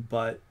repetition,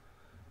 but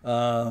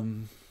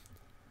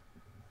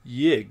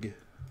yig.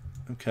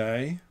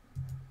 Okay,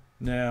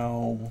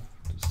 now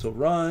still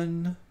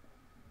run.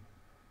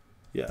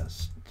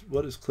 Yes.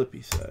 What does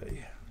Clippy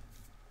say?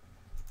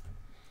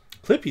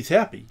 Clippy's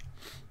happy.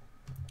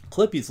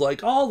 Clippy's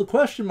like, all the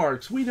question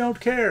marks, we don't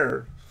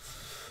care.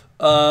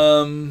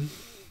 But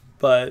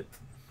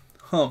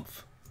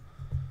humph.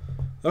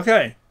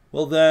 Okay.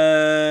 Well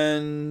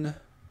then,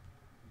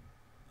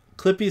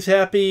 Clippy's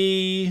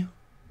happy.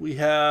 We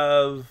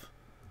have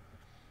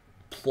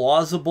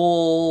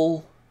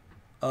plausible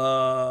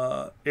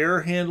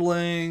error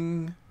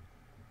handling.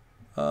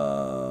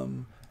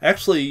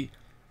 Actually,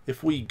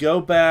 if we go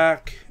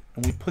back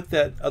and we put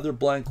that other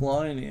blank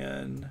line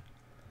in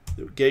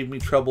that gave me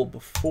trouble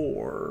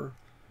before,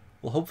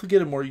 we'll hopefully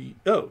get a more...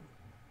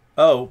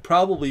 Oh,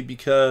 probably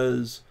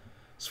because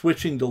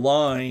switching to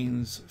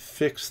lines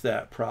fixed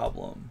that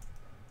problem.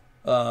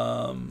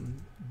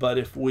 But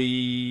if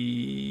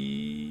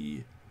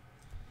we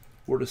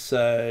were to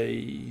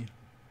say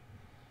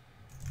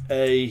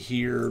A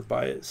here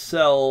by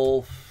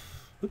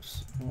itself...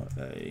 Oops, I want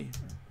A...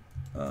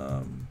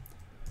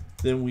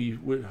 then we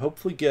would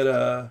hopefully get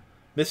a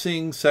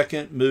missing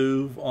second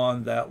move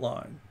on that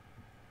line.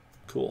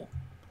 Cool.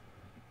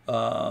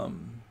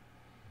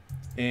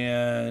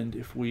 And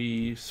if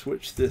we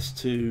switch this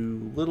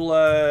to little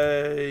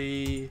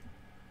a,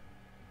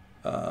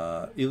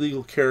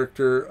 illegal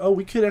character. Oh,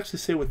 we could actually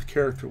say what the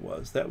character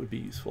was. That would be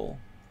useful.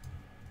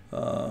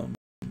 Where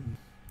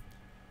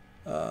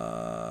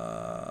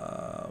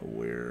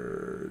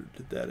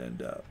did that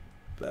end up?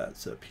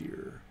 That's up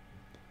here.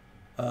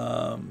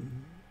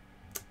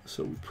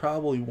 So we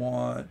probably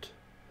want,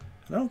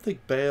 and I don't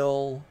think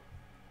Bale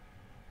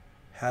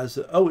has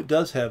a, oh, it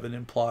does have an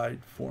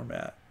implied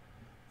format.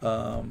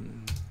 So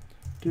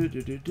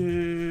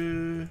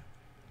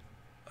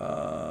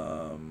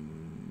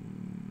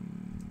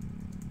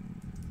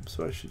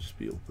I should just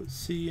be able to put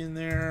C in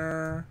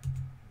there.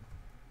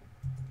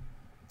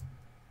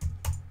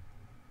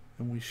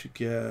 And we should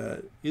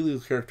get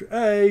illegal character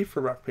A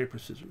for rock, paper,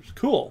 scissors.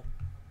 Cool.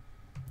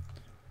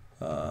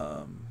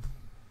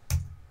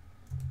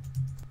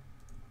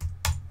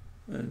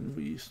 And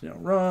we now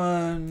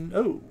run.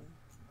 Oh.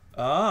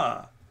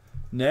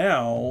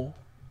 Now,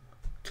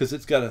 because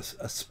it's got a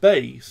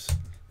space,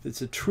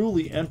 it's a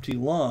truly empty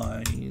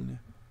line,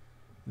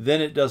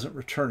 then it doesn't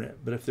return it.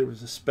 But if there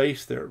was a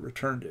space there, it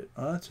returned it.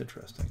 Oh, that's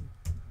interesting.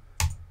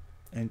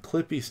 And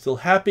Clippy's still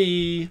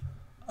happy.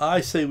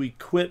 I say we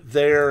quit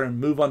there and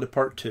move on to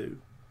part 2,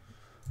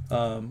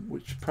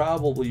 which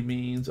probably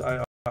means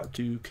I ought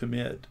to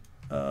commit.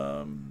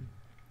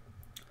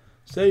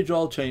 Stage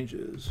all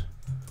changes.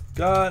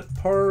 Got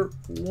part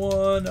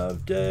 1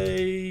 of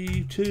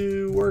day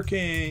 2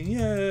 working.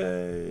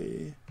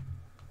 Yay.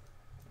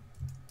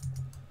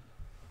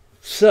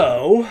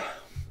 So,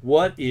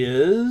 what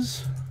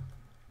is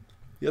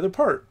the other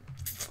part?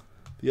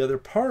 The other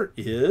part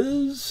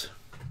is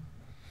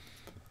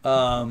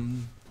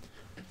the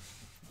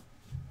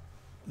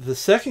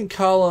second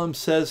column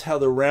says how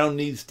the round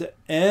needs to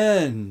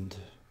end.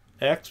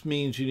 X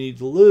means you need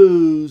to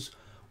lose.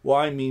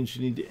 Y means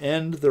you need to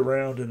end the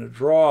round in a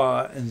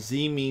draw. And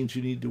Z means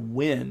you need to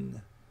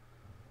win.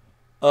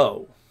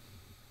 Oh.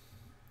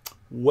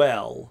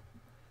 Well,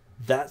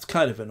 that's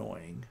kind of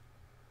annoying.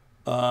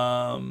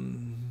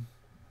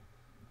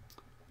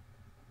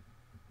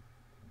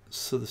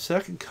 So the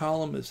second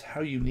column is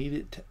how you need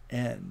it to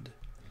end.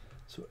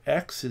 So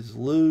X is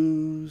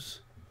lose,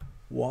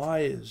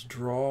 Y is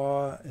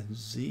draw, and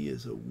Z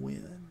is a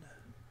win.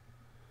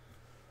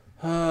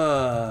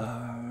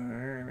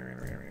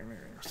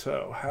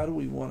 So how do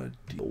we want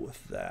to deal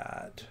with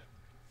that?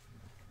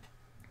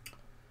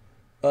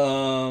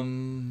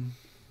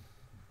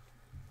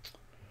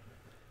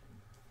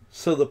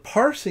 So the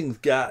parsing's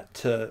got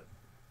to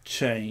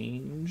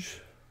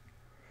change.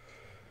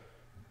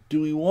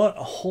 Do we want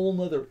a whole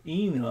nother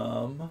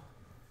enum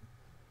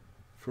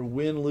for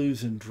win,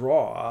 lose, and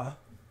draw?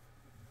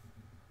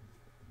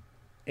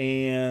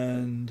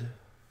 And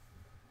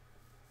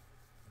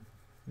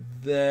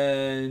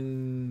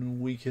then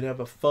we could have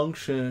a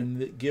function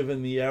that,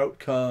 given the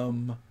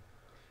outcome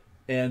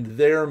and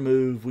their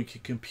move, we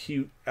could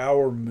compute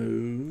our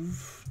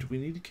move. Do we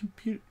need to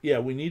compute? Yeah,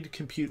 we need to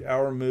compute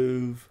our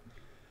move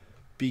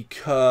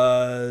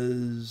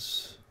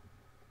because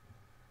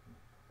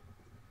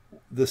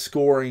the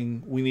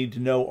scoring, we need to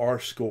know our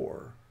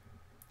score.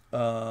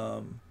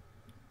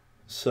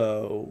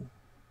 So,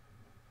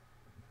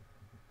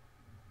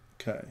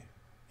 okay,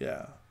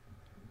 yeah.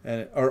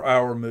 And or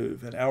our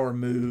move, and our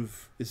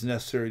move is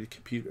necessary to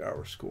compute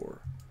our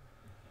score.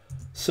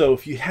 So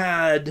if you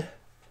had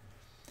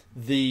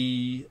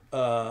the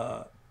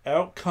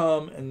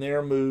outcome and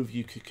their move,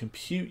 you could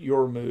compute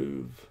your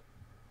move,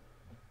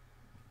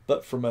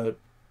 but from a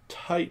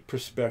type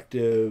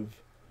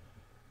perspective,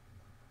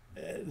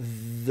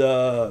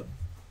 the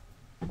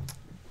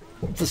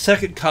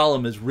second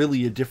column is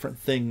really a different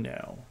thing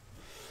now.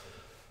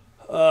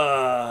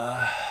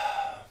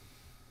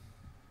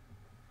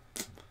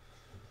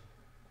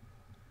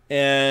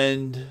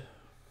 And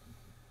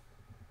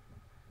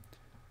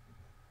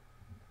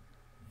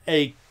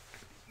a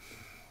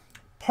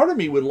part of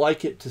me would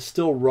like it to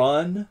still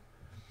run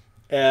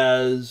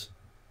as,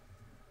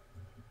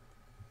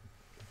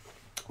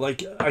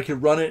 like, I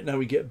could run it and now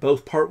we get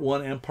both part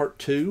 1 and part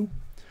 2,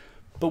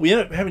 but we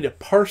end up having to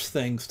parse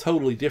things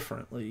totally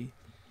differently.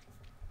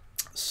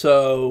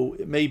 So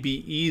it may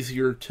be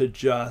easier to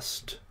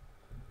just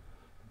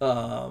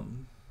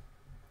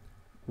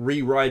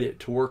rewrite it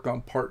to work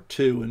on part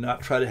 2 and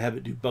not try to have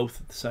it do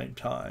both at the same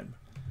time.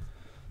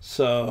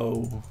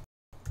 So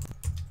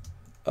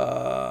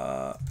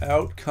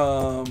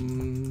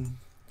outcome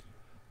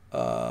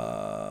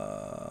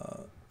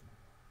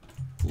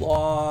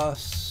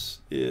loss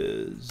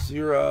is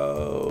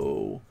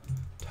 0,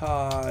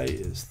 tie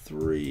is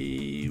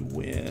 3,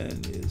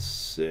 win is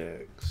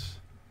 6.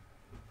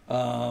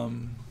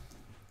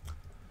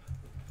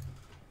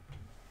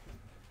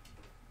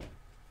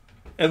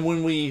 And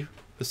when we,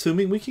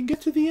 assuming we can get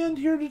to the end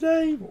here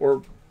today,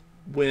 or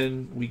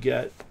when we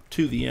get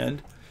to the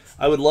end,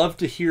 I would love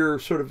to hear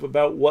sort of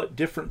about what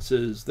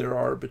differences there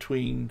are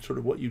between sort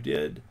of what you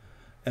did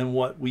and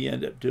what we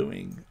end up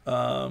doing.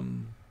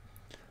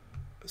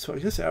 So I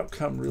guess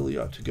outcome really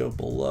ought to go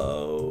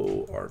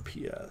below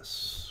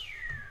RPS.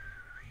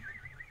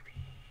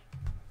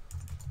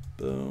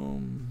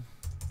 Boom.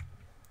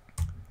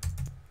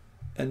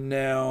 And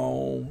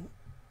now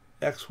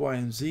X, Y,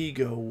 and Z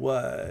go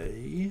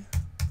away.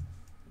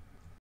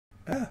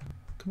 Ah,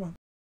 come on.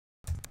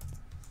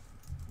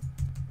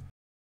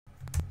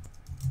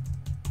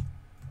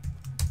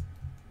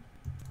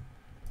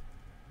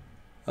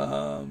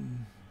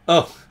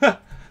 Oh,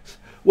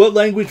 what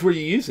language were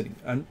you using?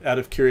 I'm out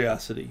of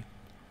curiosity.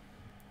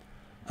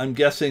 I'm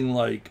guessing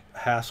like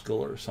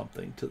Haskell or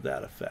something to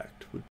that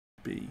effect would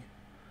be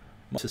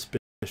my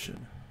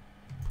suspicion.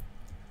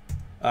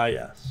 Ah,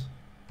 yes.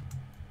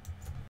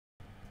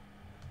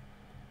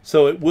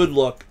 So it would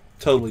look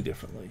totally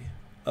differently.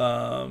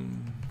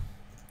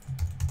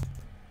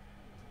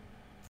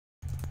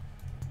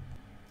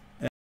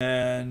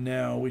 And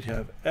now we'd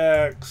have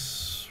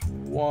X,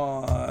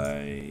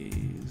 Y,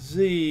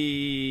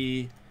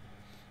 Z,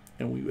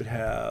 and we would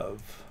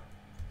have,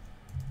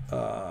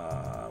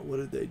 what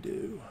did they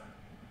do?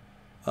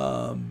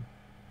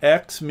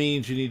 X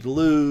means you need to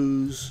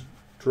lose,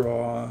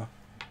 draw.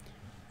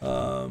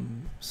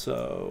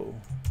 So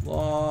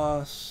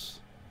loss.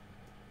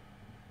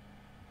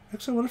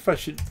 Actually, I wonder if I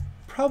should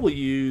probably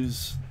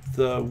use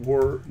the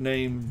word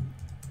name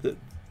that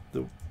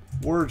the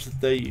words that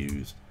they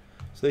used.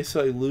 So they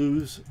say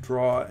lose,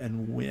 draw,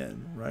 and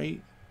win,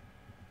 right?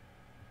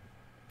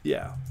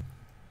 Yeah.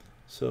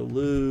 So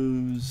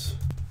lose,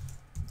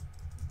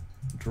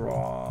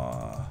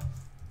 draw,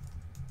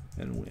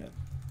 and win.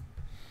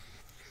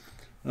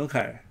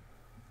 Okay.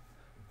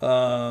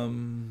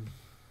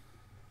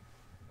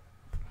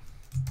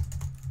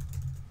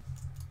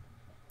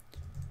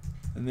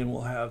 And then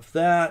we'll have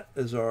that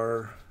as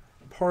our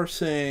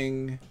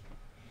parsing.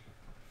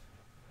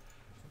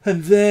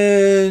 And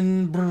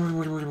then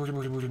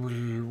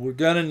we're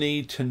going to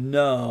need to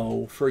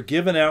know for a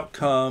given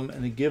outcome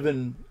and a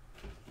given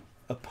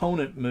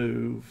opponent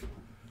move,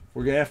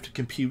 we're going to have to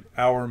compute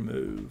our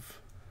move.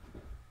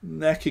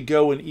 And that could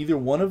go in either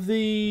one of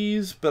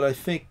these, but I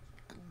think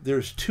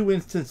there's 2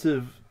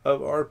 instances of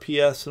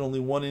RPS and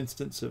only 1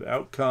 instance of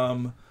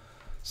outcome.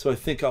 So I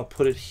think I'll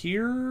put it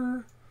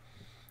here.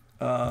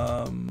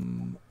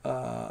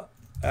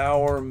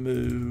 Our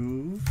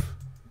move,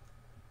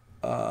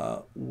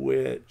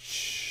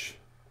 which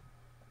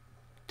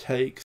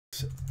takes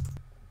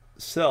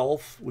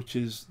self, which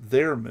is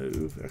their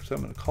move. Actually,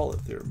 I'm going to call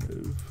it their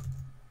move.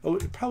 Oh,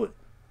 it probably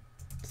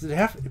does it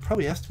have? It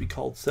probably has to be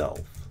called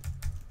self.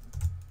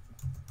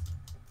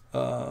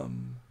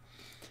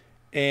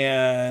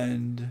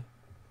 And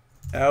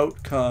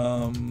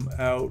outcome,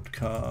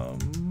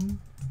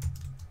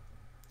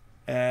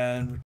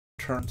 and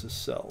return to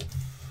self.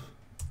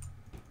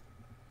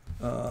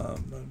 I'll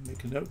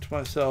make a note to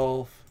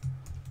myself.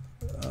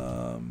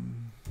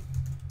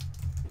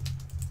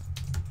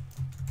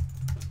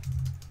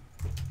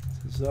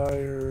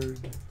 Desired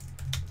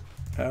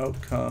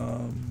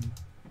outcome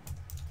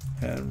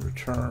and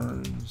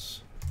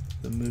returns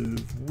the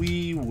move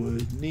we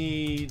would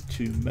need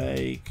to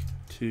make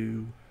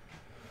to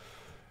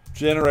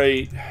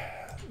generate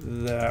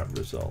that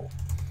result.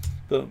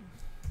 Boom.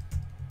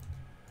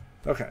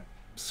 Okay,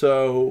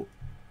 so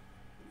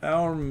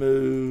our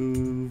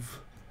move,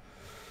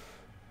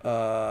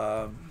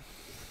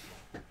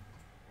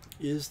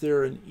 is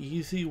there an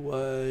easy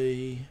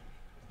way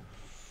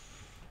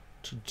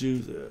to do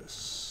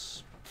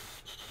this?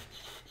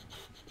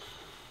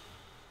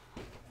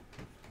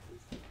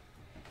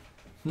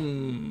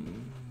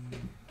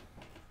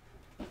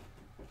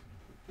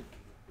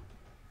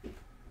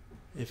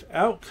 If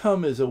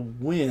outcome is a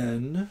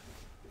win,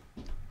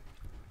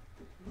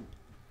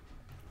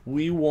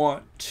 we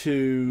want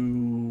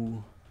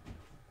to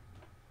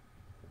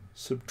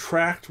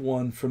subtract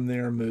 1 from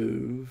their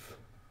move.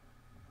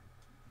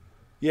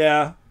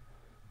 Yeah.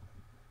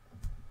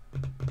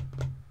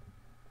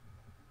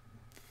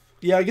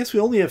 Yeah, I guess we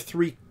only have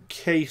 3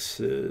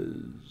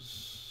 cases.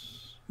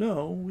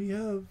 No, we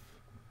have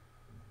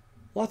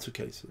lots of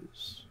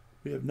cases.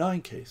 We have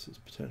 9 cases,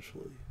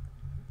 potentially.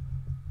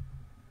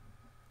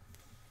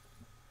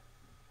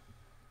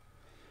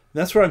 And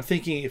that's where I'm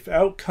thinking if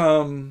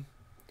outcome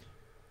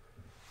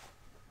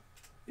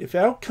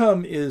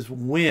is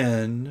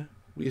win,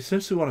 we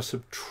essentially want to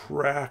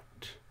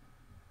subtract.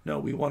 No,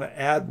 we want to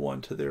add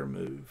 1 to their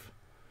move.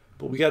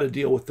 But we got to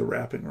deal with the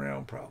wrapping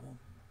around problem.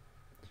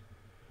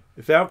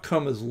 If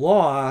outcome is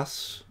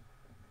loss,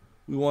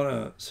 we want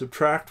to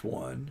subtract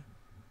 1,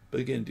 but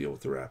again, deal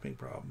with the wrapping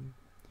problem.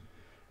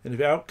 And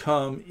if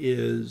outcome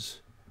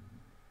is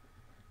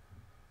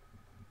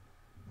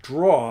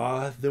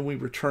draw, then we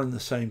return the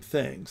same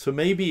thing. So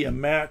maybe a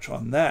match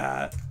on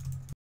that.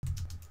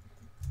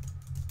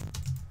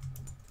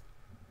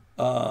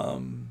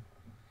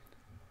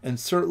 And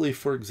certainly,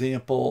 for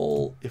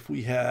example, if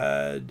we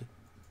had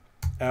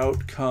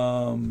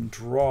outcome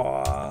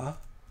draw,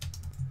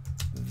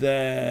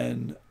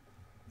 then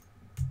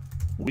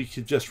we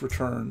could just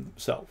return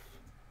self.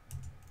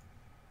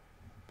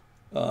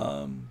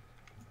 That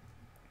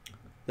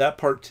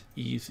part's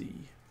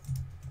easy.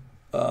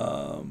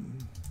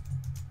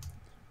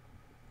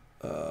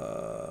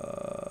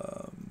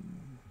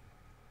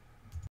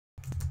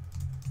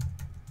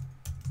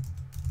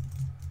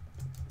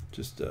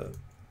 Just oh,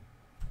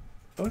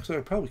 actually,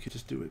 I probably could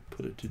just do it.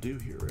 Put it to do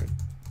here, right?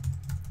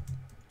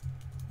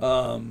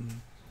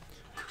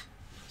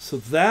 So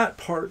that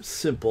part's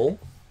simple.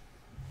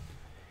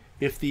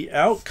 If the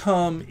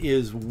outcome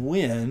is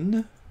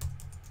win,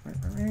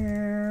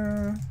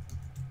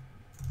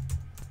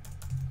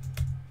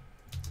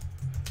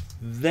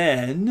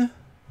 then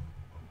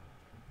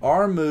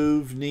our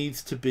move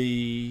needs to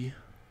be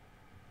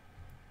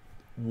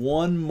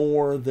one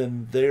more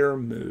than their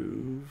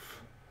move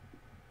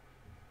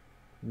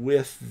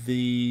with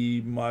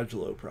the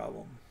modulo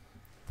problem.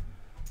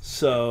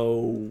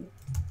 So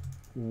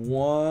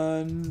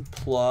 1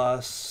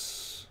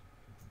 plus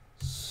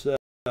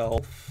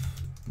self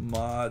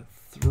mod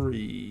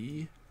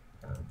 3,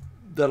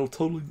 that'll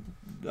totally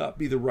not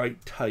be the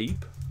right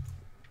type.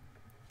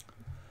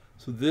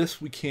 So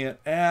this we can't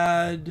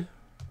add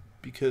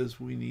because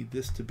we need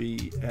this to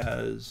be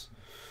as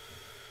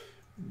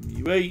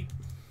mu8.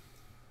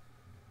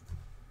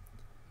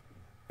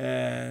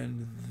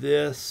 And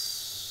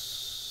this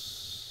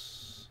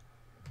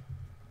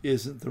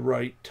isn't the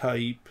right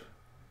type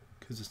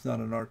because it's not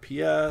an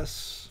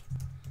RPS.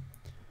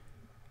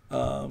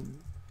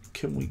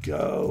 Can we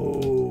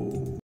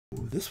go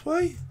this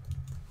way?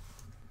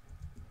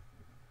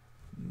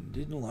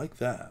 Didn't like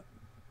that.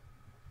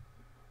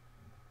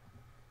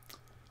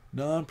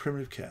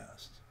 Non-primitive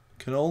cast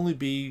can only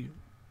be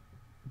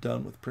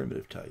done with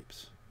primitive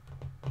types.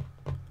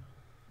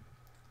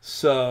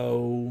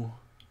 So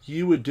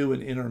you would do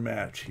an inner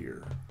match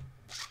here.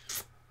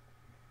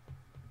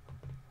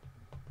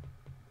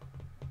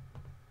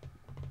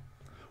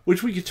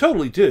 Which we could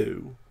totally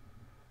do.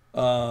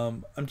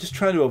 I'm just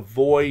trying to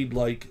avoid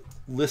like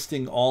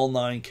listing all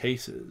 9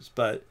 cases,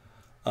 but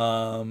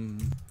so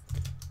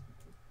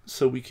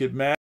we could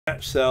match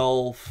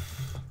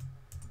self,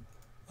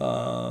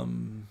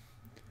 and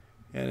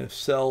if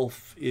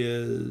self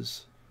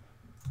is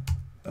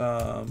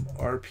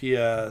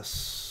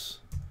RPS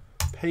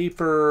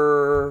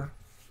paper,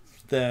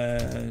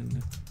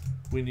 then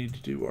we need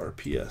to do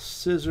RPS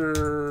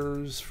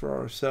scissors for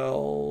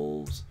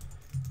ourselves.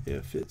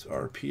 If it's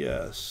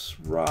RPS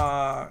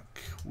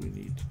rock, we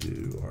need to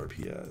do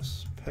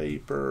RPS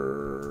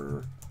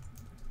paper.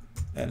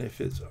 And if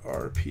it's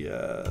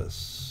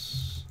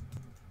RPS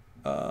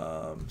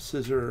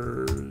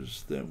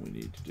scissors, then we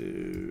need to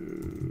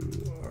do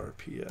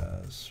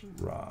RPS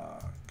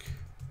rock.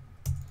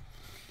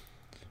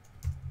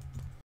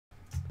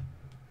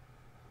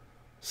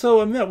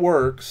 So, that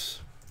works.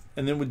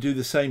 And then we do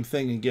the same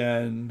thing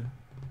again.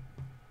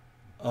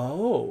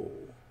 Oh.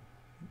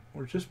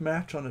 Or just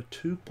match on a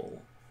tuple.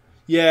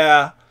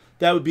 Yeah,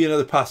 that would be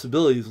another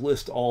possibility, is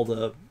list all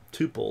the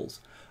tuples.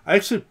 I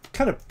actually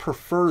kind of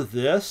prefer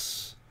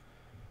this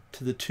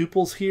to the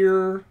tuples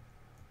here.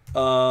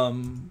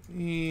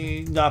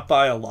 Not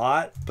by a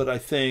lot, but I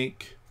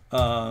think...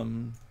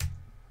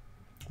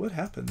 what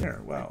happened there?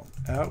 Wow.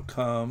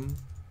 Outcome.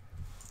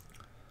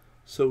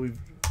 So we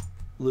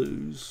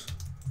lose.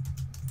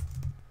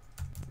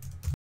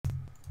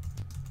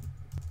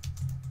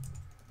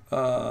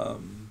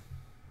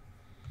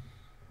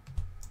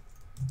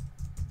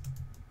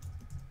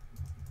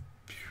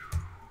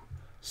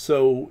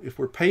 So if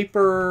we're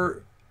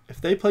paper, if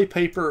they play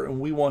paper and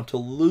we want to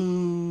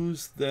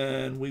lose,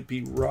 then we'd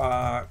be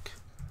rock.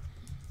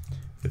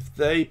 If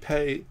they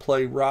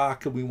play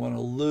rock and we want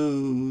to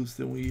lose,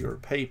 then we are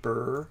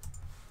paper.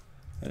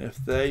 And if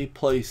they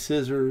play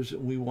scissors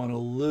and we want to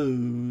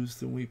lose,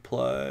 then we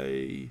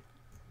play...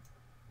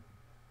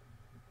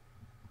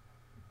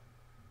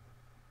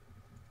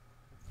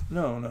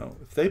 No.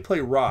 If they play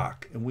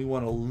rock and we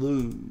want to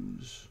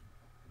lose,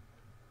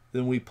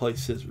 then we play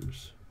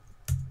scissors.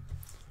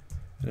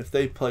 And if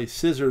they play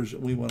scissors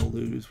and we want to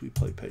lose, we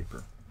play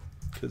paper.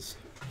 Because,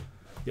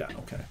 yeah,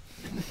 okay.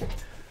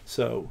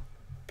 So,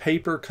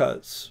 paper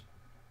cuts.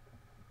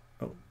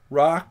 Oh,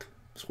 rock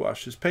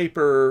squashes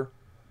paper.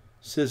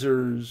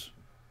 Scissors.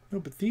 No,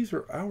 but these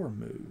are our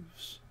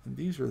moves. And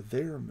these are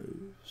their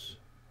moves.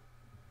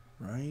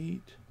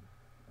 Right?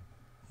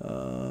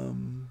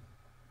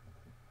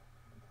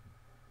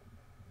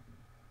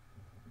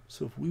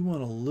 So if we want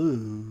to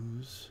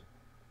lose,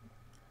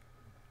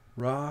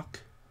 rock...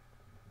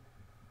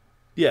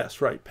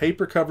 Yes, right.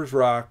 Paper covers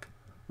rock.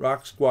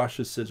 Rock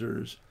squashes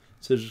scissors.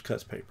 Scissors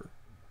cuts paper.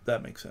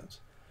 That makes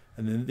sense.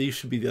 And then these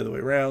should be the other way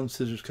around.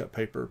 Scissors cut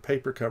paper.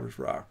 Paper covers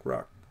rock.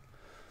 Rock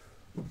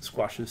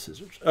squashes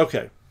scissors.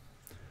 Okay.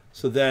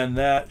 So then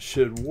that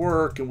should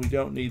work, and we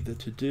don't need the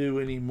to-do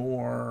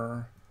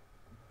anymore.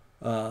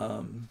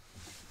 I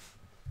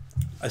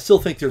still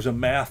think there's a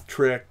math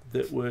trick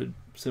that would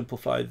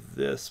simplify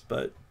this,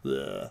 but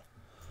we'll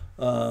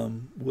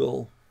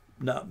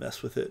not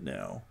mess with it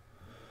now.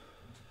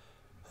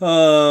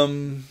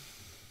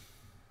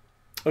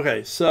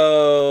 Okay,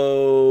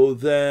 so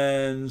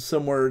then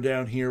somewhere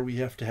down here we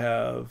have to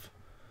have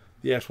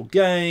the actual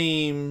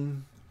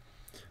game.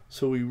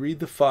 So we read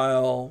the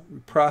file, we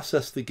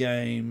process the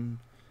game.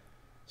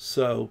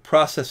 So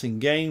processing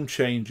game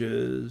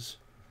changes.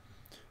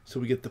 So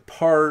we get the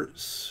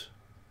parts.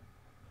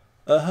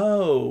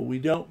 Oh, we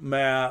don't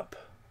map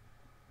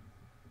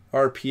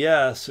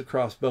RPS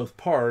across both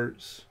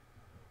parts.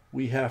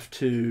 We have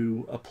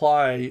to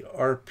apply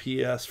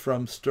RPS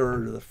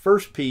FromStr to the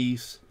first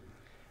piece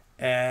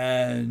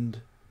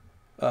and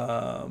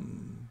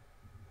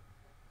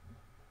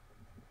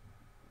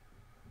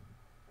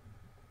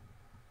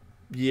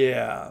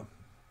yeah.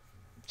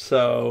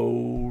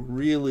 So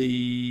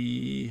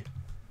really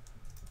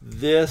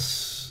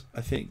this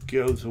I think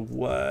goes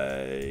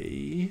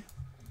away.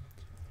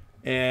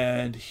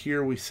 And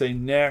here we say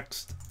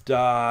next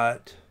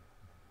dot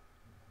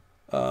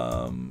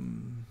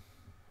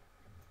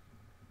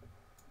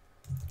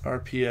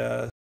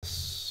RPS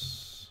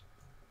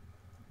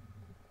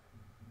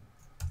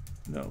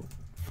no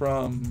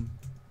FromStr.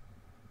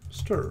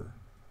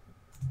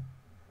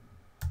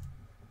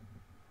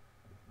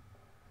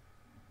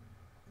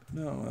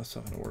 No, that's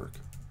not going to work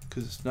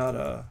because it's not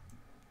a.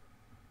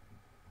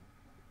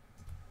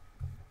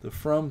 The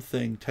from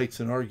thing takes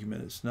an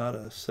argument. It's not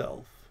a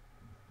self.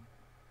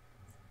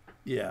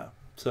 Yeah,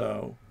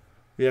 so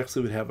we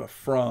actually would have a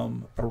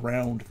from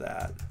around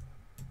that.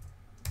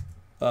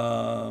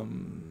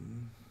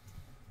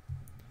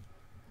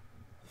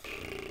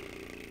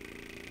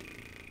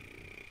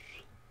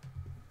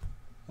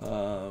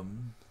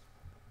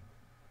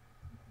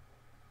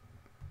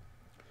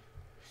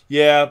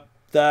 Yeah,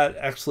 that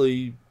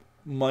actually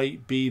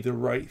might be the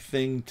right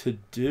thing to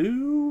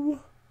do.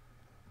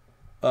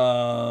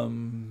 I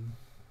mean,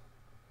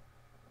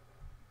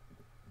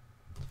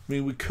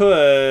 we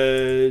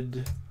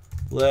could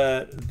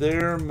let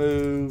their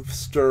move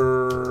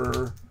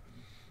stir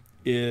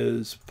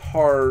is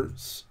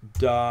parts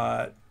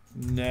dot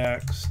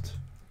next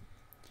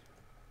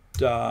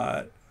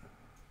dot,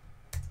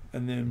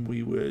 and then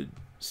we would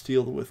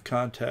steal the with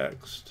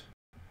context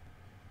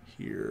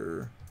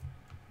here.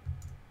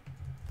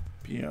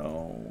 You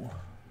know,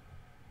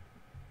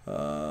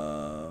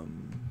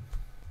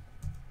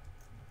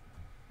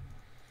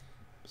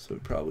 so we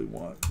probably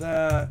want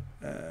that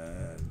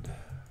and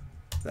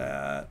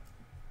that.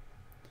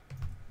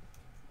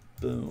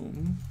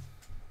 Boom.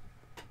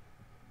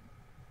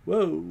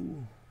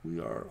 Whoa, we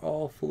are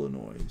all full of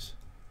noise.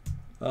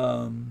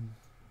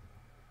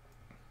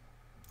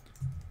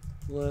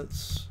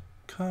 Let's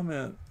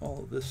comment all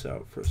of this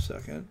out for a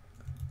second.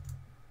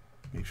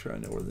 Make sure I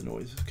know where the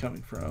noise is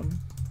coming from.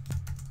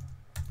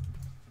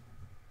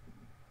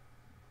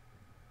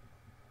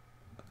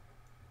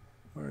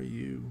 Where are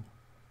you?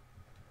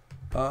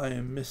 I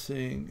am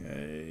missing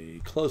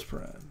a close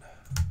paren.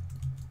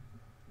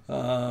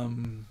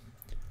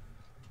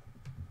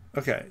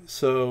 Okay,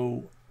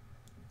 so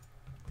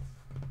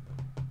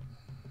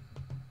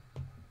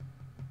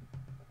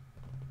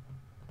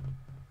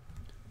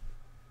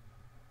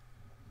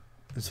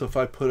and so if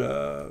I put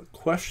a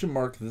question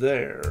mark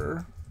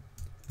there,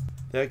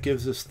 that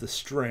gives us the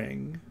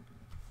string,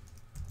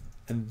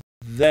 and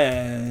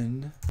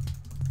then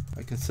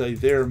I can say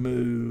their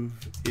move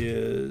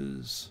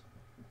is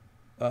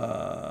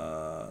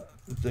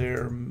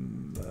their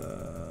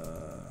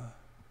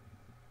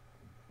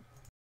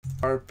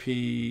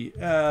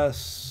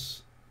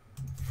RPS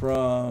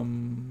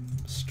from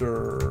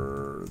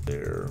stir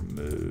their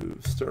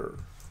move stir,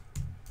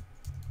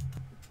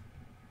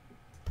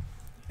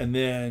 and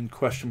then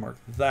question mark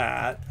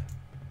that,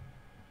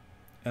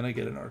 and I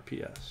get an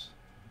RPS.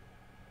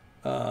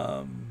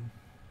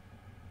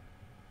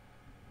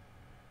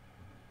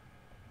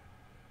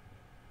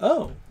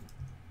 Oh,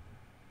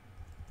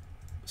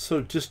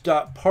 so just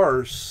dot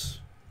parse.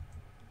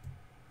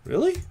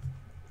 Really?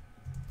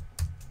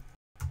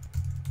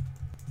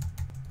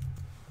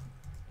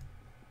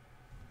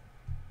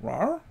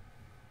 Rar?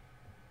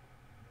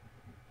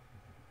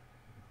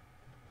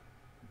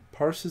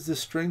 Parses this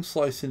string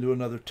slice into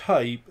another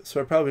type,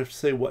 so I probably have to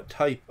say what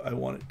type I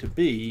want it to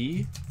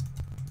be.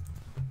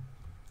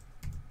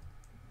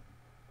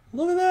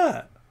 Look at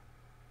that.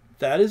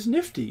 That is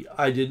nifty.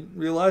 I didn't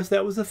realize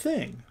that was a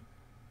thing.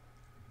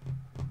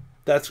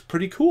 That's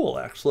pretty cool,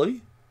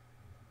 actually.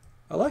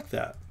 I like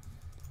that.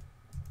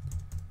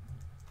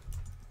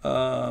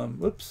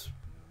 Whoops.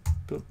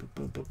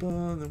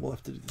 Then we'll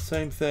have to do the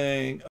same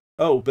thing.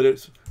 Oh, but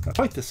it's not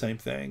quite the same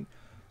thing.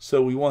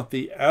 So we want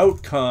the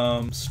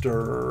outcome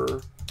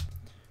stir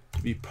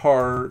to be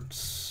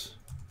parts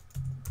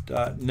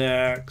dot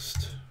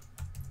next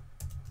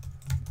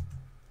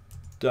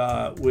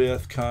dot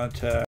with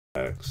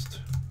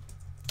context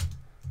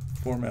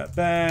format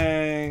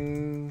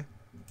bang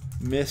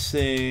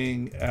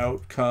missing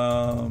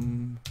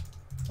outcome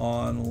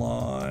on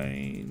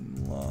line.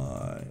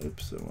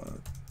 Oops, I want a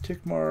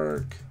tick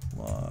mark,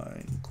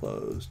 line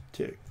closed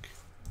tick,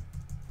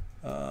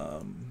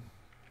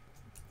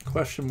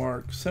 question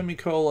mark,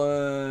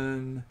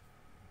 semicolon,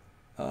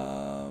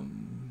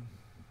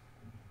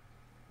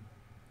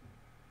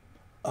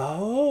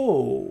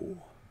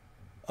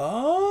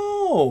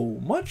 Oh,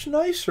 much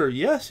nicer.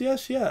 Yes,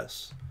 yes,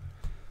 yes.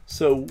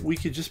 So we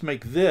could just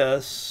make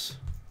this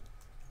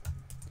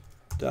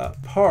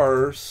dot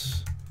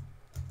parse.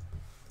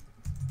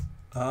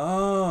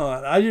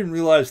 Ah, I didn't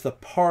realize the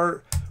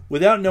part,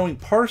 without knowing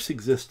parse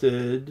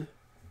existed.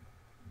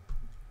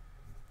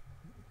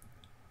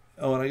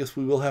 Oh, and I guess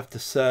we will have to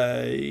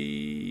say,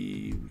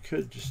 we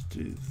could just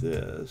do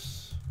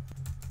this,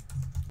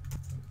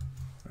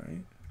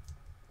 right?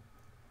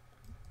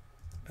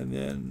 And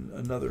then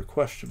another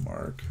question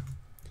mark.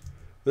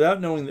 Without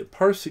knowing that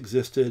parse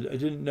existed, I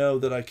didn't know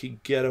that I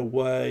could get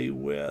away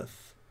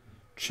with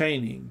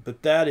chaining,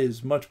 but that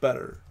is much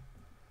better.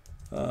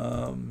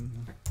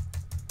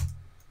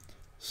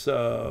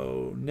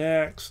 So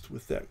next,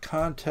 with that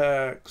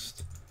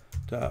context,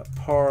 dot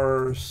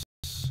parse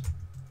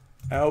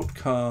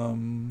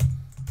outcome,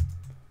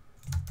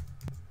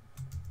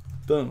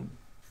 boom.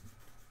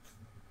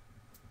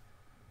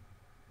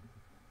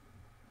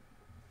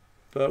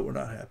 But we're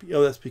not happy.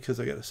 Oh, that's because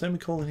I got a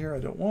semicolon here I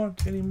don't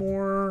want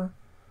anymore.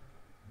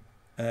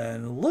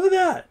 And look at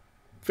that.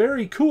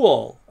 Very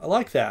cool. I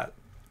like that.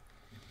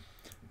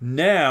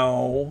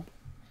 Now,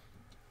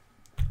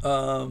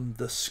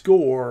 the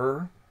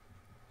score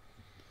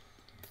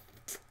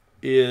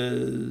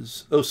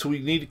is, oh, so we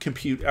need to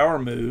compute our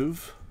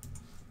move.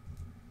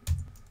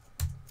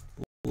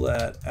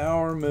 Let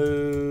our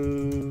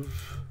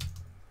move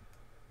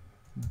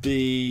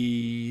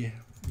be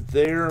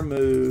their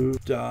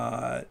move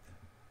dot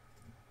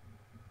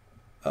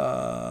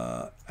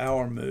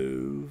our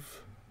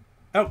move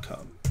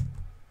outcome.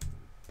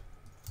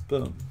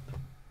 Boom.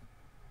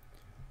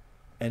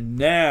 And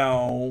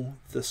now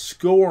the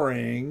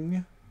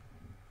scoring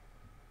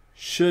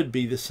should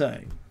be the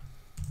same.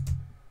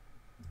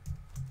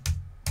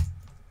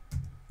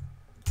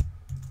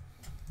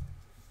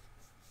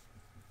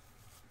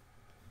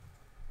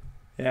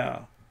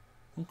 Yeah.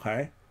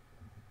 Okay.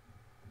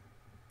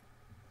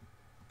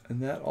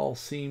 And that all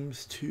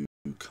seems to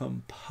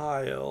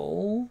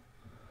compile.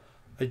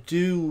 I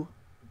do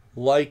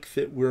like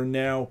that we're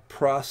now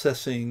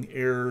processing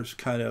errors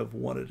kind of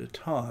one at a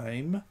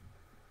time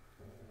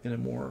in a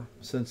more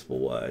sensible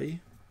way,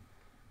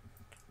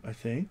 I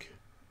think.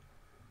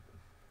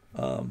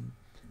 And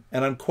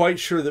I'm quite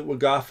sure that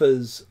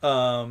Wagafa's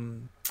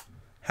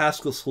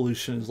Haskell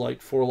solution is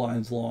like 4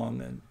 lines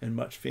long and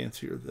much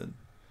fancier than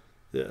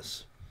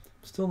this.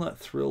 Still not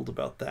thrilled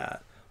about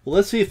that. Well,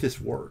 let's see if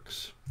this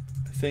works.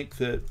 I think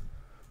that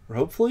we're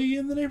hopefully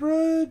in the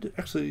neighborhood.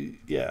 Actually,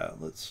 yeah,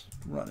 let's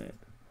run it.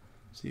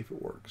 See if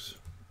it works.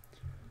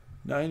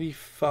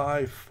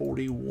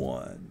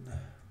 9541.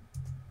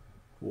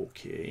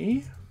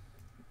 Okay.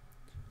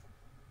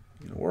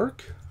 Gonna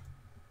work.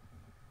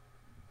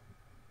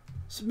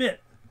 Submit.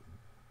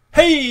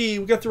 Hey,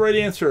 we got the right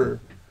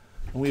answer.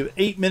 And we have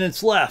 8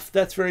 minutes left.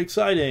 That's very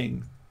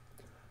exciting.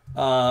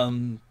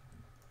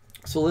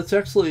 So let's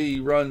actually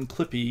run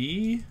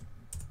Clippy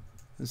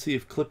and see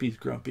if Clippy's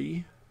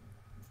grumpy.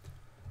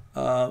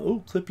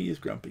 Oh, Clippy is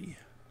grumpy.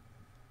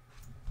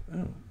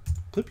 Oh,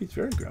 Clippy's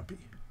very grumpy.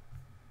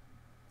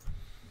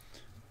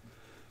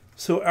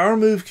 So our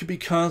move could be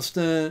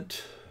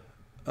constant.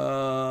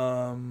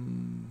 Now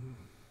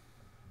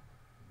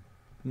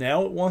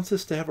it wants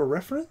us to have a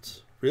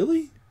reference?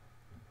 Really?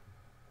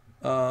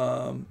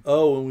 Oh,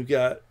 and we've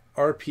got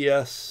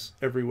RPS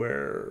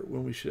everywhere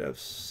when we should have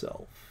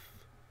self.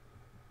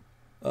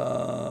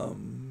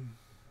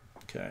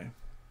 Okay.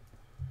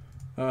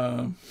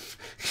 Yeah.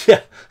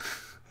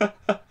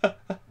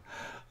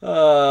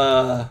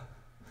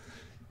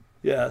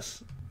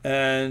 Yes.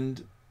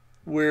 And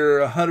we're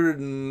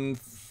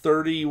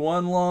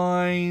 131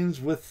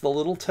 lines with the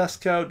little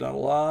test code, not a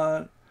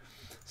lot.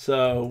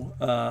 So,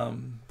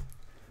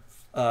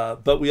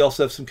 but we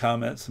also have some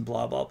comments and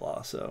blah, blah,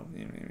 blah. So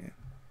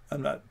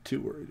I'm not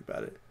too worried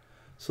about it.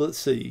 So let's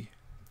see.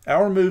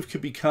 Our move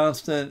could be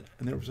constant,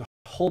 and there was a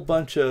whole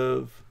bunch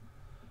of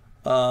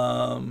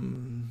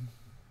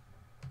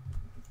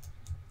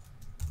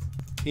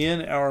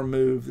in our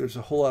move, there's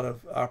a whole lot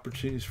of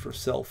opportunities for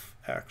self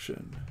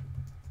action.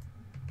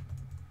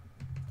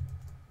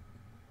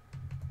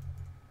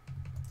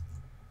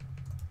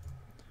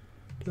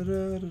 I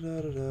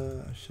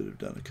should have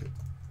done a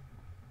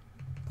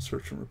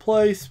search and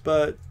replace,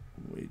 but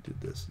we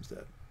did this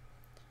instead.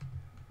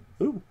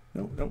 Ooh,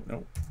 no. There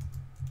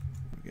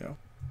we go.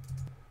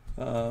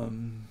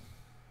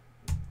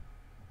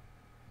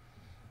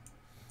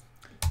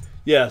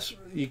 Yes,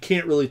 you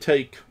can't really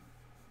take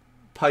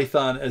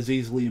Python as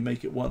easily and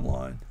make it one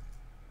line.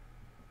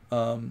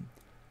 I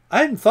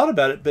hadn't thought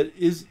about it, but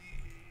is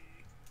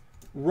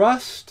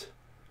Rust,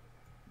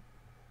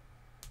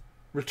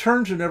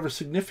 returns are never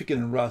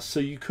significant in Rust, so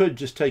you could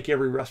just take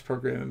every Rust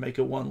program and make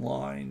it one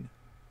line,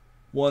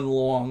 one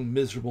long,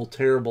 miserable,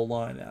 terrible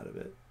line out of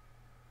it,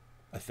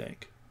 I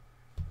think.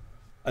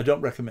 I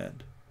don't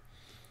recommend.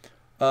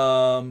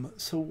 So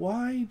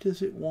why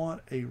does it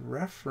want a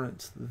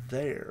reference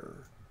there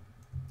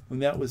when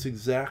that was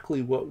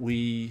exactly what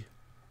we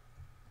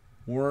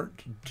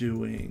weren't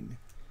doing?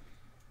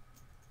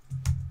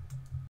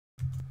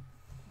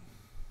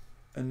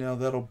 And now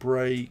that'll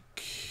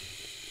break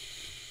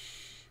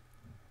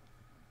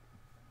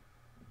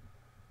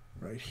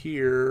right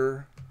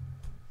here.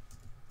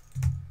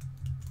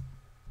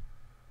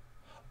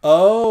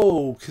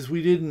 Oh, because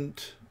we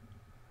didn't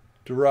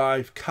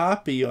derive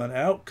copy on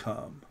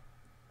outcome.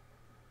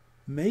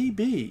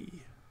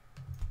 Maybe.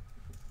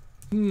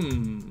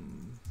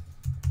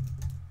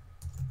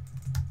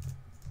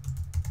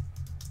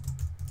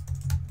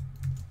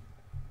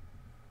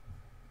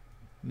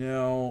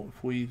 Now,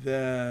 if we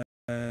then...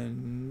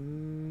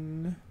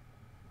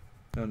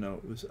 No,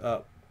 it was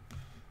up.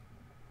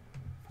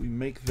 If we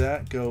make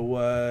that go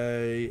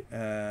away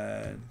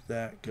and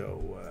that go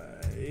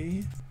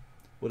away,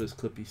 what does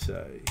Clippy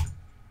say?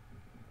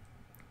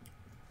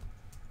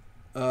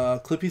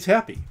 Clippy's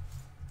happy.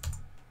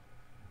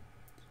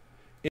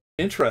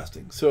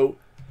 Interesting. So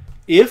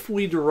if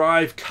we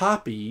derive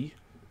copy,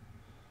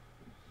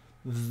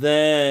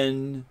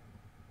 then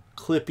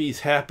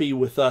Clippy's happy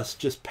with us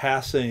just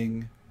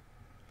passing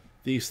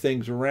these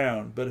things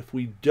around. But if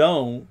we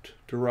don't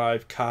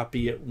derive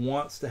copy, it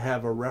wants to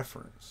have a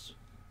reference.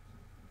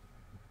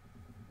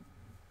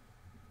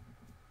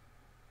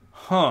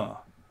 Huh.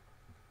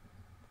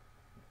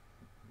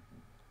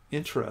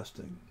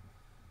 Interesting.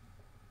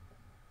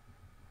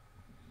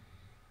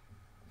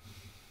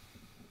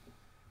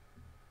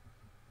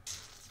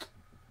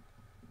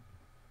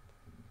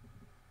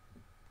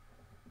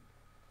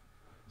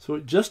 So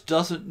it just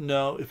doesn't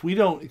know, if we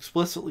don't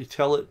explicitly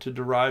tell it to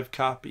derive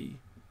copy,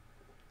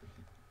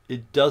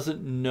 it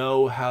doesn't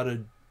know how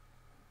to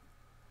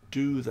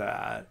do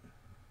that.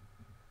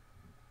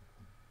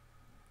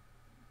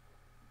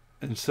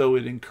 And so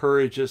it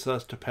encourages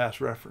us to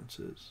pass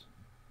references.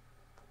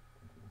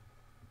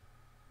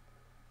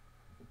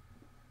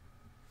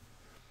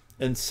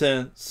 And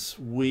since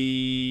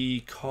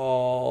we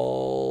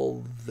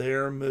call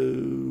their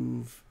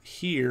move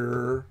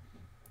here,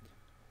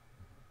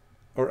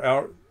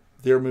 or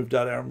their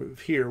move.our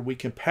move here, we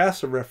can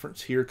pass a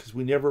reference here because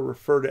we never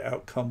refer to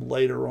outcome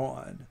later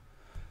on.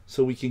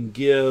 So we can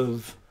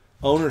give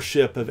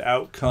ownership of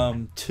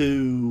outcome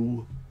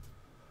to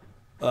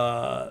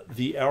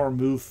the our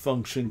move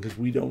function because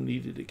we don't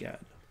need it again.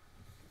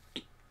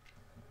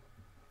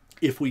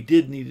 If we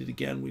did need it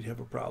again, we'd have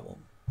a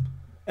problem.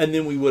 And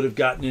then we would have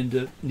gotten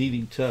into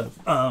needing to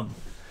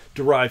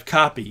derive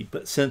copy.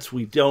 But since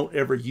we don't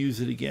ever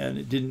use it again,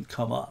 it didn't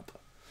come up.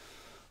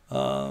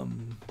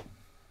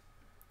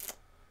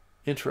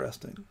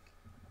 Interesting.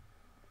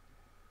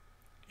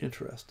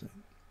 Interesting.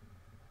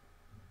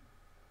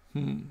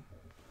 I'm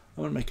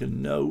going to make a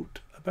note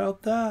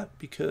about that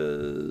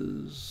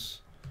because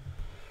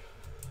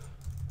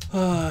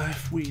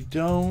if we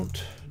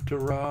don't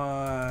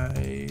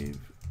derive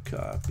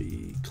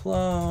copy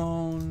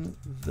clone,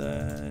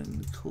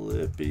 then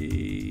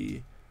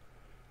Clippy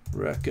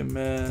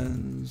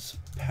recommends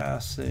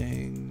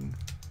passing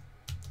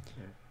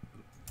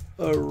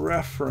a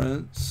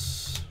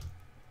reference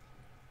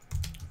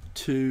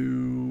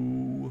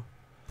to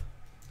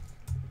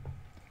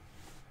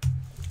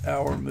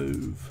our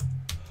move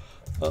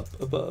up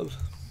above.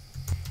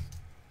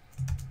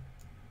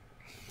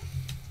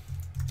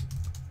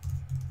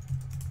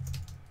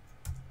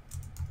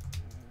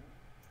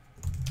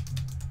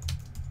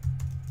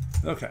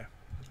 Okay.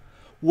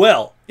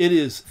 Well, it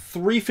is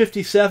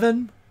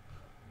 3:57.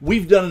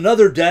 We've done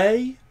another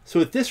day. So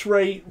at this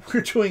rate,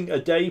 we're doing a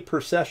day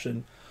per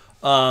session.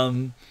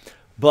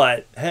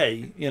 But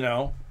hey, you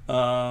know,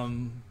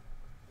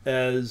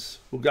 as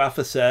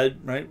Ugafa said,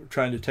 right, we're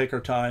trying to take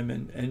our time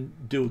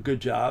and do a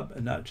good job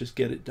and not just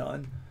get it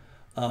done.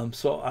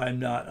 So I'm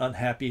not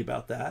unhappy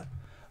about that.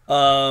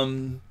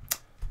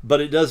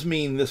 But it does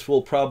mean this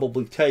will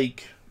probably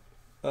take,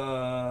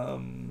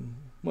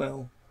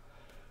 well,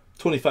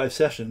 25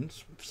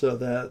 sessions. So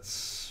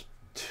that's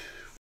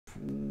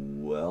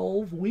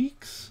 12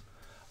 weeks.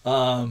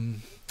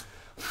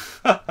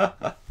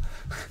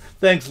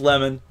 Thanks,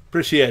 Lemon.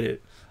 Appreciate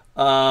it.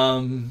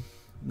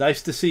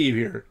 Nice to see you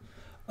here.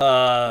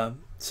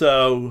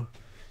 So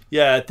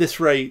yeah, at this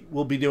rate,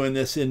 we'll be doing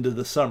this into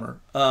the summer.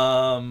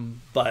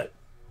 But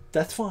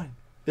that's fine.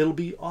 It'll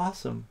be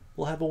awesome.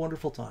 We'll have a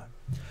wonderful time.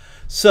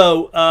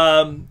 So,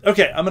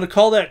 okay, I'm going to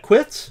call that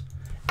quits.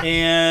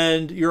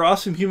 And you're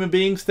awesome human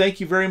beings. Thank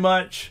you very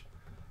much.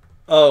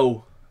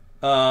 Oh,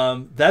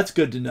 that's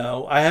good to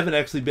know. I haven't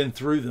actually been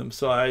through them,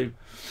 so I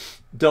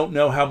don't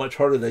know how much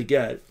harder they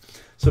get.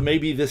 So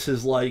maybe this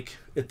is like,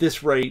 at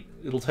this rate,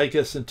 it'll take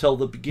us until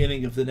the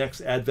beginning of the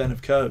next advent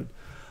of code.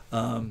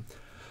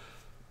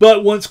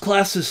 But once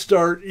classes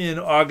start in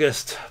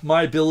August,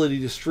 my ability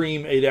to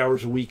stream 8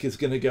 hours a week is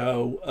going to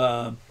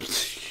go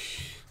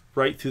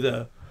right through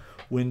the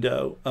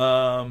window.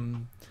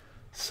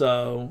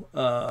 So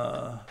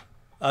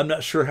I'm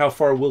not sure how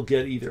far we'll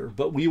get either,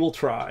 but we will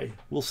try.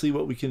 We'll see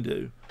what we can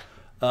do.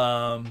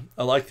 I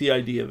like the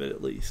idea of it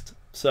at least.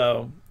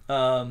 So,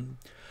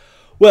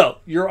 well,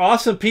 you're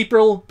awesome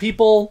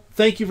people.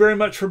 Thank you very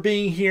much for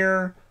being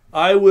here.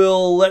 I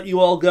will let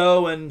you all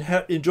go and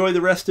enjoy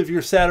the rest of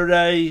your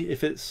Saturday,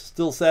 if it's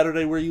still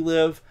Saturday where you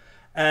live.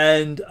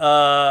 And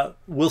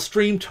we'll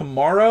stream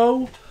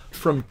tomorrow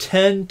from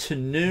 10 to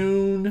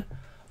noon.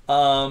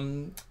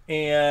 And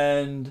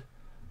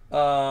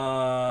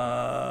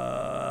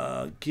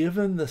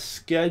given the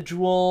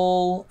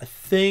schedule, I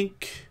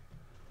think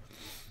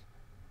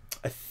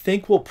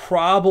we'll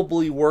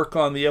probably work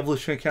on the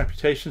evolutionary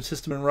computation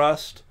system in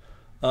Rust.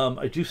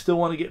 I do still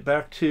want to get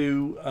back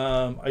to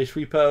ice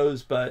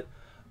repos, but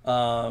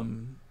I've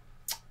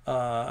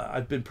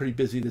been pretty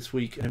busy this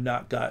week and have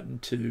not gotten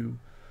to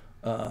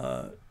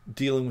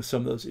dealing with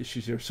some of those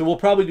issues here. So we'll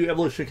probably do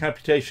evolutionary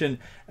computation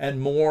and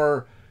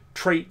more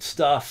trait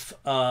stuff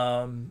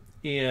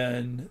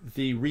in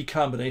the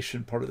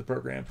recombination part of the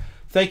program.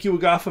 Thank you,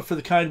 Agafa, for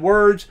the kind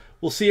words.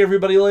 We'll see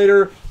everybody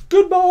later.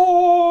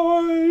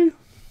 Goodbye!